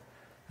 Like,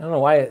 I don't know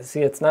why. See,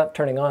 it's not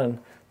turning on.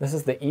 This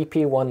is the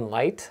EP1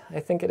 Lite,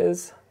 I think it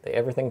is, the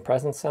everything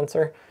presence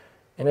sensor.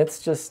 And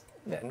it's just,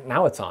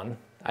 now it's on.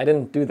 I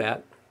didn't do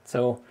that.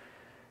 So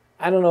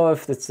I don't know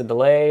if it's a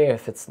delay,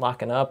 if it's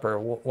locking up, or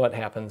what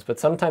happens. But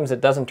sometimes it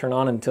doesn't turn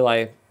on until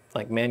I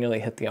like manually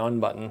hit the on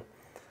button.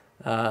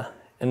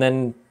 And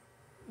then,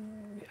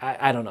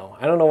 I don't know.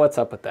 I don't know what's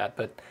up with that,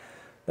 but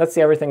that's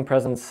the Everything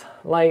Presence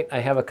Lite. I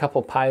have a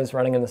couple Pis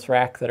running in this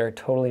rack that are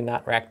totally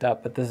not racked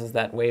up, but this is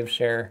that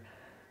WaveShare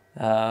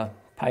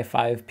Pi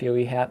 5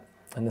 PoE hat,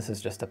 and this is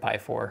just a Pi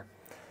 4.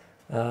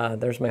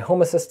 There's my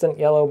Home Assistant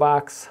yellow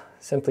box,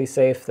 Simply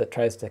Safe, that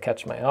tries to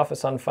catch my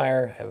office on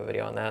fire. I have a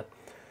video on that.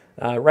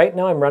 Right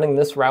now I'm running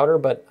this router,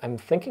 but I'm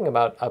thinking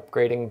about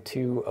upgrading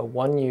to a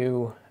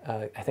 1U,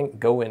 I think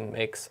GoIn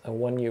makes a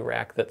 1U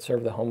rack that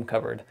serves the home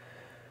covered.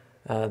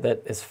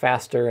 That is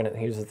faster, and it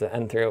uses the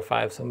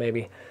N305, so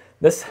maybe.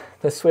 This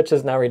switch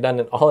is now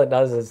redundant. All it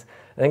does is,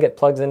 I think it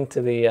plugs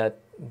into the,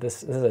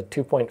 this is a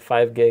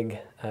 2.5 gig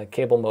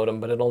cable modem,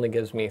 but it only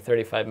gives me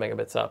 35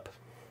 megabits up.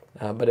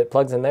 But it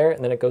plugs in there,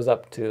 and then it goes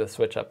up to the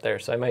switch up there,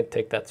 so I might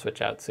take that switch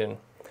out soon.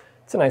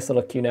 It's a nice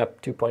little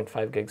QNAP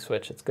 2.5 gig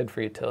switch. It's good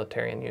for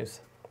utilitarian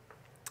use.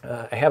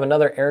 I have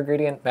another air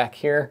gradient back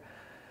here.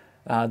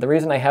 The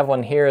reason I have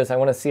one here is I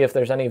want to see if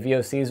there's any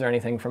VOCs or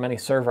anything from any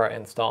server I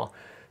install.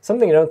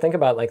 Something you don't think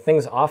about, like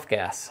things off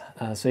gas.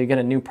 So you get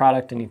a new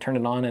product and you turn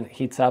it on and it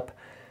heats up.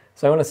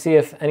 So I want to see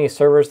if any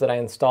servers that I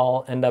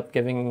install end up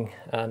giving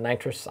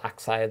nitrous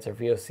oxides or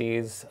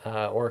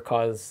VOCs or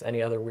cause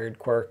any other weird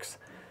quirks.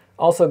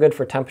 Also good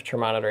for temperature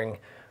monitoring.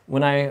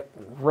 When I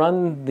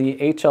run the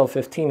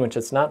HL15, which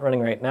it's not running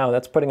right now,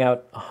 that's putting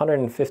out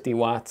 150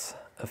 watts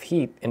of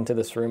heat into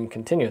this room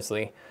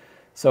continuously.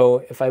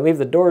 So if I leave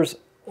the doors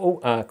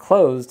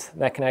closed,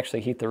 that can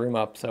actually heat the room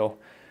up. So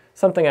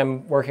something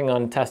I'm working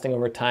on testing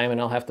over time, and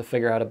I'll have to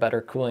figure out a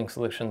better cooling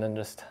solution than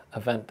just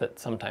a vent that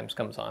sometimes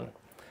comes on.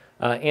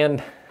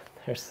 And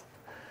there's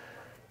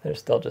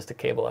still just a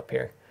cable up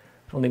here.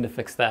 We'll need to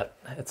fix that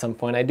at some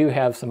point. I do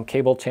have some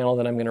cable channel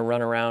that I'm going to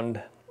run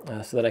around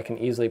so that I can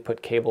easily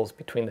put cables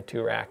between the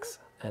two racks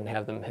and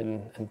have them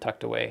hidden and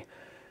tucked away,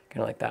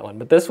 kind of like that one.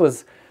 But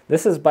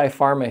this is by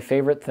far my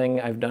favorite thing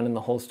I've done in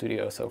the whole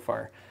studio so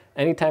far.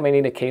 Anytime I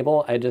need a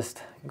cable, I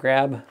just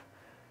grab,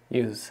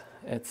 use.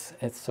 It's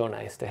so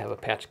nice to have a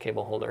patch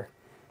cable holder.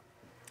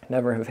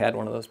 Never have had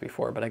one of those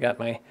before, but I got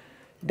my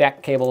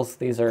DAC cables.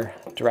 These are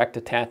direct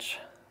attach.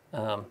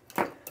 I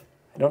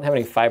don't have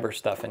any fiber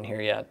stuff in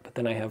here yet, but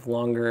then I have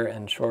longer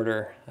and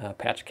shorter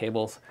patch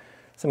cables,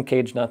 some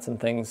cage nuts and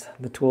things,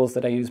 the tools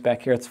that I use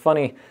back here. It's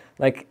funny,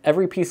 like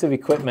every piece of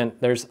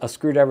equipment, there's a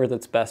screwdriver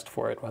that's best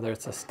for it, whether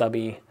it's a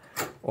stubby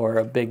or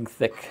a big,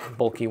 thick,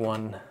 bulky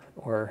one,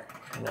 or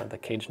the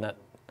cage nut,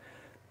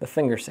 the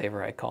finger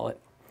saver, I call it.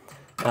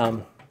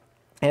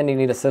 And you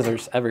need a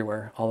scissors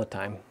everywhere, all the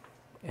time.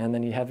 And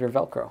then you have your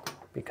Velcro,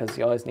 because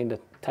you always need to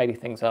tidy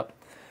things up.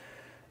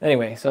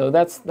 Anyway, so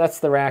that's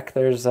the rack.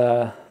 There's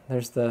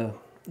the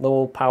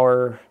low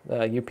power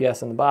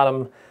UPS in the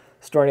bottom,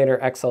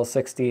 Storinator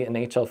XL60 and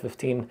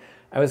HL15.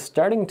 I was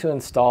starting to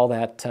install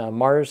that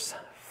Mars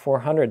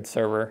 400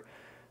 server,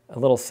 a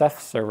little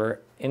Ceph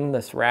server, in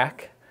this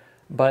rack,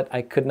 but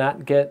I could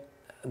not get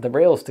the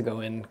rails to go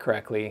in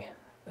correctly.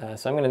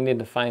 So I'm going to need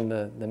to find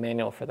the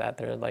manual for that.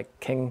 They're like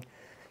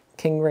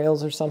King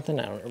rails or something.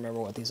 I don't remember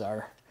what these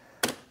are.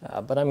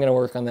 But I'm going to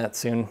work on that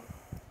soon.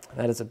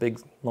 That is a big,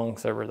 long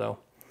server, though.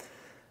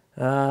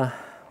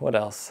 What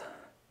else?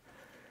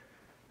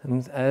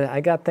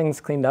 I got things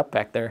cleaned up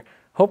back there.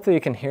 Hopefully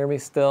you can hear me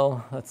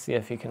still. Let's see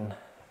if you can.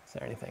 Is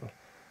there anything?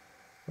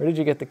 Where did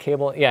you get the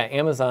cable? Yeah,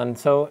 Amazon.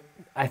 So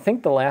I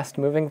think the last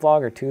moving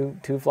vlog, or two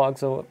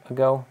vlogs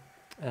ago,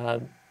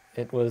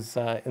 it was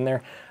in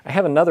there. I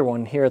have another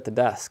one here at the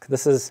desk.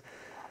 This is,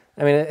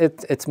 I mean,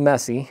 it's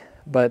messy,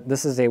 but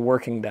this is a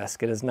working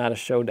desk. It is not a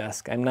show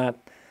desk. I'm not,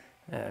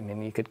 I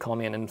mean, you could call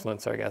me an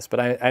influencer, I guess,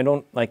 but I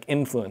don't like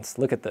influence.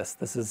 Look at this.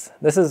 This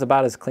is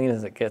about as clean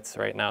as it gets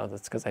right now.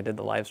 That's because I did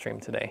the live stream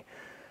today.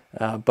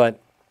 But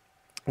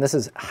this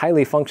is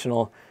highly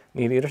functional.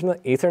 You need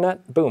Ethernet?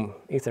 Boom,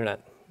 Ethernet.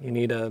 You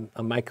need a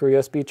micro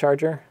USB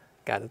charger.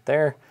 Got it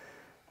there.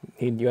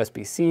 You need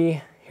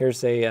USB-C.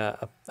 Here's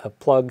a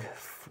plug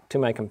to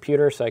my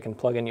computer so I can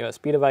plug in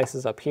USB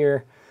devices up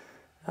here.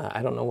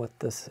 I don't know what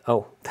this,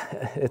 oh,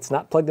 it's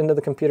not plugged into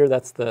the computer.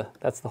 That's the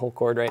whole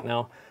cord right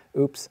now.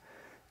 Oops.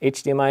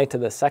 HDMI to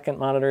the second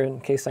monitor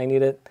in case I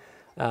need it.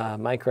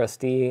 Micro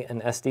SD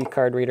and SD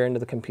card reader into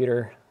the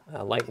computer.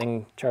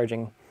 Lightning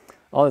charging.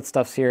 All that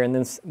stuff's here. And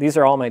then these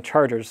are all my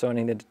chargers, so when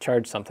I need to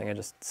charge something, I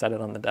just set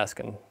it on the desk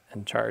and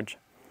charge.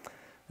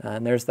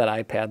 And there's that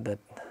iPad that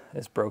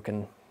is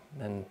broken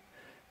and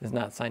is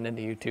not signed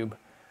into YouTube.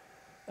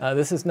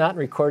 This is not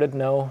recorded,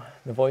 no.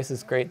 The voice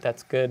is great,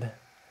 that's good.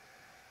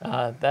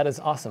 That is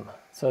awesome.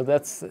 So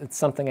it's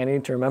something I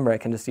need to remember. I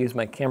can just use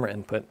my camera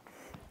input.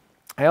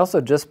 I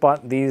also just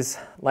bought these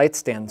light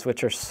stands,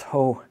 which are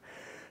so,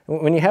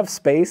 when you have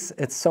space,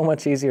 it's so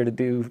much easier to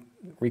do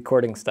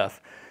recording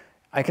stuff.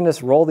 I can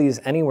just roll these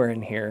anywhere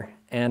in here,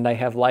 and I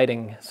have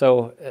lighting.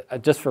 So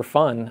just for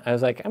fun, I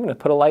was like, I'm going to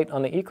put a light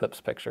on the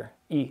Eclipse picture.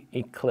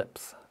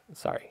 Eclipse.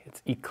 Sorry,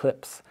 it's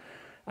Eclipse.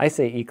 I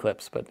say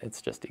Eclipse, but it's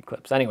just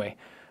Eclipse. Anyway,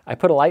 I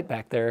put a light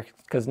back there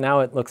because now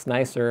it looks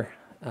nicer.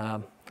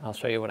 I'll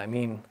show you what I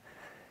mean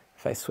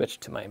if I switch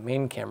to my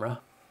main camera.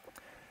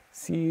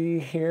 See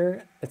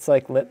here, it's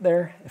like lit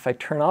there. If I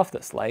turn off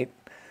this light,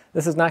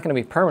 this is not going to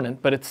be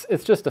permanent, but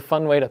it's just a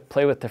fun way to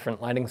play with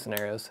different lighting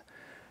scenarios.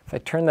 If I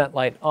turn that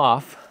light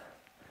off,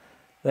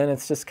 then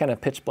it's just kind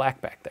of pitch black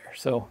back there.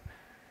 So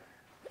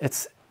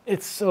it's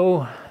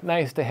so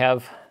nice to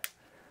have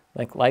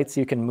like lights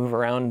you can move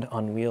around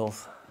on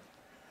wheels.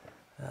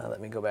 Let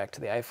me go back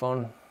to the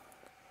iPhone.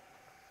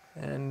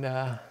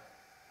 And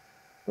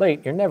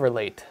late, you're never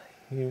late.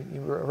 You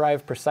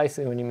arrive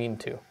precisely when you mean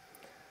to.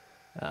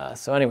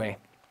 So anyway,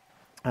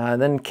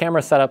 then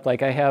camera setup,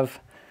 like I have,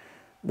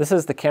 this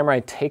is the camera I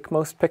take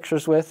most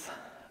pictures with.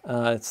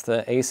 It's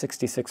the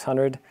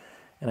A6600,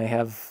 and I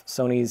have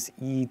Sony's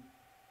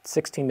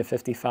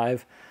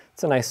E16-55.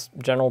 It's a nice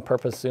general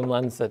purpose zoom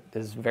lens that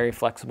is very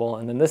flexible.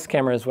 And then this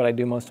camera is what I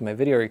do most of my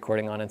video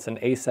recording on. It's an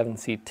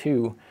A7C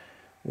II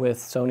with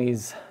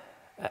Sony's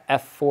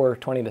f4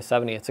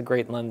 20-70. It's a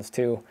great lens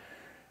too,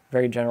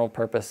 very general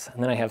purpose.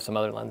 And then I have some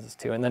other lenses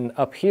too. And then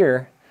up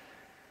here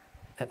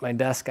at my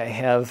desk I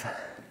have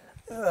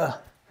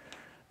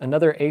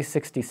another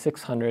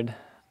A6600,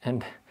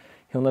 and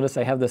you'll notice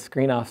I have the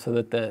screen off so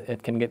that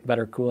it can get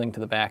better cooling to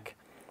the back.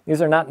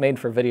 These are not made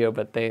for video,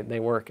 but they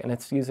work, and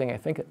it's using, I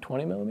think, a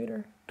 20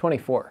 millimeter?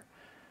 24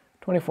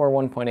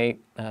 1.8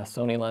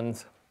 Sony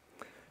lens.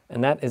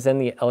 And that is in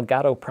the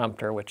Elgato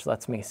prompter, which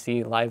lets me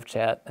see live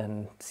chat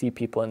and see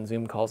people in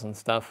Zoom calls and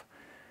stuff.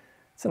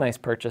 It's a nice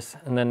purchase.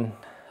 And then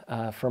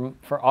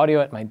for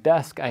audio at my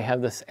desk, I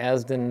have this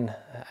Asden,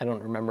 I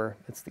don't remember,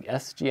 it's the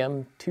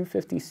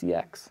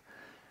SGM250CX.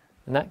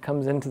 And that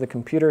comes into the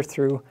computer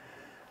through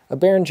a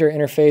Behringer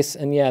interface.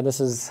 And yeah,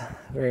 this is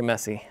very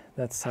messy.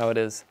 That's how it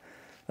is.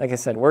 Like I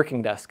said,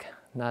 working desk,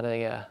 not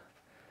a,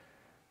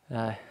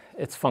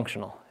 it's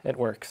functional, it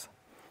works.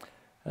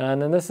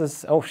 And then this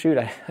is, oh shoot,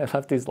 I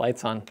left these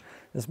lights on.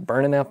 This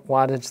burning up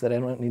wattage that I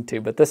don't need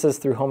to, but this is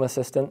through Home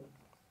Assistant.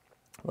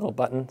 Little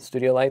button,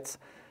 studio lights.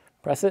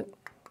 Press it,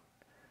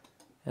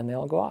 and they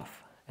all go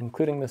off,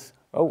 including this.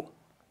 Oh,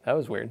 that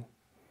was weird.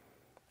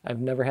 I've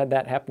never had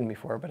that happen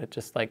before, but it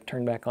just like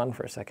turned back on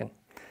for a second.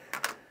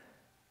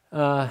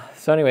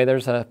 So anyway,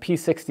 there's a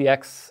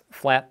P60X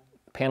flat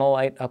panel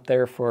light up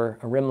there for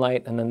a rim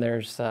light, and then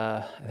there's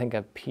I think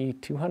a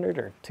P200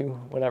 or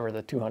whatever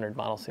the 200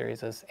 model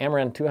series is.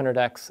 Amaran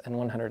 200X and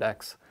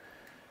 100X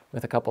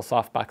with a couple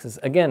soft boxes.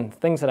 Again,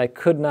 things that I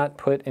could not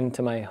put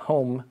into my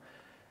home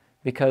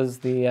because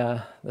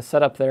the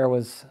setup there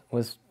was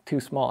too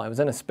small. I was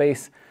in a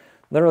space,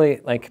 literally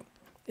like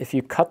if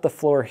you cut the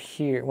floor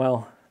here,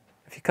 well,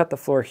 if you cut the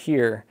floor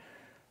here,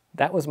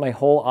 that was my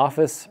whole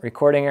office,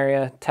 recording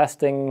area,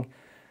 testing.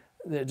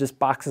 Just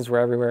boxes were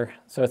everywhere,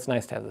 so it's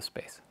nice to have the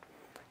space.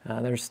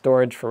 There's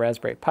storage for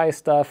Raspberry Pi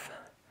stuff,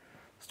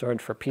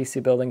 storage for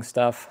PC building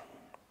stuff,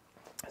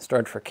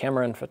 storage for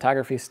camera and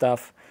photography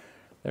stuff.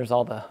 There's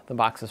all the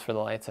boxes for the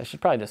lights. I should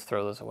probably just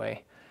throw those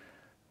away,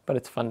 but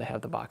it's fun to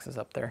have the boxes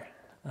up there.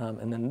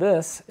 And then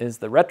this is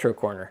the retro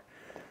corner.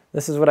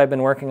 This is what I've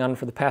been working on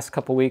for the past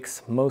couple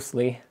weeks,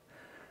 mostly.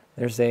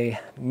 There's a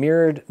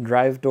mirrored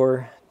drive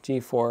door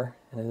G4,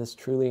 and it is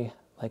truly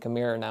like a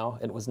mirror now.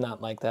 It was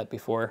not like that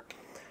before.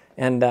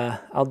 And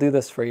I'll do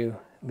this for you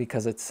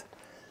because it's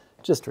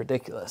just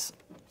ridiculous.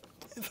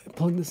 If I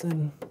plug this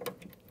in,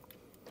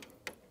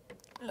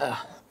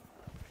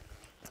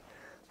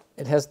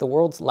 it has the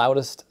world's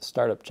loudest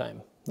startup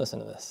chime. Listen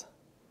to this.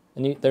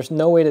 And there's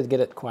no way to get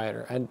it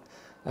quieter.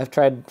 I've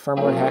tried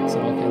firmware hacks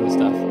and all kinds of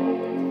stuff.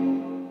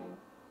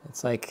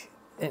 It's like,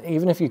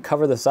 even if you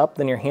cover this up,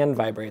 then your hand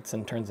vibrates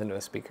and turns into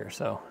a speaker.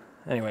 So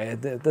anyway,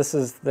 this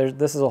is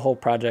a whole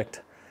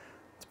project.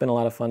 It's been a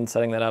lot of fun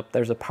setting that up.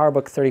 There's a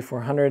PowerBook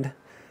 3400.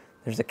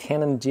 There's a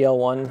Canon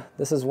GL1.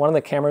 This is one of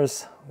the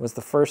cameras, was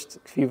the first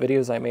few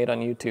videos I made on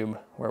YouTube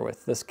were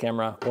with this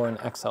camera or an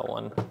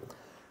XL1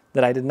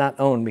 that I did not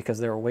own because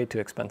they were way too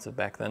expensive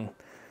back then.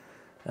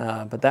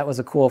 But that was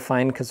a cool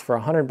find because for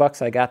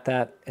 $100 I got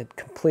that.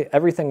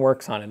 Everything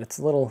works on it. Needs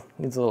a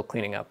little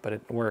cleaning up, but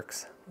it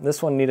works.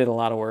 This one needed a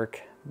lot of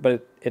work,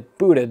 but it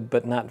booted,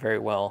 but not very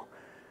well.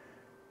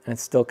 And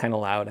it's still kind of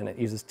loud, and it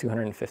uses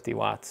 250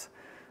 watts.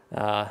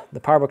 The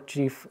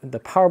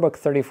PowerBook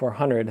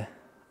 3400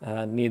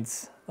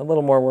 needs a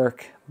little more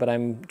work, but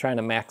I'm trying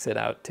to max it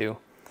out too.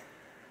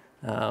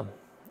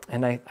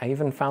 And I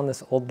even found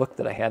this old book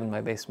that I had in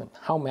my basement,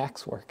 How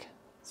Macs Work.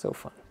 So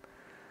fun.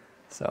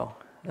 So,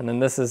 and then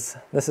this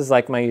is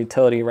like my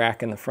utility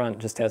rack in the front,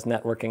 just has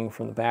networking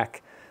from the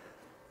back,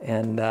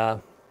 and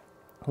a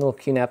little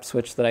QNAP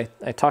switch that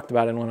I talked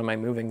about in one of my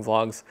moving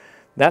vlogs.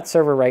 That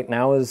server right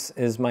now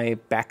is my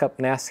backup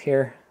NAS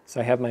here. So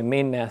I have my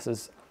main NAS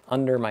is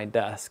under my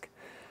desk,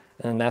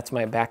 and that's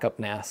my backup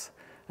NAS.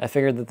 I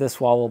figured that this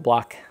wall will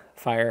block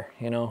fire,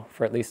 you know,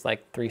 for at least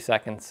like 3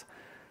 seconds.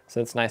 So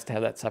it's nice to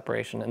have that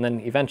separation. And then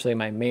eventually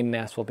my main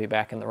NAS will be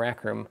back in the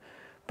rack room,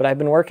 but I've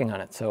been working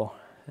on it. So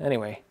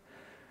anyway,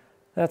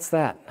 that's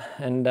that.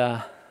 And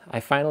I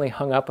finally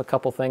hung up a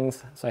couple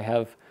things. So I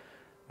have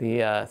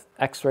the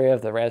X-ray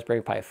of the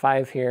Raspberry Pi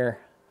 5 here,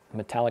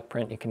 metallic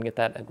print. You can get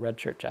that at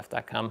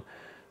redshirtjeff.com.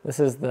 This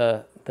is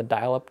the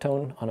dial-up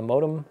tone on a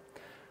modem.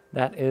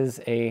 That is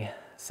a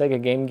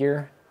Sega Game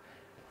Gear.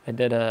 I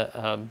did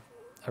a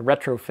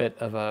retrofit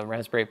of a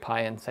Raspberry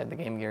Pi inside the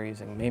Game Gear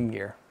using MAME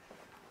gear.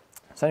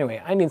 So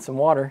anyway, I need some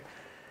water,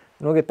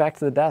 and we'll get back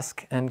to the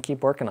desk and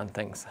keep working on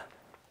things.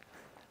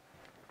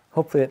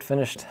 Hopefully it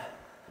finished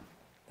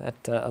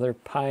that other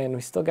Pi, and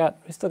we still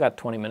got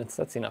 20 minutes.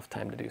 That's enough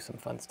time to do some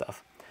fun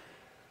stuff.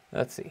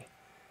 Let's see,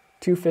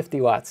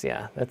 250 watts.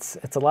 Yeah, it's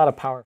a lot of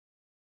power.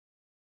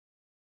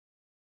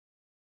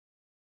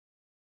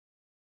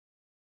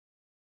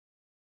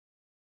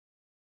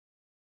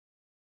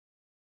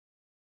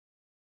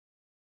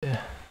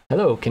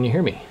 Hello, can you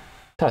hear me?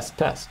 Test,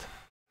 test.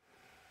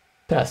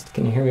 Test,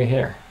 can you hear me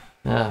here?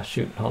 Ah,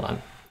 shoot, hold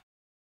on.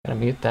 Gotta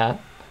mute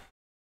that.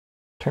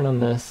 Turn on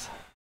this.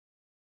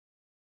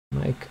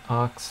 Mic,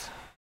 aux.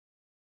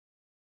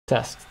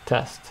 Test,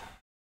 test.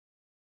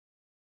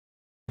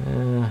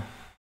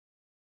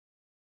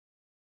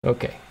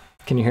 Okay,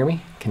 can you hear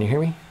me? Can you hear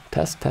me?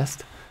 Test,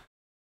 test.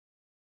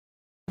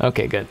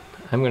 Okay, good.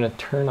 I'm gonna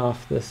turn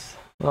off this.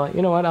 Well,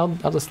 you know what?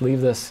 I'll just leave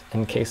this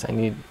in case I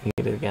need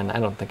it again. I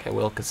don't think I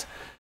will, because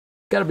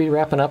gotta be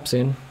wrapping up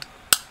soon.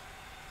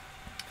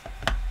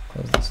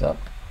 Close this up.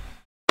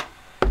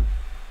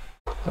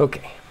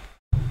 Okay.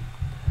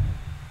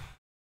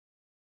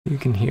 You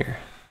can hear.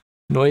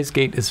 Noise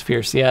gate is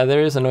fierce. Yeah,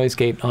 there is a noise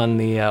gate on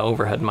the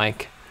overhead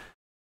mic.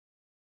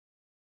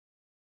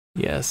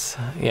 Yes,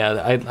 yeah,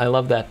 I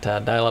love that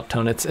dial-up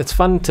tone. It's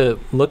fun to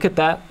look at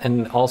that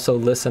and also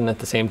listen at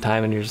the same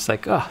time, and you're just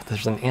like, oh,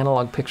 there's an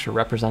analog picture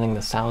representing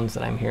the sounds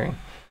that I'm hearing.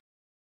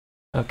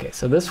 Okay,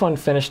 so this one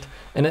finished,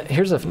 and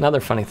here's another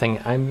funny thing.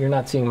 You're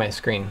not seeing my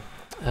screen,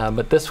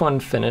 but this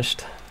one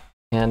finished,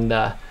 and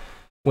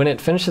when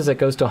it finishes, it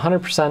goes to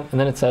 100%, and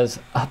then it says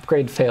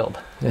upgrade failed.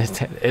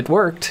 It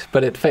worked,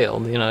 but it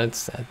failed. You know,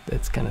 it's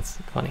kind of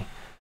funny.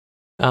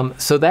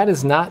 So that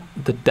is not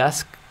the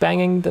desk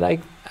banging that I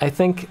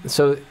think.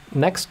 So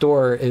next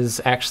door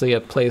is actually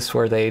a place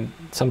where they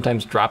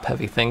sometimes drop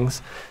heavy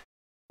things,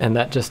 and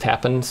that just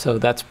happened. So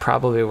that's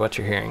probably what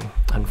you're hearing,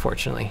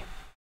 unfortunately.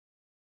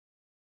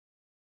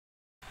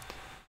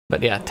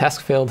 But yeah,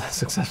 task failed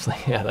successfully.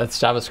 Yeah, that's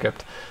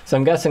JavaScript. So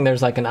I'm guessing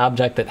there's like an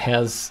object that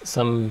has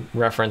some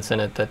reference in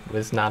it that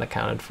was not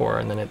accounted for,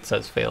 and then it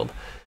says failed.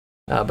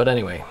 But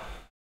anyway,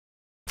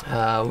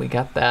 we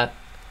got that.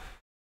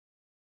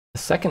 The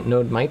second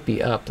node might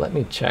be up. Let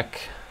me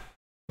check.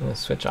 I'm going to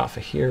switch off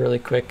of here really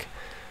quick.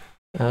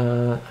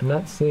 I'm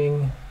not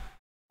seeing...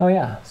 Oh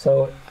yeah,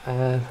 so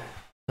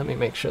let me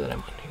make sure that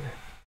I'm on here.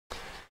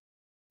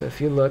 So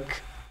if you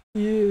look,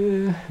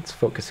 yeah, it's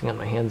focusing on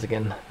my hands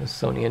again. Those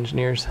Sony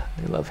engineers,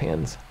 they love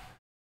hands.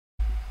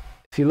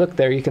 If you look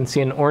there, you can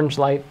see an orange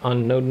light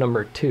on node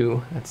number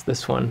 2. That's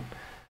this one.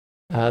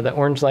 The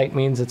orange light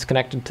means it's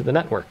connected to the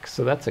network,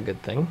 so that's a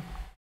good thing.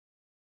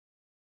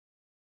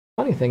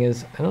 Funny thing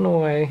is, I don't know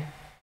why,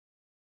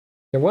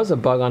 there was a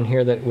bug on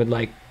here that would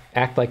like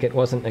act like it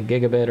wasn't a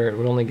gigabit or it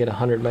would only get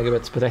 100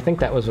 megabits, but I think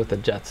that was with the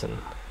Jetson.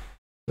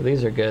 So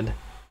these are good.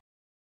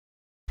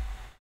 I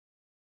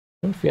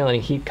don't feel any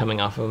heat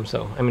coming off of them,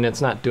 so I mean it's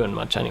not doing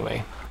much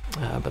anyway.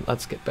 But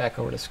let's get back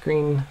over to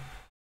screen.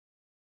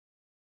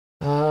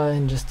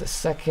 In just a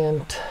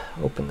second,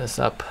 open this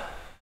up.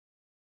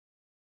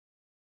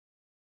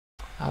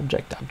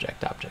 Object,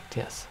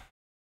 yes.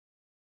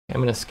 I'm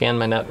going to scan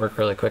my network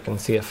really quick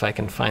and see if I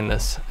can find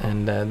this,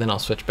 and then I'll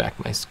switch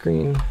back my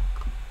screen.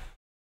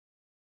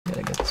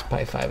 Gotta get this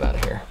Pi 5 out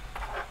of here.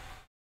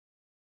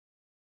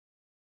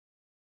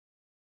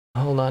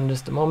 Hold on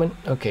just a moment.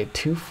 Okay,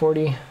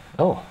 240.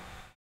 Oh,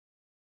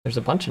 there's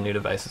a bunch of new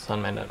devices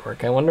on my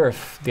network. I wonder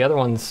if the other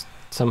ones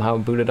somehow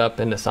booted up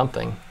into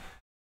something.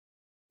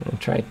 I'm going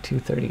to try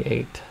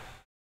 238.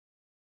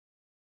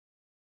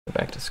 Go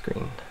back to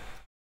screen.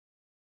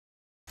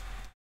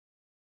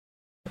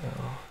 So,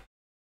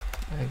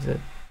 exit.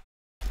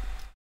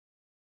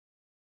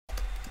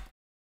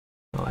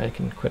 Oh, I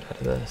can quit out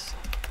of this.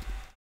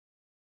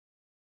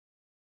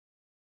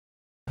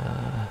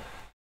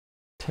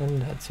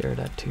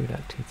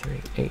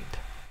 10.0.2.238.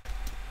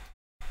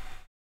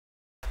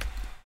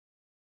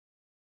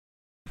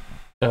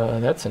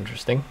 That's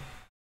interesting.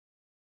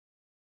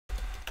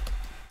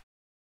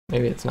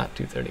 Maybe it's not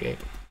 238.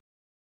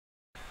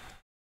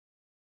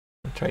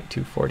 I'll try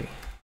 240.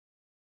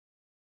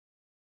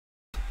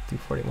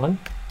 241?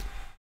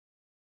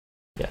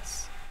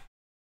 Yes.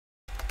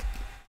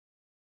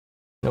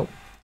 Nope.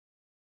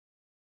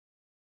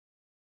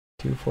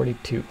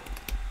 242.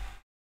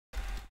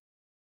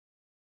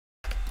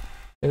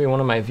 Maybe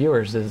one of my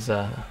viewers is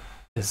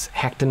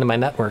hacked into my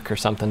network or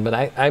something,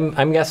 but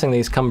I'm guessing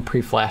these come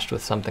pre-flashed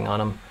with something on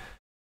them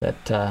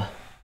that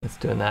it's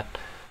doing that.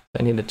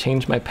 I need to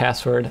change my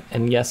password,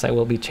 and yes, I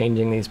will be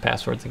changing these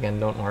passwords again,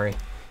 don't worry.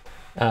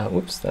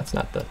 Whoops, that's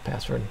not the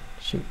password.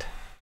 Shoot.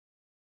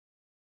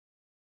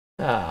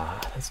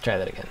 Let's try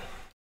that again.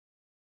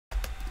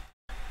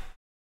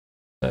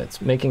 So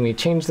it's making me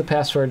change the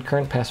password.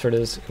 Current password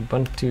is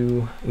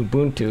Ubuntu,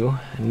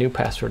 and new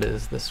password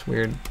is this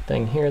weird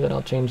thing here that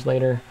I'll change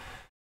later.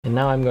 And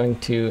now I'm going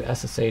to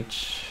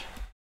SSH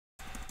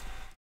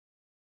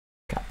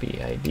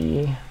copy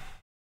ID.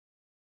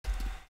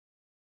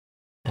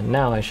 And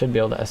now I should be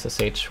able to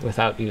SSH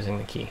without using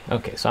the key.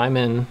 Okay, so I'm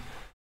in.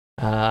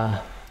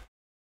 Let's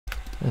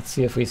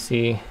see if we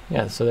see.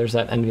 Yeah, so there's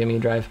that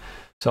NVMe drive.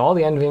 So all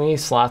the NVMe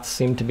slots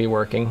seem to be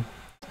working.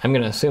 I'm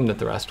going to assume that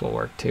the rest will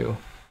work too.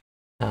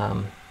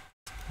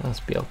 That's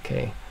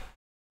BLK.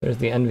 There's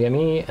the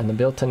NVMe and the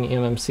built-in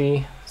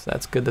eMMC, so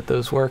that's good that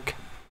those work.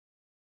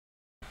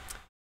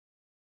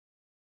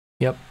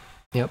 Yep.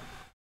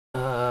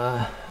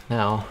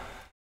 Now.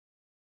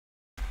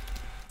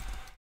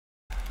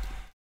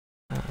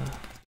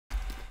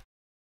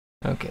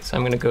 Okay, so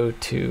I'm going to go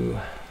to.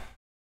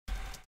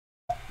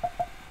 I'm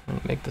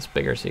going to make this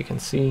bigger so you can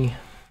see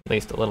at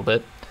least a little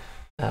bit.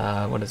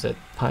 What is it?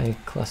 Pi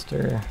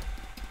cluster.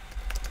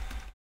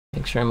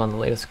 Make sure I'm on the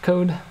latest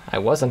code. I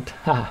wasn't.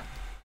 Ha!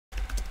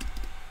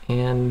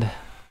 And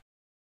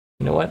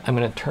you know what? I'm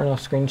going to turn off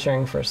screen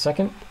sharing for a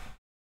second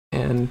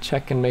and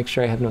check and make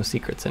sure I have no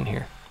secrets in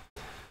here.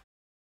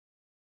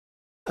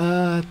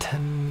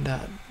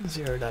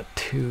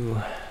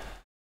 10.0.2.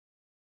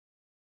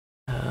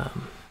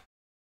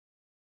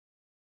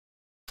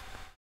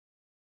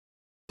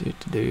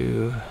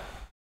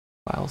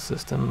 File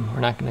system.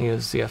 We're not going to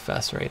use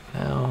ZFS right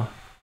now.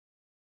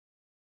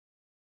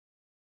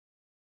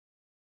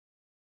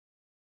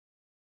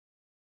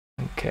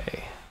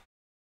 Okay.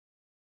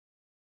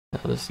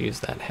 I'll just use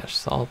that hash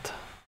salt.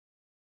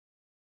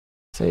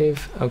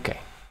 Save. Okay.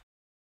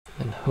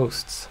 And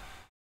hosts.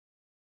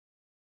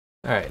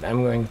 All right,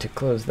 I'm going to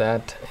close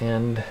that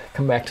and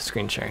come back to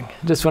screen sharing.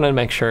 Just wanted to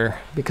make sure,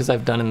 because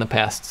I've done in the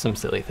past some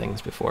silly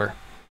things before.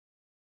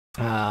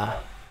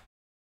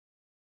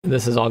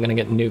 This is all going to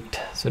get nuked,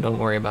 so don't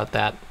worry about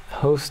that.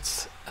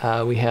 Hosts,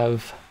 we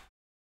have...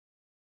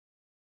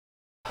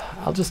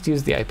 I'll just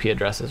use the IP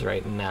addresses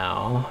right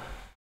now.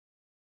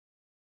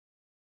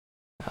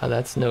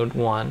 That's node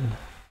 1.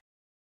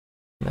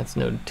 And that's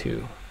node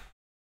 2.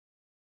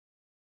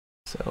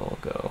 So we'll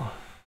go...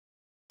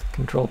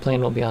 Control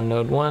plane will be on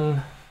node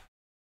 1.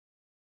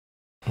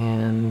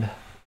 And...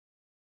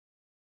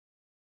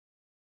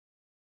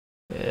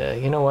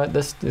 you know what?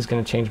 This is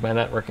going to change my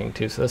networking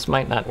too, so this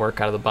might not work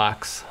out of the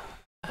box.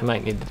 I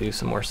might need to do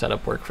some more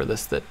setup work for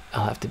this that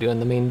I'll have to do in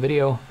the main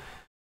video.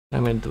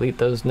 I'm going to delete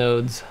those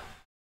nodes.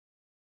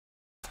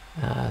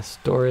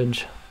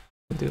 Storage,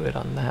 we'll do it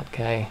on that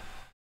guy.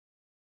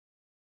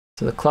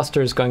 So the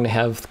cluster is going to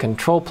have the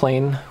control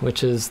plane,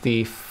 which is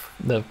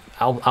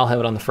I'll have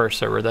it on the first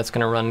server. That's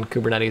going to run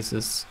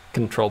Kubernetes'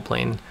 control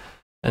plane.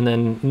 And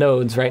then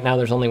nodes, right now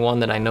there's only one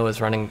that I know is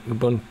running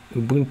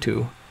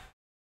Ubuntu.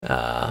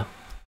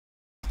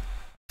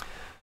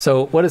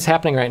 So what is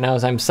happening right now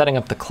is I'm setting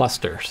up the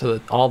cluster so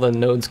that all the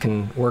nodes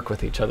can work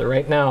with each other.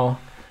 Right now,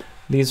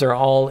 these are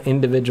all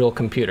individual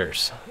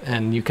computers,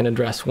 and you can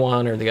address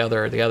one or the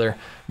other,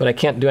 but I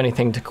can't do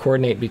anything to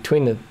coordinate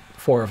between the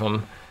 4 of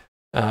them.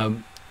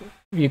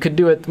 You could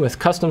do it with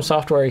custom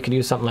software. You could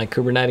use something like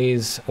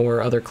Kubernetes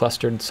or other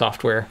clustered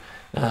software.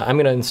 I'm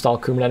going to install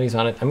Kubernetes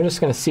on it. I'm just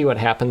going to see what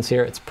happens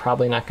here. It's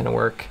probably not going to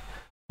work,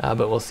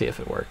 but we'll see if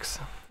it works.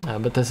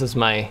 But this is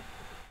my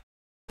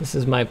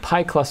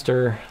Pi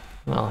cluster.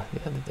 Well,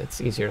 yeah, it's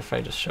easier if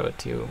I just show it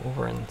to you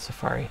over in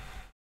Safari.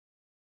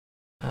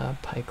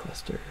 Pi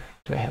cluster.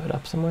 Do I have it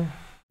up somewhere?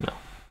 No.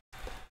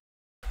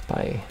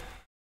 Pi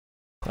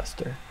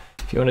cluster.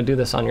 If you want to do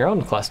this on your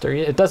own cluster,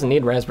 it doesn't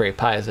need Raspberry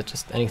Pis. It's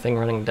just anything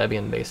running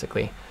Debian,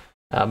 basically.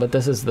 But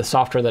this is the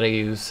software that I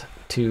use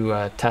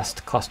to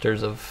test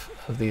clusters of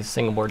these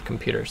single board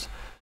computers.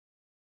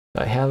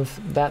 So I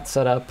have that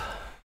set up,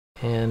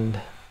 and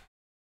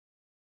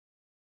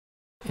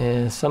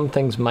some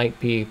things might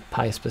be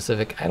Pi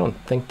specific. I don't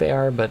think they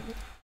are, but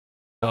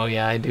oh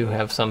yeah, I do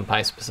have some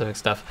Pi specific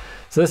stuff.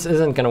 So this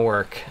isn't going to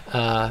work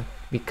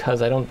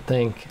because I don't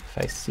think if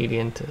I cd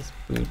into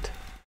boot.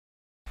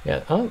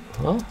 Yeah. Oh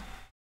well.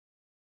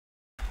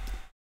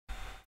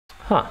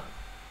 Huh.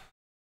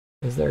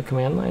 Is there a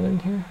command line in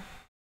here?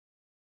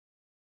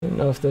 I don't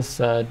know if this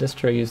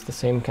distro used the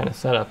same kind of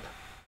setup.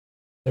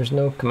 There's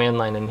no command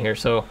line in here,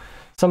 so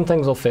some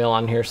things will fail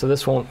on here, so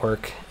this won't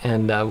work,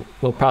 and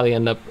we'll probably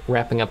end up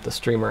wrapping up the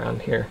stream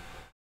around here.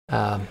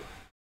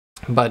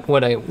 But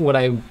what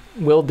I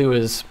will do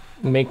is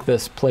make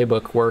this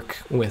playbook work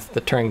with the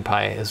Turing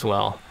Pi as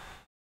well.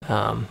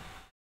 And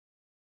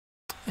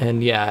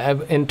yeah,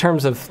 in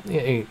terms of,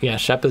 yeah,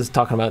 Shep is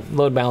talking about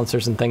load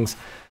balancers and things.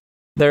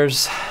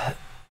 There's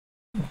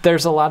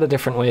a lot of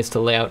different ways to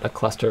lay out a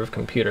cluster of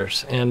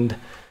computers, and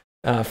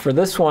for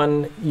this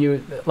one,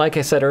 like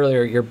I said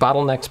earlier, you're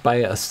bottlenecked by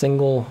a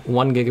single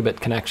 1 gigabit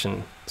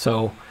connection.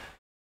 So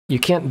you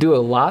can't do a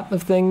lot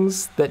of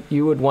things that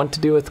you would want to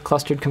do with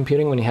clustered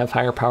computing when you have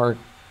higher power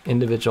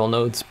individual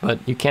nodes, but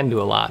you can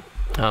do a lot.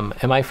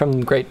 Am I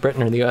from Great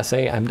Britain or the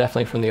USA? I'm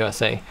definitely from the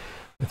USA,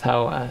 with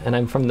how, and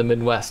I'm from the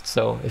Midwest.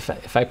 So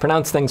if I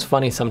pronounce things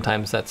funny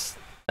sometimes, that's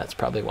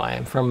probably why.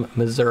 I'm from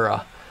Missouri,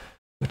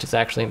 which is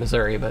actually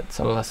Missouri, but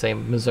some of us say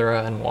Missouri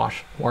and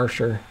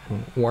Warsher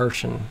and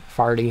Warsh and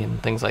Farty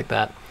and things like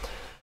that.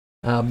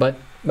 But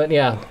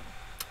yeah,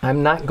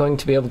 I'm not going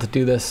to be able to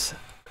do this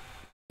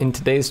in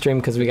today's stream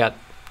because we got,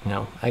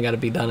 I got to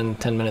be done in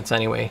 10 minutes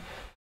anyway.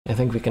 I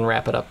think we can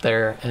wrap it up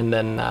there. And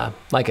then,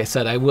 like I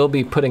said, I will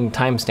be putting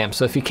timestamps.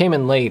 So if you came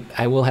in late,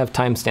 I will have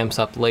timestamps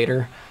up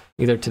later,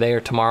 either today or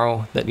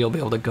tomorrow, that you'll be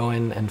able to go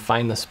in and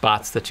find the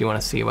spots that you want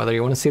to see, whether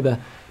you want to see the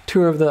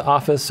tour of the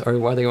office or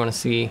whether you want to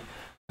see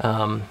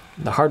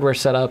the hardware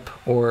setup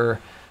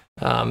or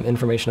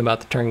information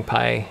about the Turing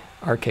Pi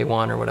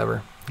RK1 or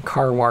whatever.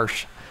 Car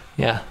wash.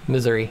 Yeah,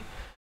 Missouri.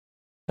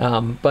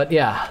 But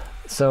yeah,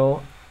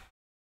 so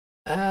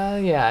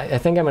yeah, I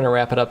think I'm going to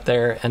wrap it up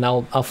there, and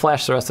I'll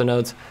flash the rest of the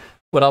nodes.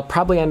 What I'll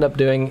probably end up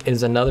doing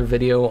is another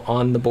video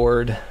on the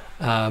board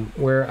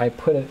where I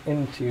put it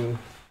into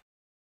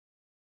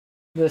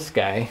this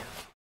guy.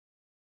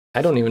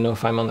 I don't even know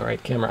if I'm on the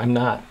right camera. I'm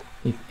not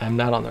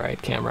on the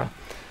right camera.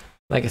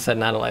 Like I said,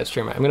 not a live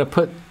streamer. I'm going to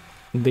put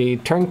the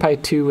Turing Pi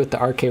 2 with the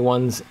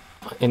RK1s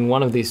in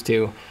one of these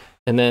two,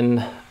 and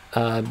then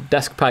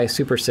Desk Pi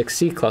Super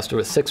 6C cluster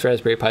with 6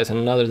 Raspberry Pis in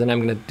another. Then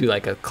I'm going to do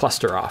like a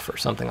cluster off or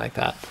something like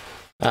that.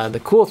 The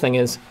cool thing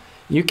is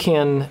you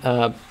can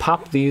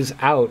pop these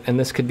out, and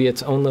this could be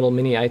its own little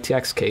mini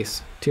ITX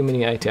case, 2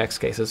 mini ITX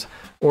cases,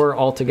 or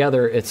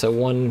altogether it's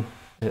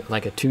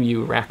like a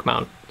 2U rack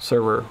mount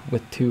server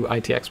with 2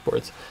 ITX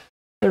boards.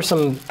 There's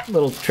some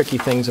little tricky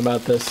things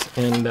about this,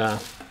 and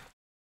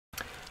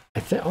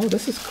Oh,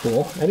 this is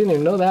cool. I didn't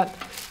even know that.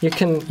 You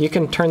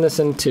can turn this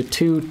into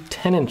two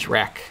 10-inch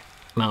rack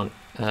mount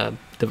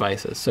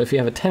devices. So if you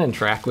have a 10-inch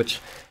rack, which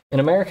in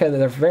America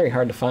they're very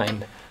hard to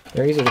find,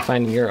 they're easy to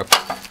find in Europe.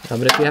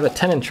 But if you have a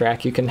 10-inch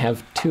rack, you can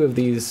have two of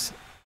these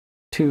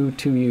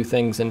 2U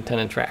things in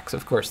 10-inch racks.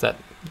 Of course,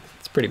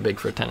 it's pretty big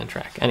for a 10-inch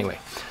rack. Anyway,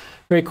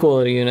 very cool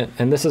little unit.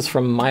 And this is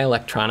from My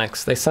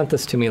Electronics. They sent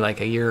this to me like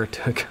a year or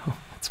two ago.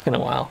 It's been a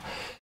while.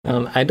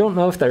 I don't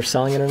know if they're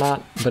selling it or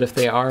not, but if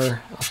they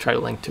are, I'll try to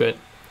link to it.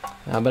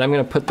 But I'm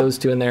going to put those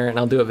two in there, and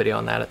I'll do a video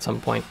on that at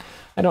some point.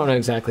 I don't know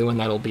exactly when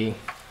that'll be.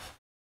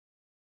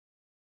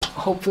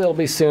 Hopefully it'll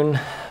be soon,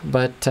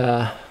 but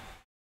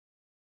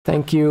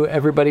thank you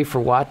everybody for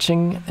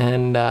watching,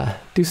 and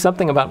do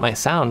something about my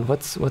sound.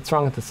 What's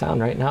wrong with the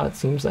sound right now? It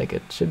seems like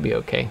it should be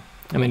okay.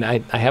 I mean, I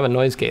have a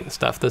noise gate and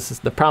stuff.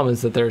 The problem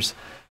is that there's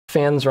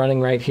fans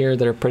running right here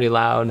that are pretty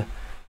loud.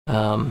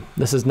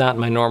 This is not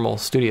my normal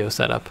studio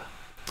setup.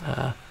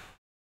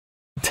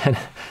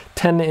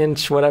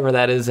 10-inch, whatever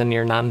that is in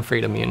your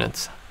non-freedom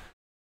units.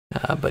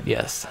 But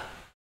yes.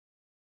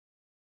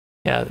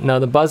 Yeah, no,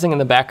 the buzzing in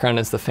the background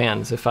is the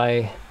fans. If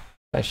I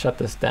shut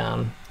this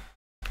down,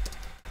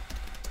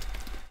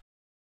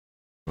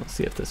 let's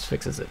see if this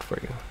fixes it for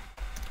you.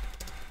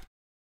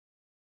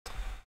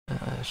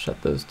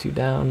 Shut those two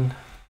down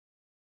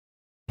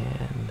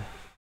and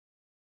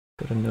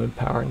go to node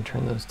power and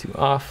turn those two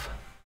off.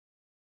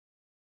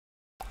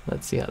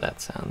 Let's see how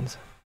that sounds.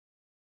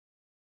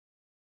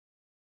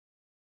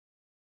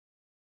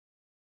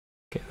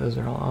 Okay, those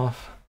are all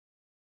off.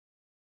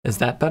 Is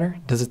that better?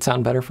 Does it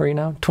sound better for you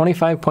now?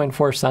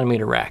 25.4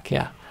 centimeter rack,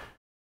 yeah.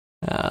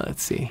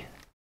 Let's see.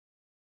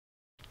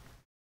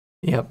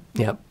 Yep.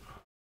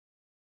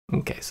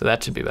 Okay, so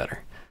that should be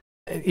better.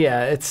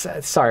 Yeah, it's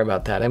sorry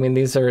about that. I mean,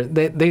 these are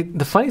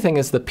the funny thing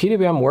is the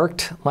PWM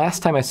worked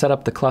last time I set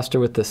up the cluster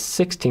with the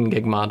 16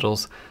 gig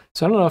modules.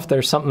 So I don't know if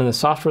there's something in the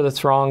software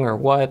that's wrong or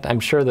what. I'm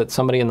sure that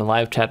somebody in the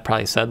live chat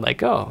probably said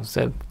like, oh,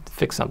 so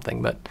fix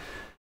something, but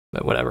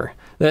whatever.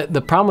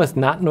 The problem with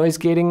not noise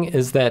gating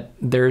is that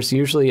there's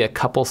usually a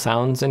couple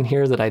sounds in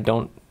here that I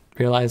don't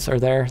realize are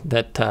there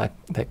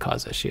that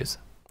cause issues.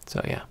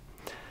 So yeah.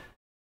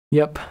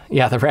 Yep.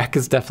 Yeah, the rack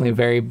is definitely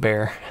very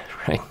bare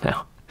right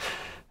now.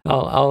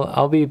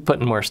 I'll be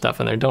putting more stuff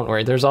in there. Don't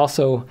worry. There's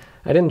also,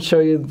 I didn't show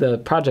you the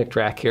project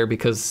rack here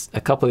because a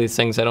couple of these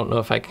things I don't know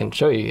if I can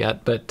show you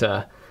yet, but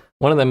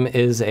one of them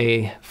is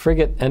a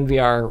Frigate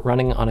NVR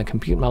running on a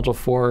Compute Module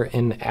 4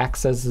 in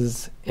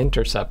Access's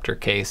interceptor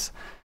case,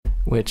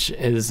 which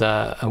is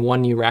a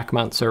 1U rack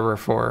mount server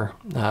for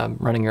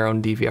running your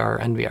own DVR or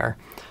NVR.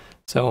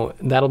 So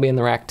that'll be in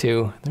the rack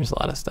too. There's a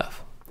lot of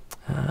stuff.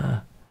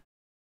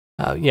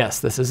 Yes,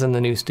 this is in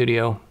the new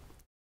studio.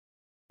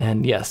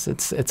 And yes,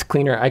 it's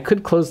cleaner. I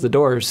could close the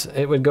doors.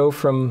 It would go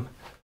from,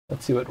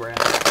 let's see what we're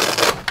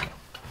at.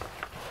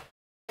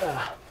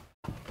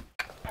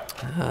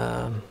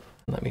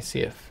 Let me see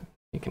if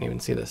you can even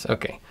see this.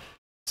 Okay.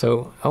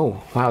 So,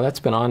 oh, wow, that's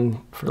been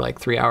on for like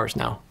 3 hours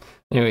now.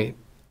 Anyway,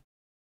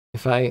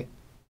 if I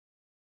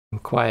am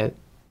quiet,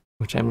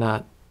 which I'm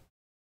not.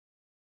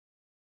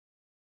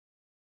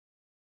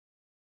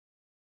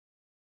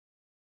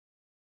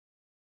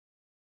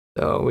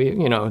 So we,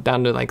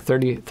 down to like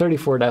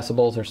 34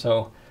 decibels or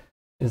so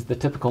is the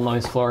typical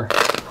noise floor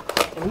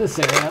in this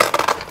area.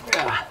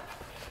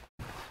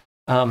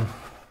 Yeah.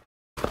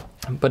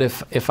 But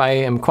if I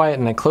am quiet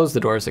and I close the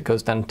doors, it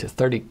goes down to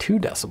 32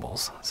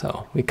 decibels.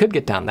 So we could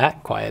get down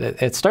that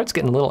quiet. It starts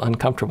getting a little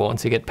uncomfortable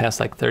once you get past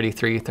like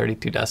 33,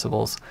 32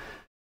 decibels.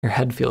 Your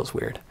head feels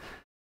weird.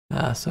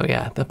 So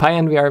yeah, the Pi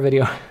NVR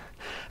video,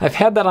 I've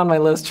had that on my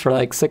list for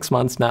like 6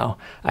 months now.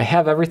 I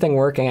have everything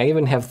working. I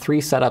even have 3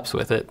 setups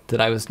with it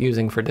that I was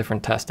using for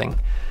different testing.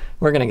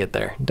 We're gonna get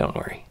there, don't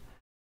worry.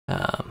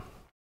 But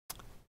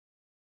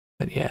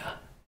yeah.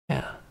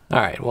 All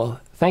right, well,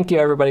 thank you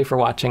everybody for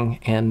watching.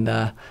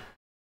 And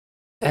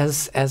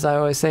as I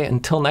always say,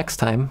 until next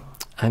time,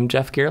 I'm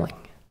Jeff Geerling.